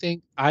you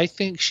think? I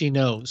think she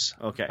knows.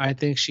 Okay. I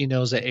think she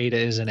knows that Ada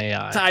is an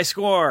AI. Tie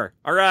score.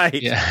 All right.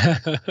 Yeah.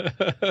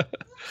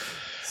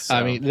 So.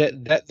 I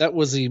mean, that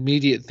was the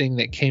immediate thing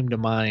that came to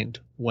mind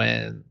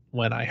when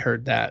I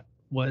heard that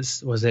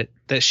was it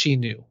that she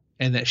knew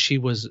and that she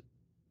was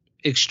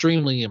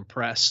extremely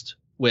impressed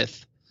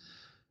with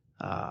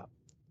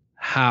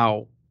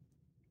how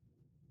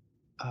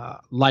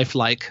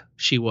lifelike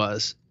she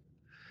was.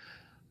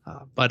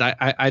 But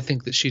I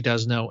think that she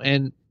does know.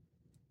 And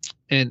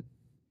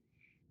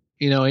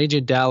you know,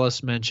 Agent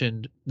Dallas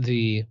mentioned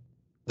the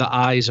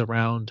eyes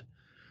around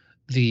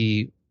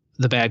the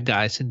bad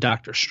guys in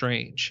Doctor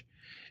Strange,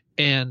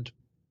 and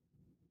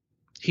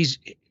he's,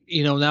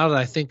 you know, now that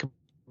I think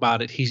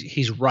about it,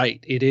 he's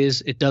right.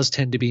 It does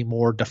tend to be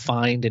more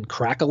defined and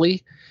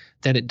crackly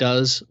than it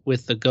does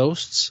with the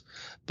ghosts.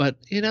 But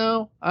you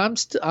know, I'm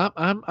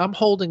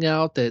holding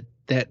out that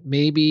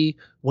maybe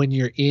when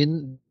you're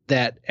in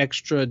that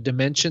extra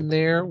dimension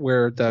there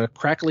where the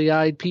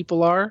crackly-eyed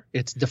people are,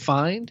 it's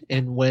defined,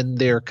 and when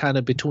they're kind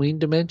of between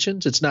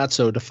dimensions, it's not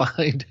so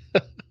defined.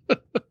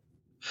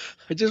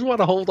 I just want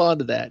to hold on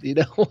to that, you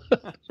know,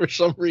 for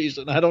some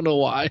reason. I don't know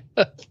why.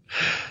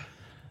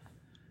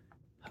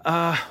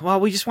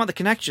 Well, we just want the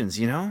connections,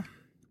 you know?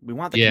 We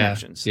want the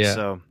connections. Yeah.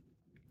 So,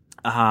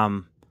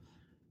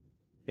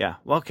 yeah.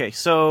 Well, okay.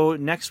 So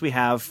next we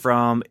have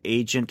from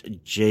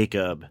Agent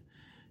Jacob.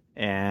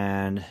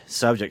 And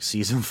subject,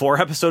 season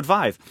 4, episode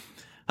 5.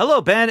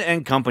 Hello, Ben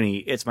and company.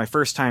 It's my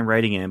first time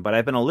writing in, but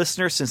I've been a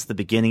listener since the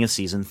beginning of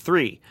season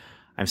 3.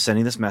 I'm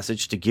sending this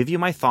message to give you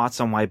my thoughts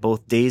on why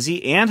both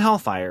Daisy and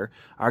Hellfire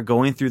are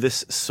going through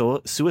this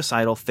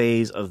suicidal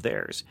phase of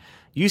theirs.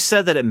 You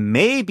said that it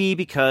may be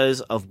because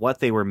of what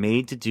they were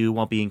made to do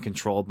while being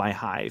controlled by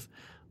Hive,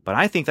 but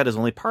I think that is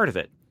only part of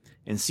it.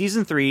 In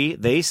season 3,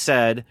 they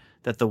said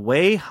that the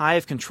way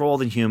Hive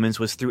controlled Inhumans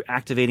was through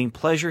activating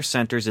pleasure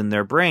centers in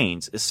their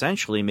brains,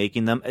 essentially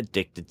making them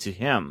addicted to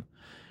him.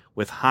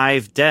 With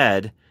Hive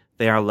dead,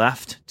 they are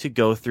left to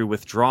go through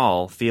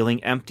withdrawal,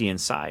 feeling empty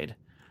inside.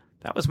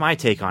 That was my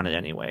take on it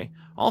anyway.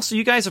 Also,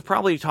 you guys have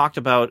probably talked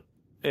about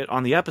it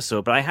on the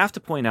episode, but I have to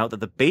point out that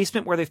the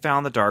basement where they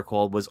found the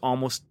Darkhold was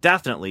almost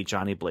definitely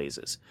Johnny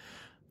Blaze's.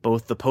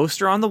 Both the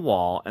poster on the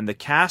wall and the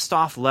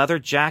cast-off leather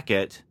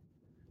jacket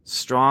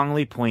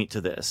strongly point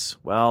to this.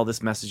 Well,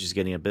 this message is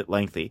getting a bit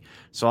lengthy,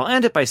 so I'll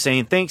end it by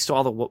saying thanks to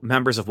all the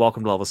members of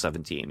Welcome to Level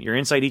 17. Your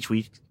insight each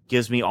week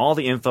gives me all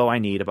the info I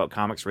need about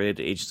comics related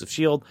to Agents of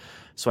S.H.I.E.L.D.,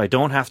 so I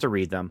don't have to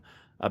read them.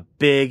 A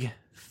big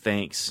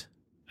thanks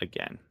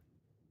again.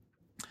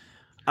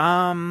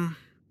 Yeah,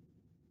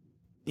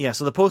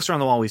 so the poster on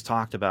the wall we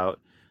talked about.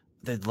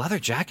 The leather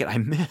jacket I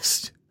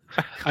missed.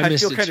 I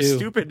feel kind of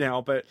stupid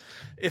now, but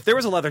if there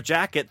was a leather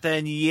jacket,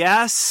 then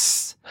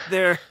yes,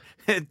 there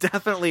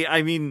definitely.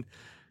 I mean,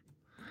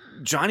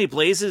 Johnny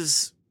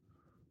Blaze's.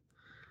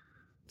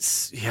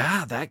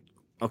 Yeah, that.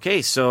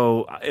 Okay,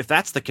 so if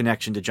that's the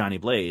connection to Johnny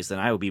Blaze, then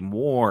I would be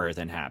more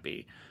than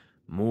happy.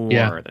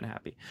 Than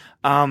happy.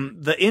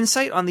 The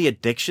insight on the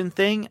addiction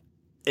thing,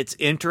 it's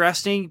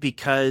interesting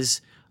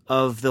because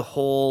of the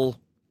whole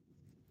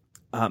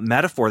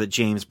metaphor that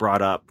James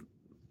brought up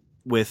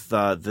with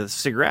the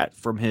cigarette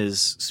from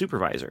his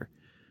supervisor,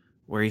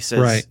 where he says,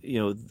 right. You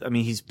know, I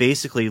mean, he's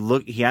basically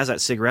he has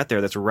that cigarette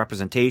there that's a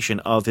representation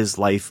of his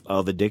life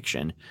of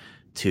addiction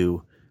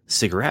to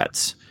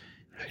cigarettes.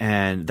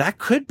 And that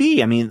could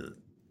be, I mean,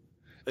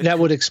 that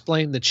would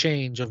explain the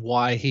change of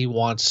why he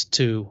wants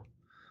to,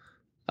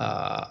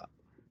 why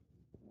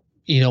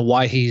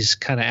he's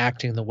kind of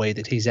acting the way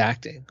that he's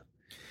acting,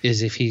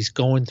 is if he's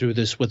going through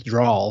this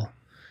withdrawal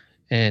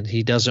and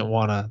he doesn't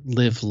want to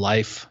live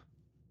life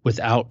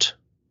without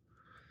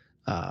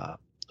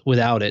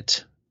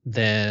it,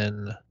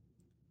 then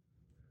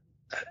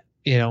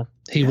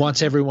he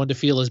wants everyone to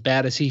feel as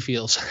bad as he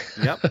feels.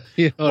 Yep.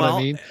 You know what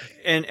I mean?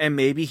 And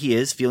maybe he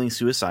is feeling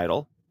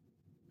suicidal.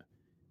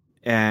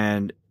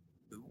 And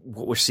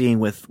what we're seeing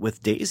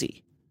with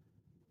Daisy,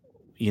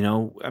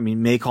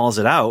 May calls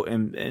it out,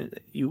 and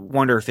you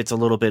wonder if it's a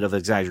little bit of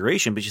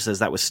exaggeration, but she says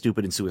that was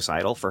stupid and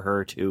suicidal for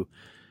her to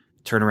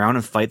turn around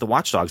and fight the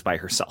watchdogs by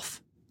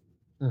herself.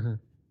 Mm-hmm.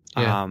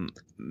 Yeah.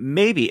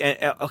 Maybe.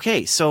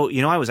 Okay. So,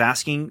 I was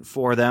asking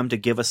for them to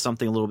give us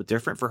something a little bit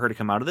different for her to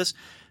come out of this.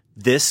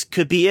 This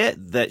could be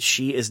it, that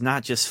she is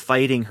not just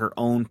fighting her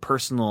own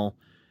personal,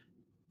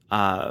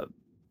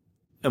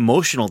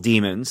 emotional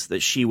demons that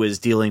she was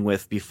dealing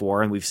with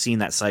before. And we've seen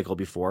that cycle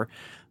before,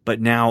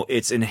 but now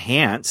it's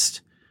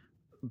enhanced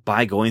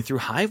by going through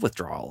hive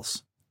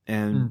withdrawals,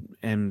 and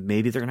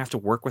maybe they're gonna have to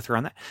work with her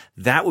on that.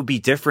 That would be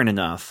different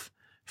enough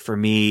for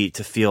me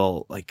to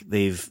feel like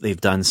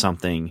they've done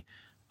something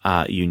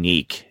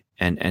unique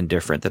and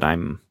different that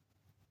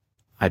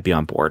I'd be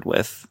on board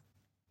with.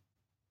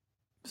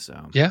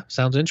 So yeah,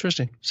 sounds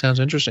interesting.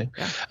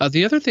 Yeah.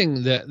 The other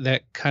thing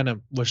that kind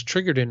of was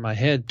triggered in my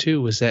head too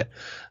was that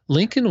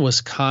Lincoln was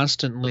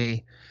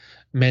constantly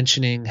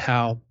mentioning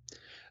how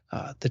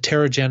the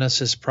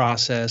Terrigenesis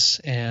process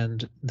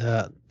and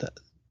the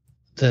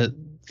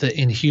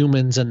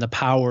Inhumans and the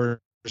powers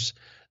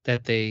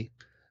that they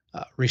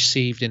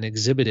received and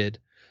exhibited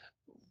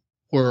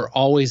were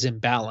always in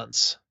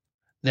balance.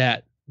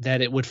 That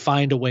it would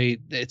find a way.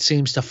 It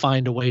seems to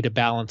find a way to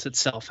balance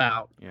itself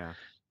out. Yeah.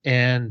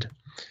 And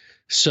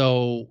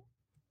so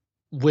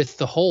with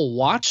the whole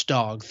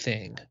watchdog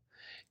thing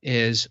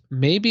is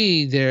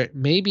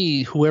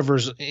maybe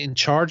whoever's in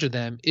charge of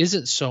them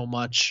isn't so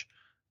much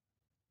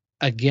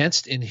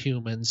against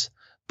Inhumans,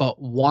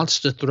 but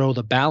wants to throw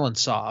the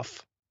balance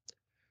off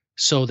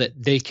so that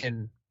they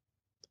can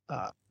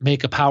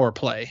make a power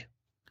play.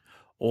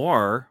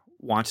 Or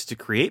wants to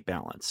create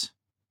balance.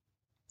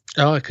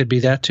 Oh, it could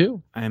be that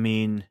too. I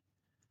mean,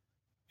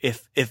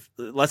 if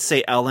let's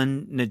say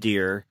Ellen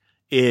Nadir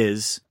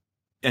is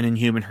an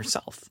Inhuman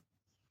herself,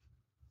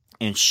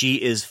 and she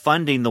is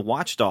funding the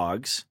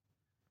watchdogs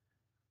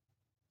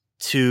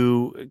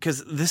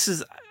because this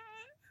is,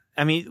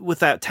 with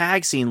that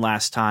tag scene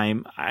last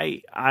time,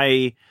 I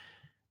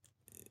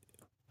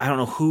don't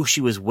know who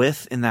she was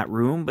with in that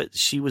room, but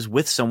she was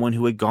with someone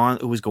who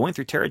was going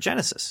through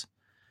Terrigenesis.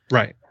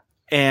 Right.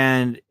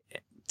 And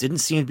didn't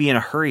seem to be in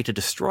a hurry to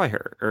destroy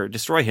her or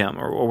destroy him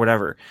or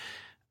whatever.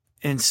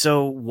 And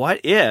so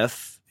what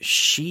if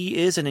she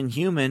is an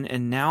Inhuman,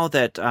 and now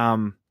that,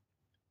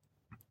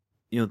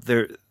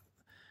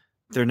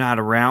 they're not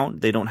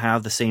around, they don't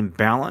have the same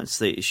balance.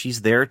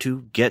 She's there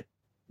to get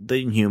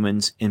the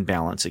Inhumans in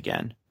balance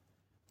again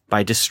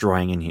by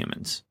destroying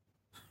Inhumans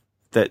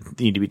that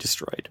need to be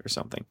destroyed or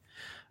something.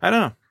 I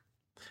don't know.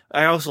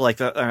 I also like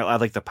that. I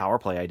like the power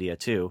play idea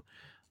too.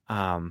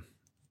 But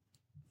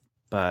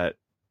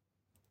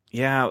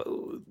yeah,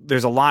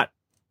 there's a lot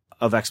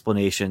of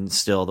explanation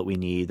still that we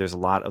need. There's a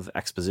lot of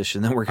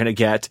exposition that we're going to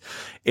get,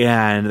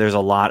 and there's a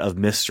lot of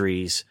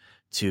mysteries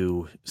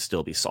to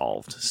still be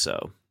solved.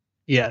 So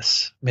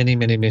yes, many,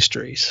 many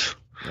mysteries.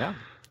 Yeah.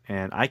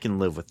 And I can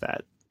live with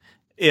that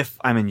if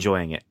I'm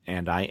enjoying it.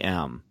 And I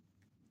am.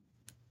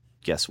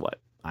 Guess what?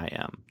 I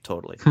am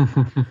totally.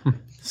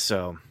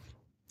 So,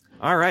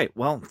 all right.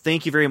 Well,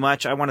 thank you very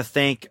much. I want to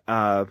thank,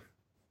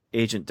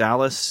 Agent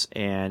Dallas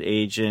and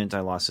Agent, I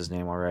lost his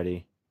name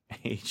already.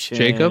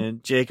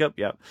 Agent Jacob.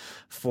 Yep.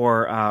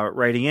 For,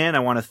 writing in. I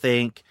want to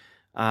thank,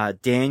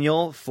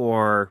 Daniel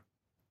for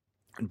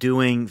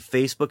doing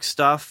Facebook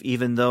stuff,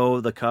 even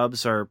though the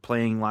Cubs are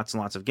playing lots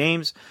and lots of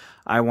games.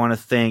 I want to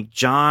thank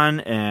John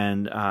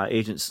and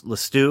Agent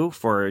Lestu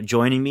for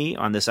joining me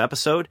on this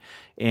episode.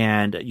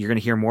 And you're going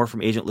to hear more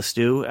from Agent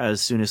Lestu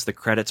as soon as the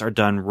credits are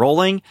done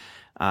rolling,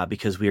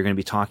 because we are going to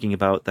be talking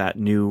about that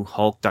new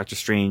Hulk, Doctor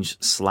Strange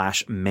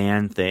 /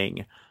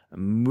 Man-Thing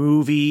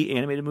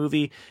animated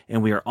movie.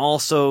 And we are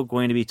also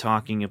going to be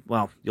talking,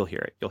 well, you'll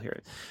hear it.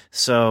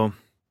 So,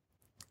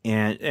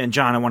 and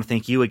John, I want to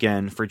thank you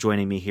again for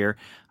joining me here.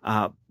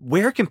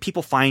 Where can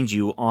people find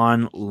you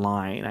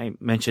online? I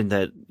mentioned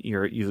that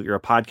you're a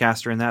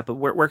podcaster and that, but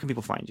where can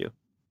people find you?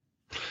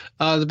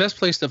 The best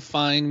place to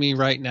find me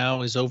right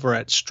now is over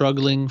at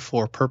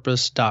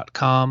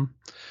strugglingforpurpose.com.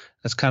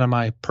 That's kind of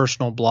my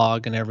personal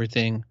blog and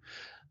everything.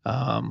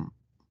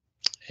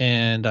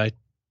 And I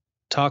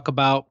talk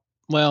about,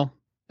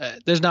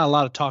 there's not a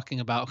lot of talking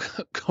about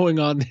going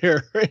on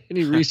there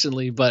any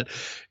recently, but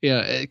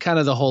kind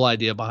of the whole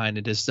idea behind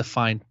it is to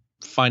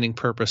finding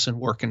purpose in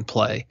work and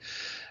play,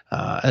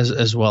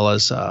 as well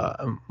as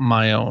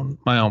my own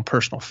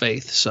personal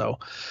faith. So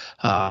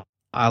I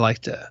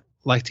like to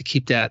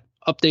keep that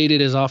updated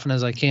as often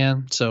as I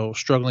can. So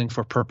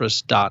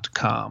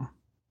strugglingforpurpose.com.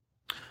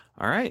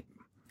 All right.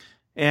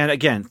 And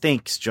again,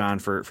 thanks, John,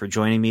 for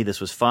joining me.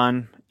 This was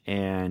fun.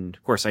 And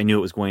of course, I knew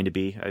it was going to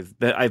be.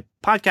 I've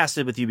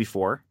podcasted with you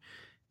before,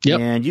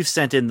 and you've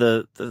sent in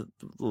the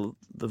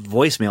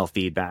voicemail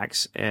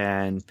feedbacks,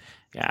 and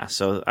yeah.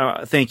 So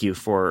thank you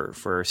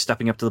for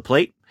stepping up to the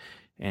plate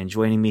and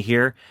joining me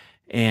here.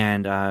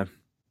 And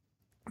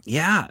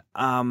Yeah.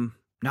 Now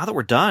that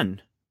we're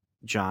done,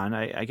 John,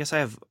 I guess I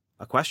have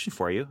a question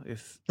for you.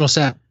 What's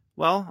that?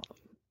 Well,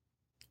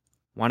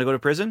 want to go to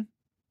prison?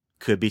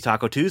 Could be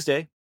Taco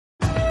Tuesday.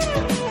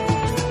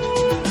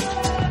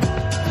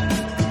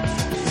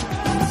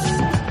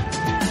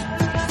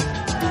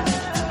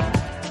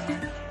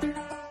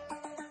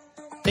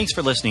 Thanks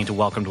for listening to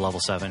Welcome to Level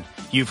 7.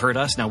 You've heard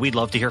us. Now we'd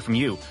love to hear from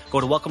you. Go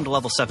to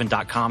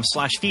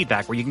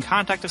welcometolevel7.com/feedback where you can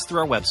contact us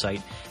through our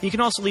website. You can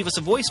also leave us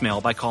a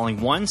voicemail by calling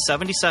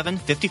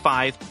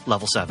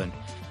 1-77-55-Level 7.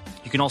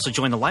 You can also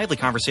join the lively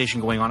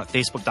conversation going on at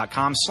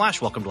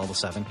facebook.com/welcome to level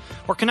 7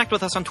 or connect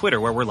with us on Twitter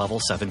where we're level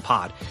 7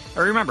 pod.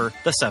 And remember,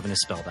 the 7 is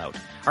spelled out.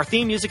 Our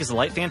theme music is The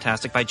Light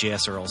Fantastic by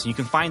J.S. Earls, and you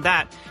can find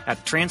that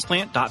at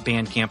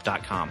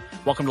transplant.bandcamp.com.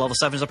 Welcome to Level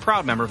 7 is a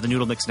proud member of the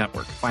Noodle Mix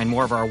Network. Find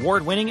more of our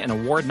award-winning and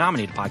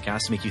award-nominated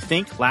podcasts to make you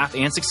think, laugh,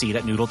 and succeed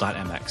at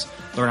noodle.mx.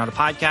 Learn how to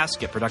podcast,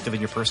 get productive in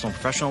your personal and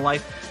professional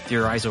life,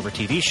 theorize over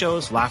TV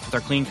shows, laugh with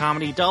our clean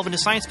comedy, delve into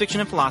science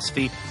fiction and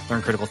philosophy,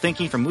 learn critical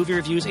thinking from movie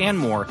reviews, and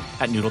more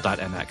at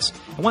noodle.mx.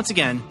 And once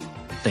again,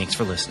 thanks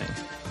for listening.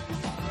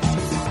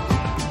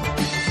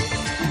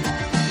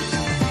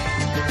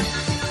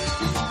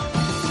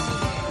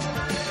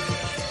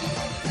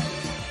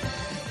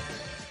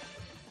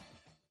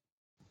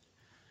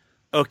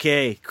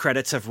 Okay,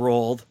 credits have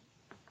rolled.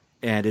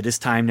 And it is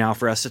time now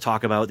for us to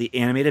talk about the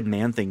animated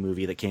Man-Thing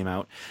movie that came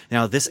out.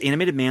 Now, this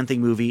animated Man-Thing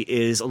movie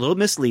is a little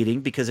misleading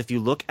because if you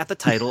look at the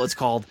title, it's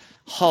called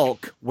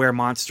Hulk, Where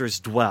Monsters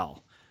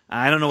Dwell.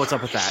 I don't know what's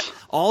up with that.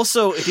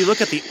 Also, if you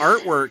look at the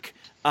artwork,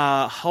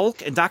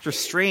 Hulk and Doctor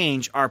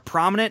Strange are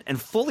prominent and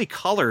fully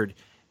colored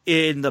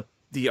in the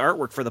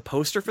artwork for the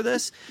poster for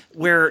this,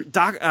 where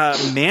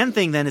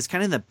Man-Thing then is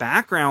kind of in the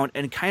background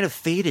and kind of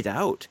faded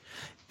out.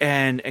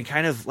 And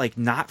kind of like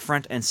not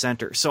front and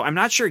center. So I'm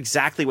not sure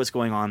exactly what's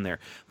going on there.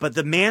 But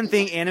the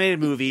Man-Thing animated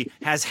movie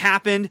has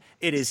happened.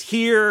 It is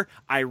here.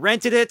 I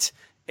rented it.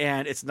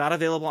 And it's not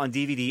available on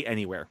DVD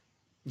anywhere.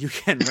 You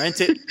can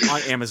rent it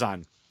on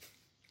Amazon.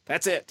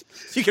 That's it.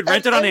 You can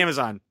rent it on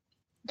Amazon.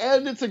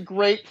 And it's a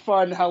great,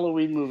 fun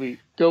Halloween movie.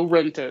 Go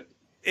rent it.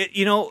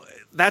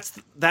 That's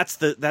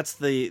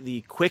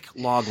the quick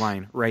log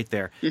line right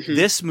there. Mm-hmm.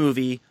 This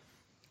movie,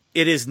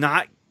 it is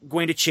not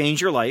going to change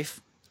your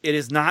life. It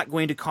is not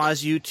going to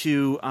cause you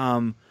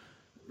to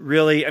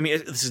really... I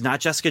mean, this is not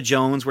Jessica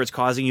Jones where it's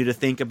causing you to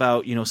think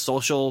about,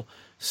 social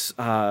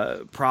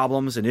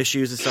problems and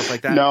issues and stuff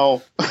like that.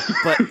 No.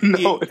 But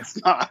no,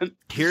 it's not.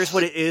 Here's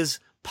what it is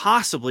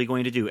possibly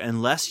going to do.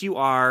 Unless you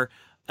are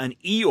an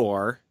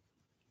Eeyore,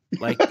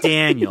 like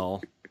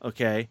Daniel,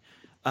 okay,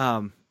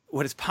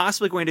 what it's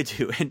possibly going to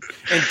do... And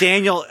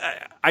Daniel...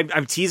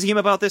 I'm teasing him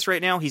about this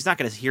right now. He's not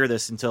going to hear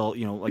this until,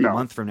 a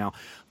month from now.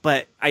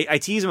 But I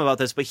tease him about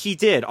this, but he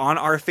did on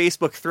our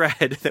Facebook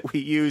thread that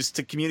we use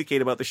to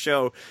communicate about the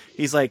show.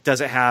 He's like,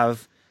 does it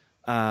have,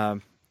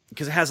 because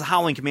it has the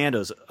Howling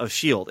Commandos of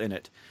S.H.I.E.L.D. in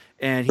it.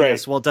 And he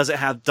goes, well, does it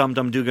have Dum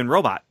Dum Dugan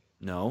Robot?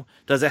 No.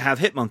 Does it have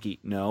Hitmonkey?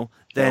 No.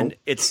 Then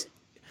it's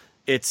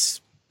a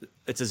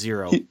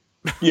 0.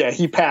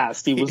 He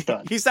passed. He was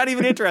done. He's not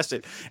even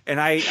interested. And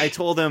I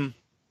told him,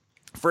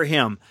 for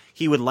him,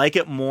 he would like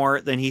it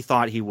more than he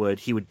thought he would.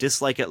 He would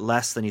dislike it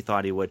less than he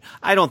thought he would.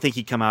 I don't think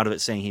he'd come out of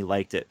it saying he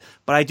liked it,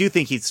 but I do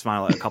think he'd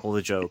smile at a couple of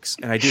the jokes,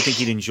 and I do think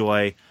he'd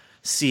enjoy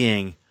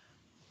seeing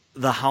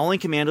the Howling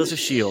Commandos of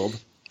S.H.I.E.L.D.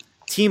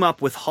 team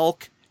up with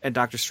Hulk and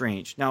Doctor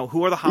Strange. Now,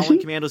 who are the Howling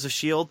Commandos of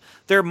S.H.I.E.L.D.?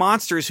 They're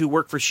monsters who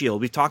work for S.H.I.E.L.D.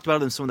 We've talked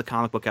about it in some of the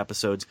comic book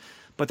episodes,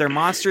 but they're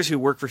monsters who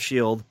work for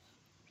S.H.I.E.L.D.,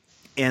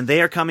 and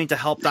they are coming to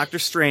help Doctor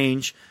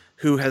Strange,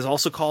 who has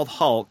also called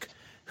Hulk,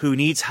 who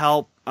needs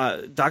help.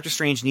 Doctor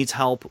Strange needs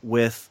help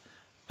with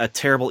a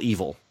terrible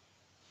evil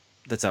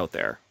that's out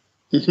there.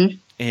 Mm-hmm.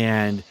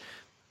 And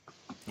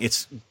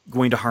it's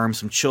going to harm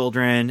some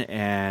children,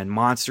 and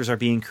monsters are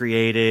being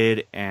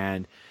created.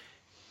 And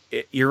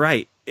you're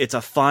right. It's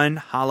a fun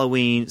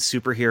Halloween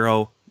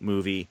superhero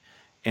movie.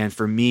 And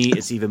for me,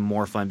 it's even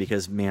more fun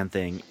because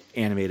Man-Thing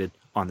animated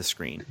on the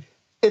screen.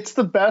 It's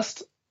the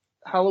best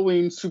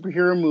Halloween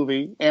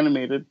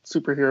animated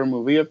superhero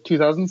movie of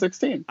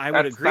 2016. I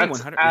would agree. That's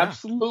 100%.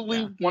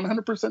 Absolutely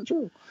 100%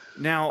 true.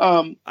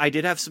 Now, I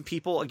did have some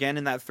people again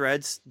in that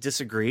threads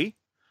disagree.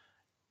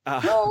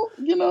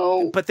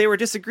 But they were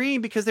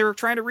disagreeing because they were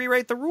trying to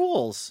rewrite the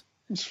rules.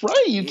 That's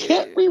right. You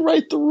can't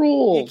rewrite the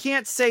rules. You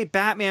can't say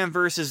Batman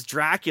versus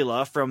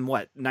Dracula from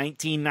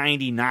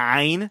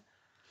 1999.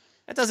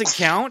 That doesn't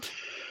count.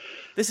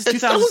 This is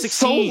 2016.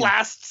 So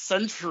last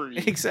century.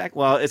 Exactly.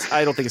 Well,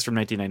 I don't think it's from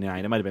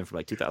 1999. It might have been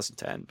from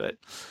 2010, but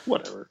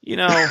whatever.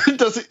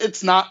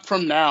 It's not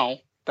from now.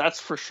 That's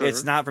for sure.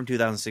 It's not from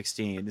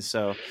 2016.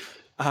 So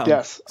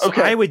yes.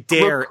 Okay. So I would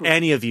dare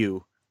any of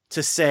you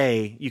to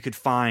say you could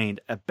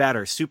find a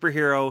better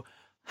superhero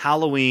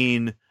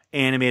Halloween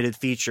animated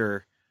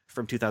feature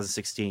from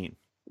 2016.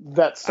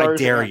 That stars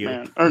I dare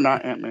Ant-Man. you. Or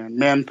not Ant-Man.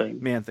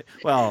 Man-Thing. Man-Thing.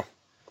 Well,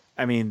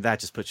 I mean, that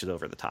just puts it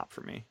over the top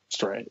for me.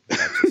 That's right.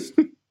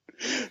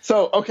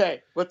 So,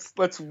 okay,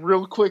 let's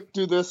real quick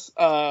do this.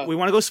 We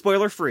want to go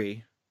spoiler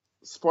free.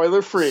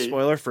 Spoiler free.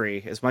 Spoiler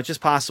free as much as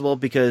possible,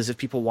 because if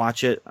people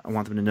watch it, I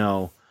want them to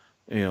know,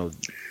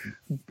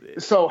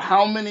 So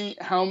how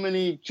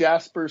many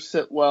Jasper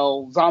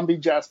Sitwell, zombie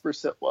Jasper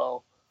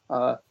Sitwell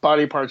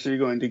body parts are you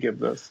going to give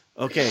this?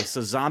 Okay,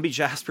 so zombie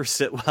Jasper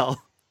Sitwell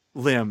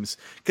limbs,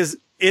 because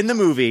in the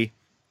movie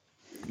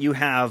you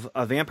have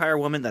a vampire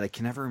woman that I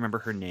can never remember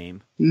her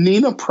name.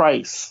 Nina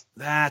Price.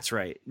 That's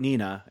right,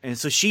 Nina. And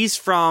so she's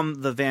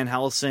from the Van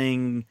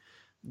Helsing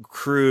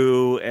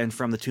crew and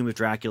from the Tomb of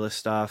Dracula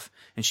stuff,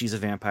 and she's a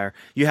vampire.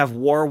 You have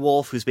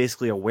Warwolf, who's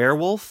basically a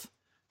werewolf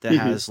that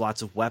has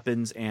lots of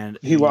weapons, and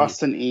he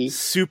lost an E.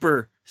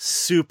 Super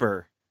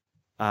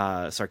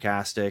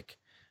sarcastic,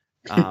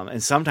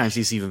 and sometimes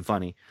he's even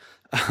funny.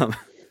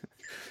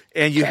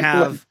 And you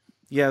have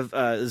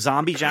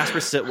zombie Jasper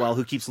Sitwell,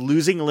 who keeps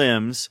losing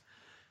limbs,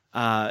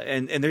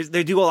 and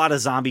they do a lot of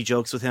zombie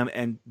jokes with him,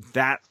 and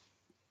that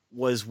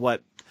was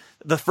what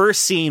the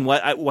first scene.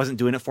 What I wasn't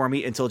doing it for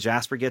me until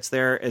Jasper gets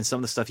there, and some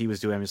of the stuff he was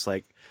doing, I'm just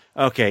like,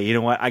 okay, you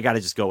know what? I got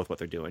to just go with what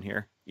they're doing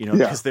here,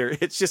 because they're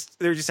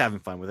just having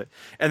fun with it.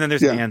 And then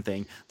there's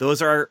Man-Thing.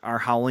 Those are our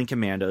Howling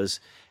Commandos,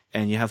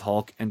 and you have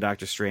Hulk and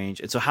Doctor Strange.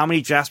 And so, how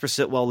many Jasper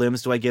Sitwell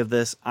limbs do I give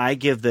this? I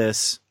give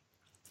this,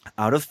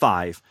 out of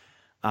 5.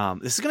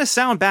 This is going to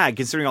sound bad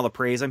considering all the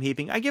praise I'm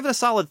heaping. I give it a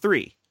solid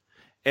 3.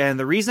 And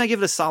the reason I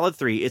give it a solid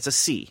 3, it's a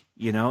C.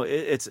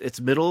 It's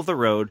middle of the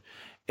road,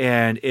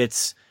 and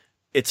it's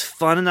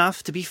fun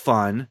enough to be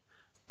fun,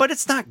 but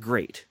it's not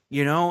great.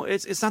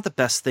 It's not the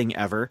best thing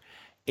ever.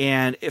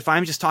 And if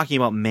I'm just talking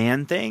about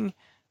Man-Thing,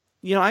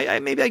 I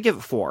maybe I give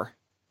it 4.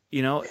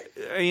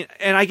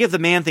 And I give the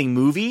Man-Thing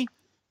movie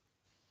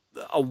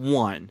a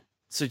 1.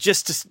 So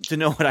just to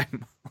know what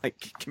I'm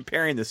like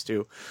comparing this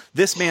to,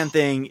 this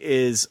Man-Thing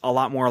is a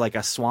lot more like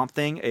a Swamp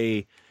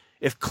Thing.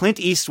 If Clint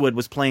Eastwood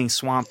was playing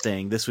Swamp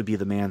Thing, this would be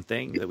the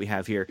Man-Thing that we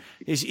have here.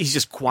 He's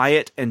just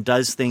quiet and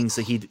does things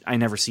that I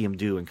never see him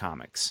do in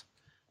comics.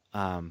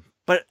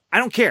 But I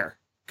don't care,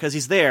 because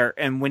he's there,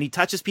 and when he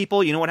touches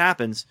people, you know what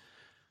happens?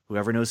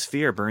 Whoever knows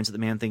fear burns at the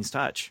Man-Thing's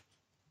touch.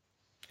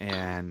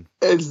 And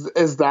is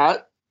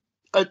that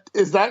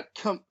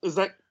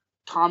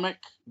comic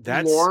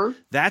lore?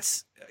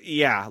 That's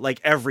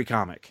like every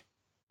comic.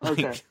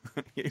 Okay.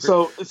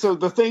 So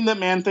the thing that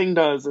Man-Thing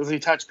does is he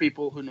touches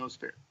people who knows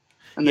fear.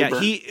 And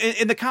he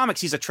in the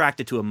comics he's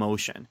attracted to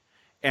emotion,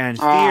 and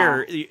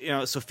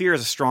fear. So fear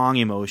is a strong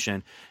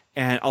emotion,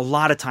 and a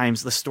lot of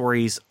times the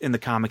stories in the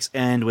comics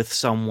end with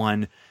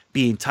someone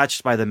being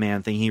touched by the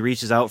Man-Thing. He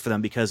reaches out for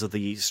them because of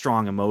the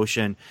strong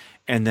emotion,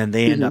 and then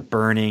they end up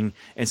burning,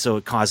 and so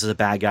it causes a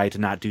bad guy to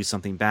not do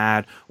something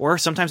bad, or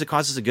sometimes it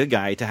causes a good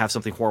guy to have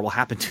something horrible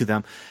happen to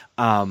them.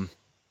 And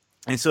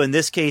so in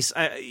this case,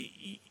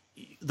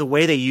 the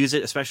way they use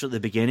it, especially at the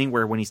beginning,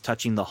 when he's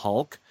touching the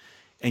Hulk,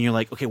 and you're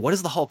like, okay, what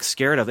is the Hulk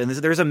scared of? And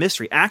there's a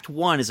mystery. Act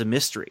 1 is a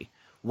mystery.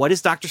 What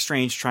is Doctor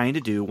Strange trying to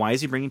do? Why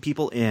is he bringing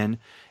people in?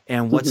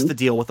 And what's the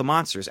deal with the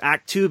monsters?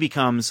 Act 2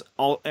 becomes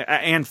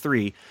and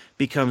 3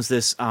 becomes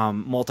this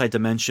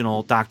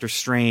multi-dimensional Doctor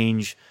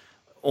Strange.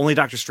 Only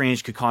Doctor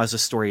Strange could cause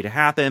this story to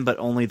happen, but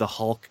only the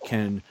Hulk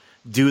can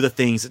do the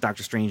things that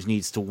Doctor Strange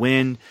needs to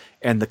win.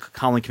 And the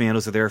Howling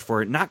Commandos are there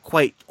for not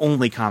quite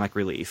only comic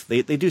relief.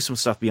 They do some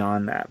stuff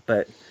beyond that,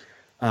 but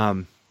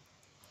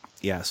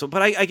yeah. So,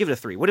 but I give it a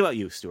 3. What about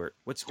you, Stuart?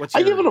 What's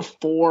I give it a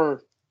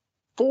 4.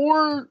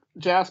 4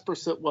 Jasper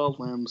Sitwell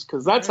limbs,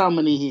 because that's how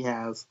many he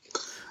has.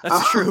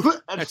 That's true.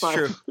 That's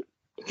true.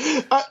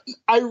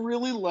 I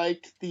really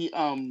liked the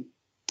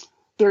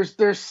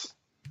there's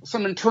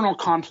some internal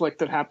conflict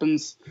that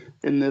happens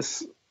in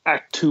this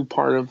Act 2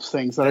 part of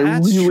things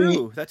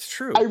That's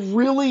true. I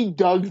really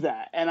dug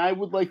that, and I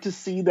would like to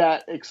see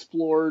that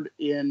explored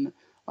in.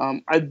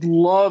 I'd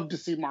love to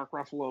see Mark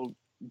Ruffalo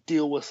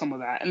deal with some of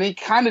that, and he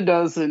kind of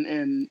does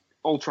in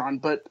Ultron,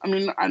 but I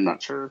mean, I'm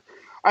not sure.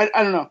 I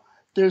don't know.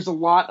 There's a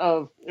lot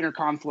of inner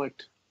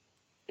conflict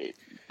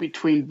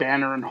between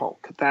Banner and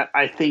Hulk that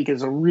I think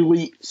is a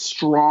really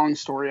strong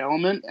story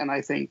element, and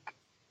I think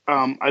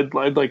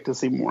I'd like to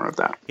see more of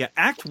that. Yeah,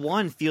 Act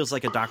 1 feels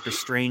like a Doctor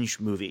Strange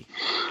movie.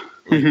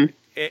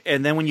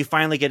 And then when you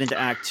finally get into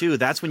Act 2,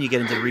 that's when you get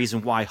into the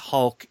reason why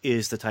Hulk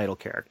is the title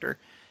character.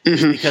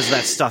 Because of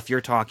that stuff you're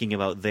talking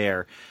about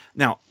there.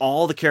 Now,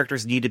 all the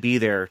characters need to be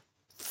there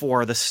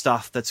for the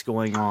stuff that's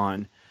going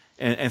on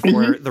and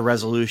for the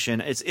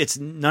resolution. It's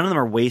none of them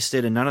are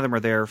wasted and none of them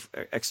are there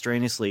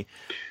extraneously.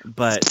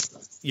 But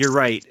you're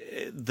right.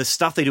 The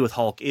stuff they do with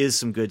Hulk is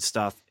some good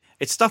stuff.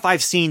 It's stuff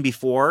I've seen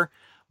before,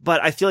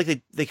 but I feel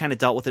like they kind of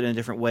dealt with it in a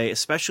different way,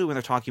 especially when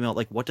they're talking about,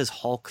 like, what does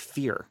Hulk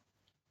fear?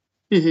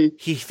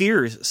 He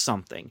fears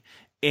something.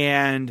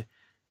 And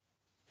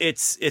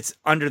it's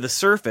under the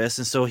surface,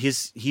 and so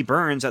he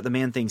burns at the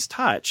Man-Thing's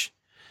touch.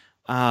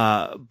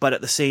 But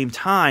at the same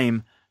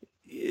time,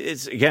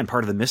 it's again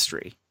part of the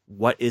mystery.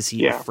 What is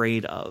he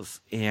afraid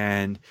of?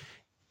 And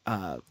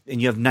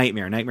you have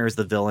Nightmare. Nightmare is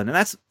the villain, and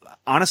that's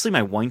honestly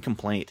my one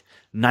complaint.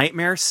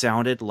 Nightmare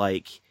sounded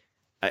like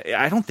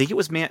I don't think it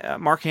was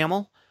Mark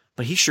Hamill,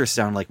 but he sure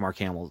sounded like Mark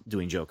Hamill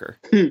doing Joker.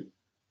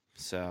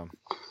 So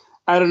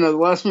I don't know. The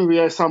last movie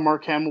I saw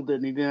Mark Hamill did,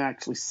 and he didn't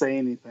actually say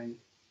anything.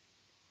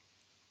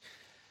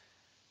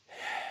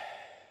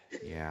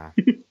 Yeah.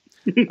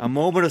 A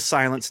moment of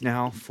silence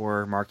now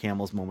for Mark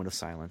Hamill's moment of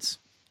silence.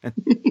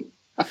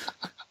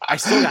 I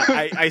still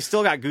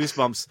got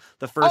goosebumps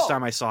the first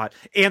time I saw it,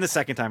 and the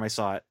second time I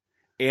saw it,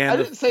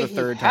 and the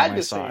third time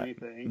I saw it.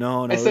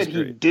 No, I said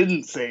he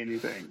didn't say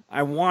anything.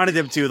 I wanted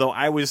him to, though.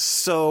 I was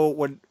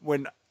so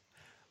when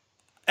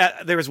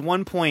there was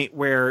one point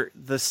where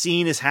the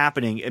scene is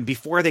happening, and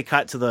before they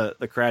cut to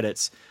the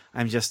credits,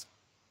 I'm just,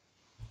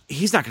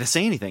 he's not going to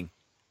say anything.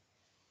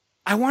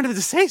 I wanted him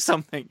to say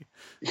something.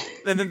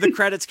 And then the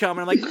credits come,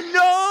 and I'm like,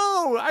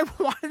 no! I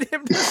wanted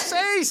him to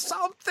say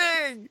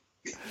something!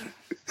 So,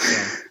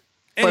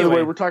 anyway. By the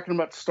way, we're talking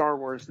about Star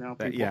Wars now.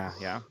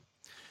 Yeah.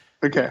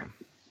 Okay.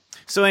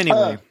 So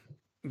anyway,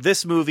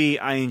 this movie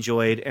I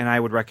enjoyed, and I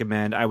would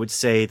recommend. I would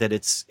say that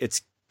it's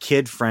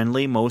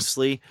kid-friendly,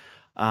 mostly.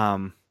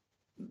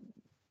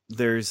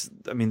 There's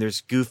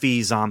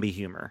goofy zombie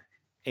humor,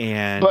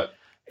 and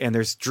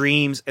there's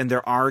dreams, and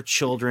there are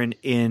children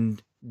in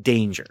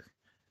danger.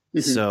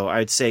 Mm-hmm. So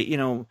I'd say,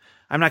 I'm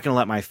not going to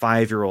let my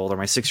 5-year-old or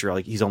my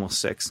 6-year-old, he's almost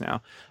 6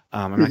 now.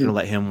 I'm not going to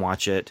let him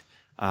watch it.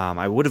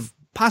 I would have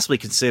possibly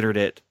considered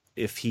it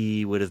if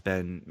he would have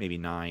been maybe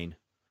 9.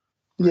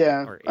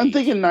 Yeah, or 8. I'm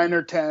thinking 9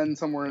 or 10,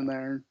 somewhere in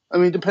there. I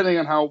mean, depending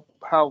on how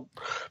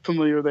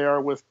familiar they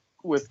are with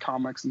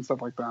comics and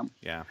stuff like that.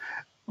 Yeah.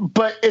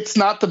 But it's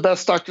not the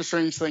best Doctor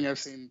Strange thing I've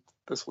seen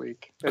this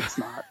week. It's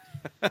not.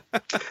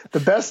 The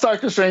best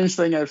Doctor Strange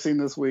thing I've seen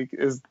this week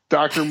is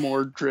Dr.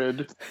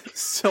 Mordrid.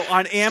 So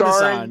on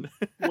Amazon.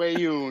 Wei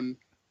Yun.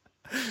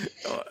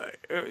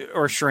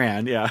 Or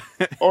Shran, yeah.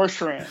 Or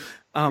Shran.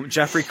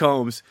 Jeffrey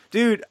Combs.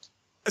 Dude,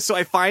 so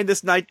I find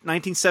this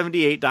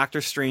 1978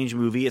 Doctor Strange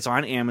movie. It's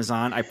on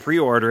Amazon. I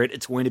pre-order it.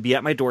 It's going to be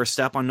at my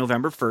doorstep on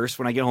November 1st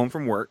when I get home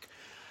from work.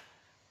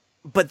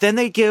 But then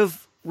they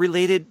give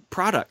related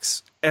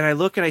products. And I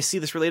look and I see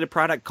this related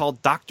product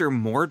called Dr.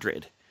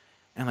 Mordrid.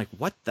 And I'm like,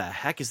 what the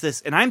heck is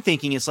this? And I'm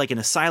thinking it's like an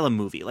asylum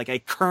movie, like a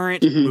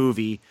current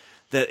movie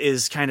that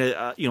is kind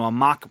of,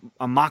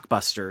 a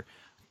mockbuster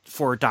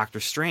for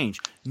Doctor Strange.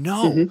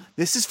 No,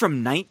 this is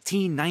from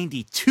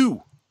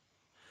 1992.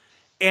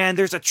 And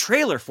there's a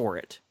trailer for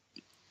it.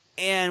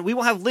 And we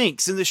will have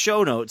links in the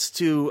show notes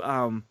to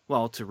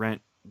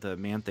rent the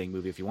Man-Thing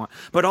movie if you want,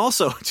 but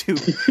also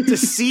to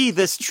see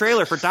this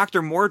trailer for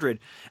Dr. Mordrid.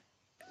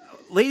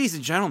 Ladies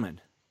and gentlemen,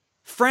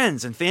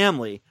 friends and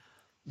family,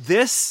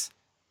 this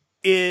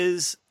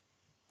is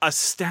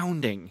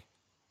astounding.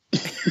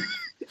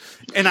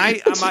 And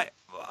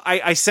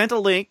I sent a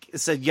link. It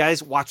said,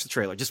 guys, watch the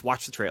trailer. Just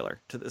watch the trailer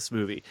to this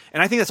movie.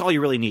 And I think that's all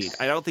you really need.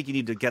 I don't think you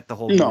need to get the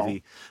whole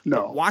movie.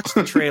 No. But watch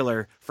the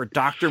trailer for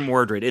Dr.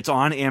 Mordrid. It's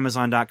on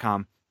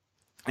Amazon.com.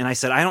 And I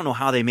said, I don't know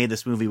how they made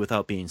this movie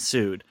without being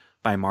sued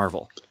by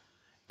Marvel.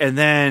 And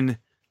then,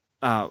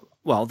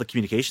 the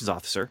communications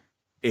officer,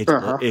 Agent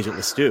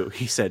Lestu,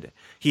 he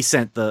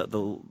sent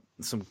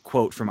some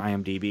quote from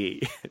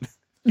IMDb.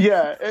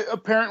 Yeah,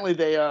 apparently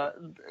they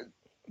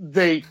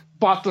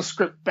bought the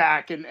script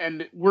back,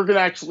 and we're going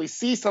to actually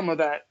see some of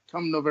that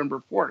come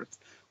November 4th,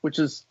 which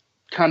is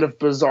kind of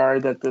bizarre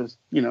that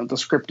the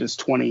script is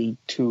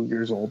 22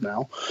 years old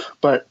now.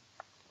 But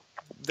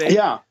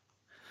so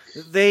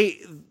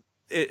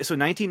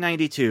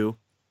 1992,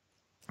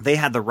 they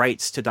had the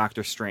rights to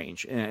Doctor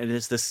Strange, and it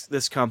is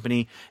this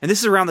company, and this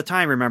is around the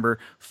time, remember,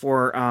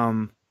 for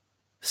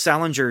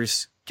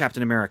Salinger's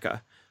Captain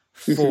America,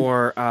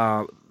 for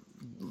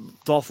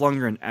Dolph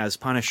Lundgren as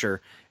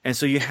Punisher. And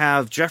so you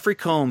have Jeffrey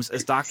Combs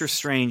as Doctor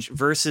Strange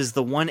versus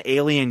the one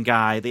alien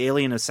guy, the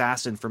alien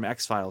assassin from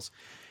X-Files.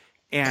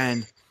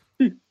 And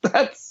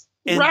that's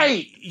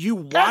right. You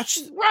watch.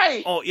 That's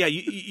right. Oh, yeah.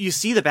 You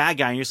see the bad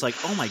guy and you're just like,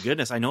 oh my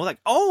goodness, I know that.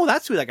 Oh,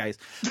 that's who that guy is.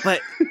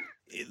 But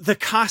the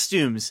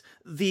costumes,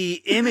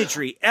 the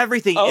imagery,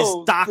 everything is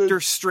Doctor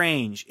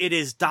Strange. It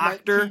is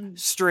Doctor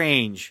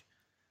Strange.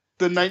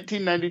 The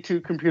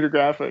 1992 computer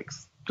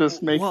graphics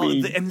just make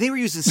me... and they were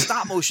using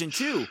stop motion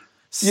too.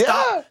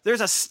 Yeah. There's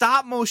a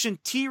stop motion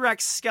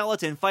T-Rex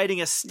skeleton fighting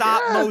a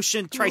stop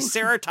motion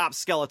Triceratops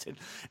skeleton.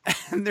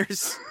 And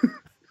there's...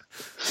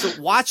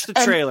 So watch the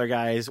trailer,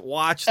 guys.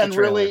 Watch the trailer.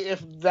 And really,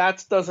 if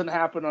that doesn't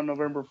happen on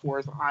November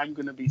 4th, I'm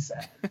going to be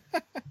sad.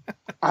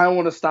 I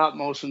want a stop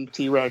motion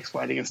T-Rex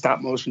fighting a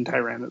stop motion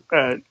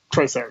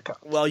Triceratops.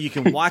 Well, you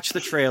can watch the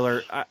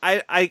trailer.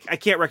 I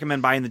can't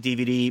recommend buying the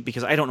DVD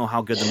because I don't know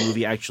how good the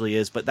movie actually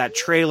is, but that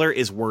trailer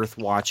is worth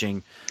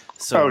watching.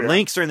 So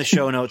links are in the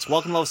show notes.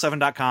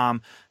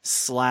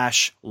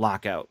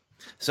 WelcomeLevel7.com/lockout.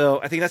 So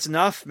I think that's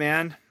enough,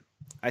 man.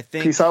 I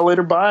think. Peace out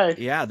later. Bye.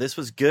 Yeah, this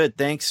was good.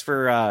 Thanks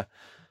for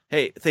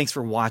thanks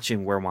for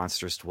watching Where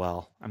Monsters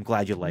Dwell. I'm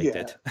glad you liked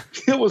it.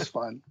 It was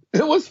fun.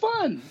 It was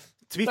fun.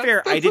 To be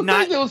fair, I did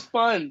not. It was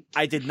fun.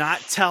 I did not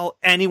tell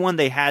anyone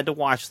they had to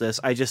watch this.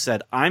 I just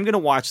said, I'm going to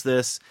watch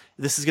this.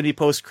 This is going to be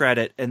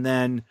post-credit. And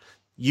then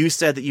you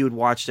said that you had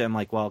watched it. I'm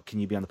like, well, can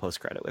you be on the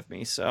post-credit with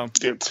me? So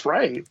it's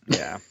right.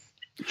 Yeah.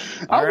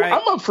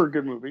 I'm up for a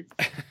good movie.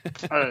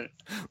 All right.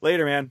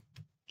 Later, man.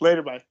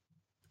 Later, bye.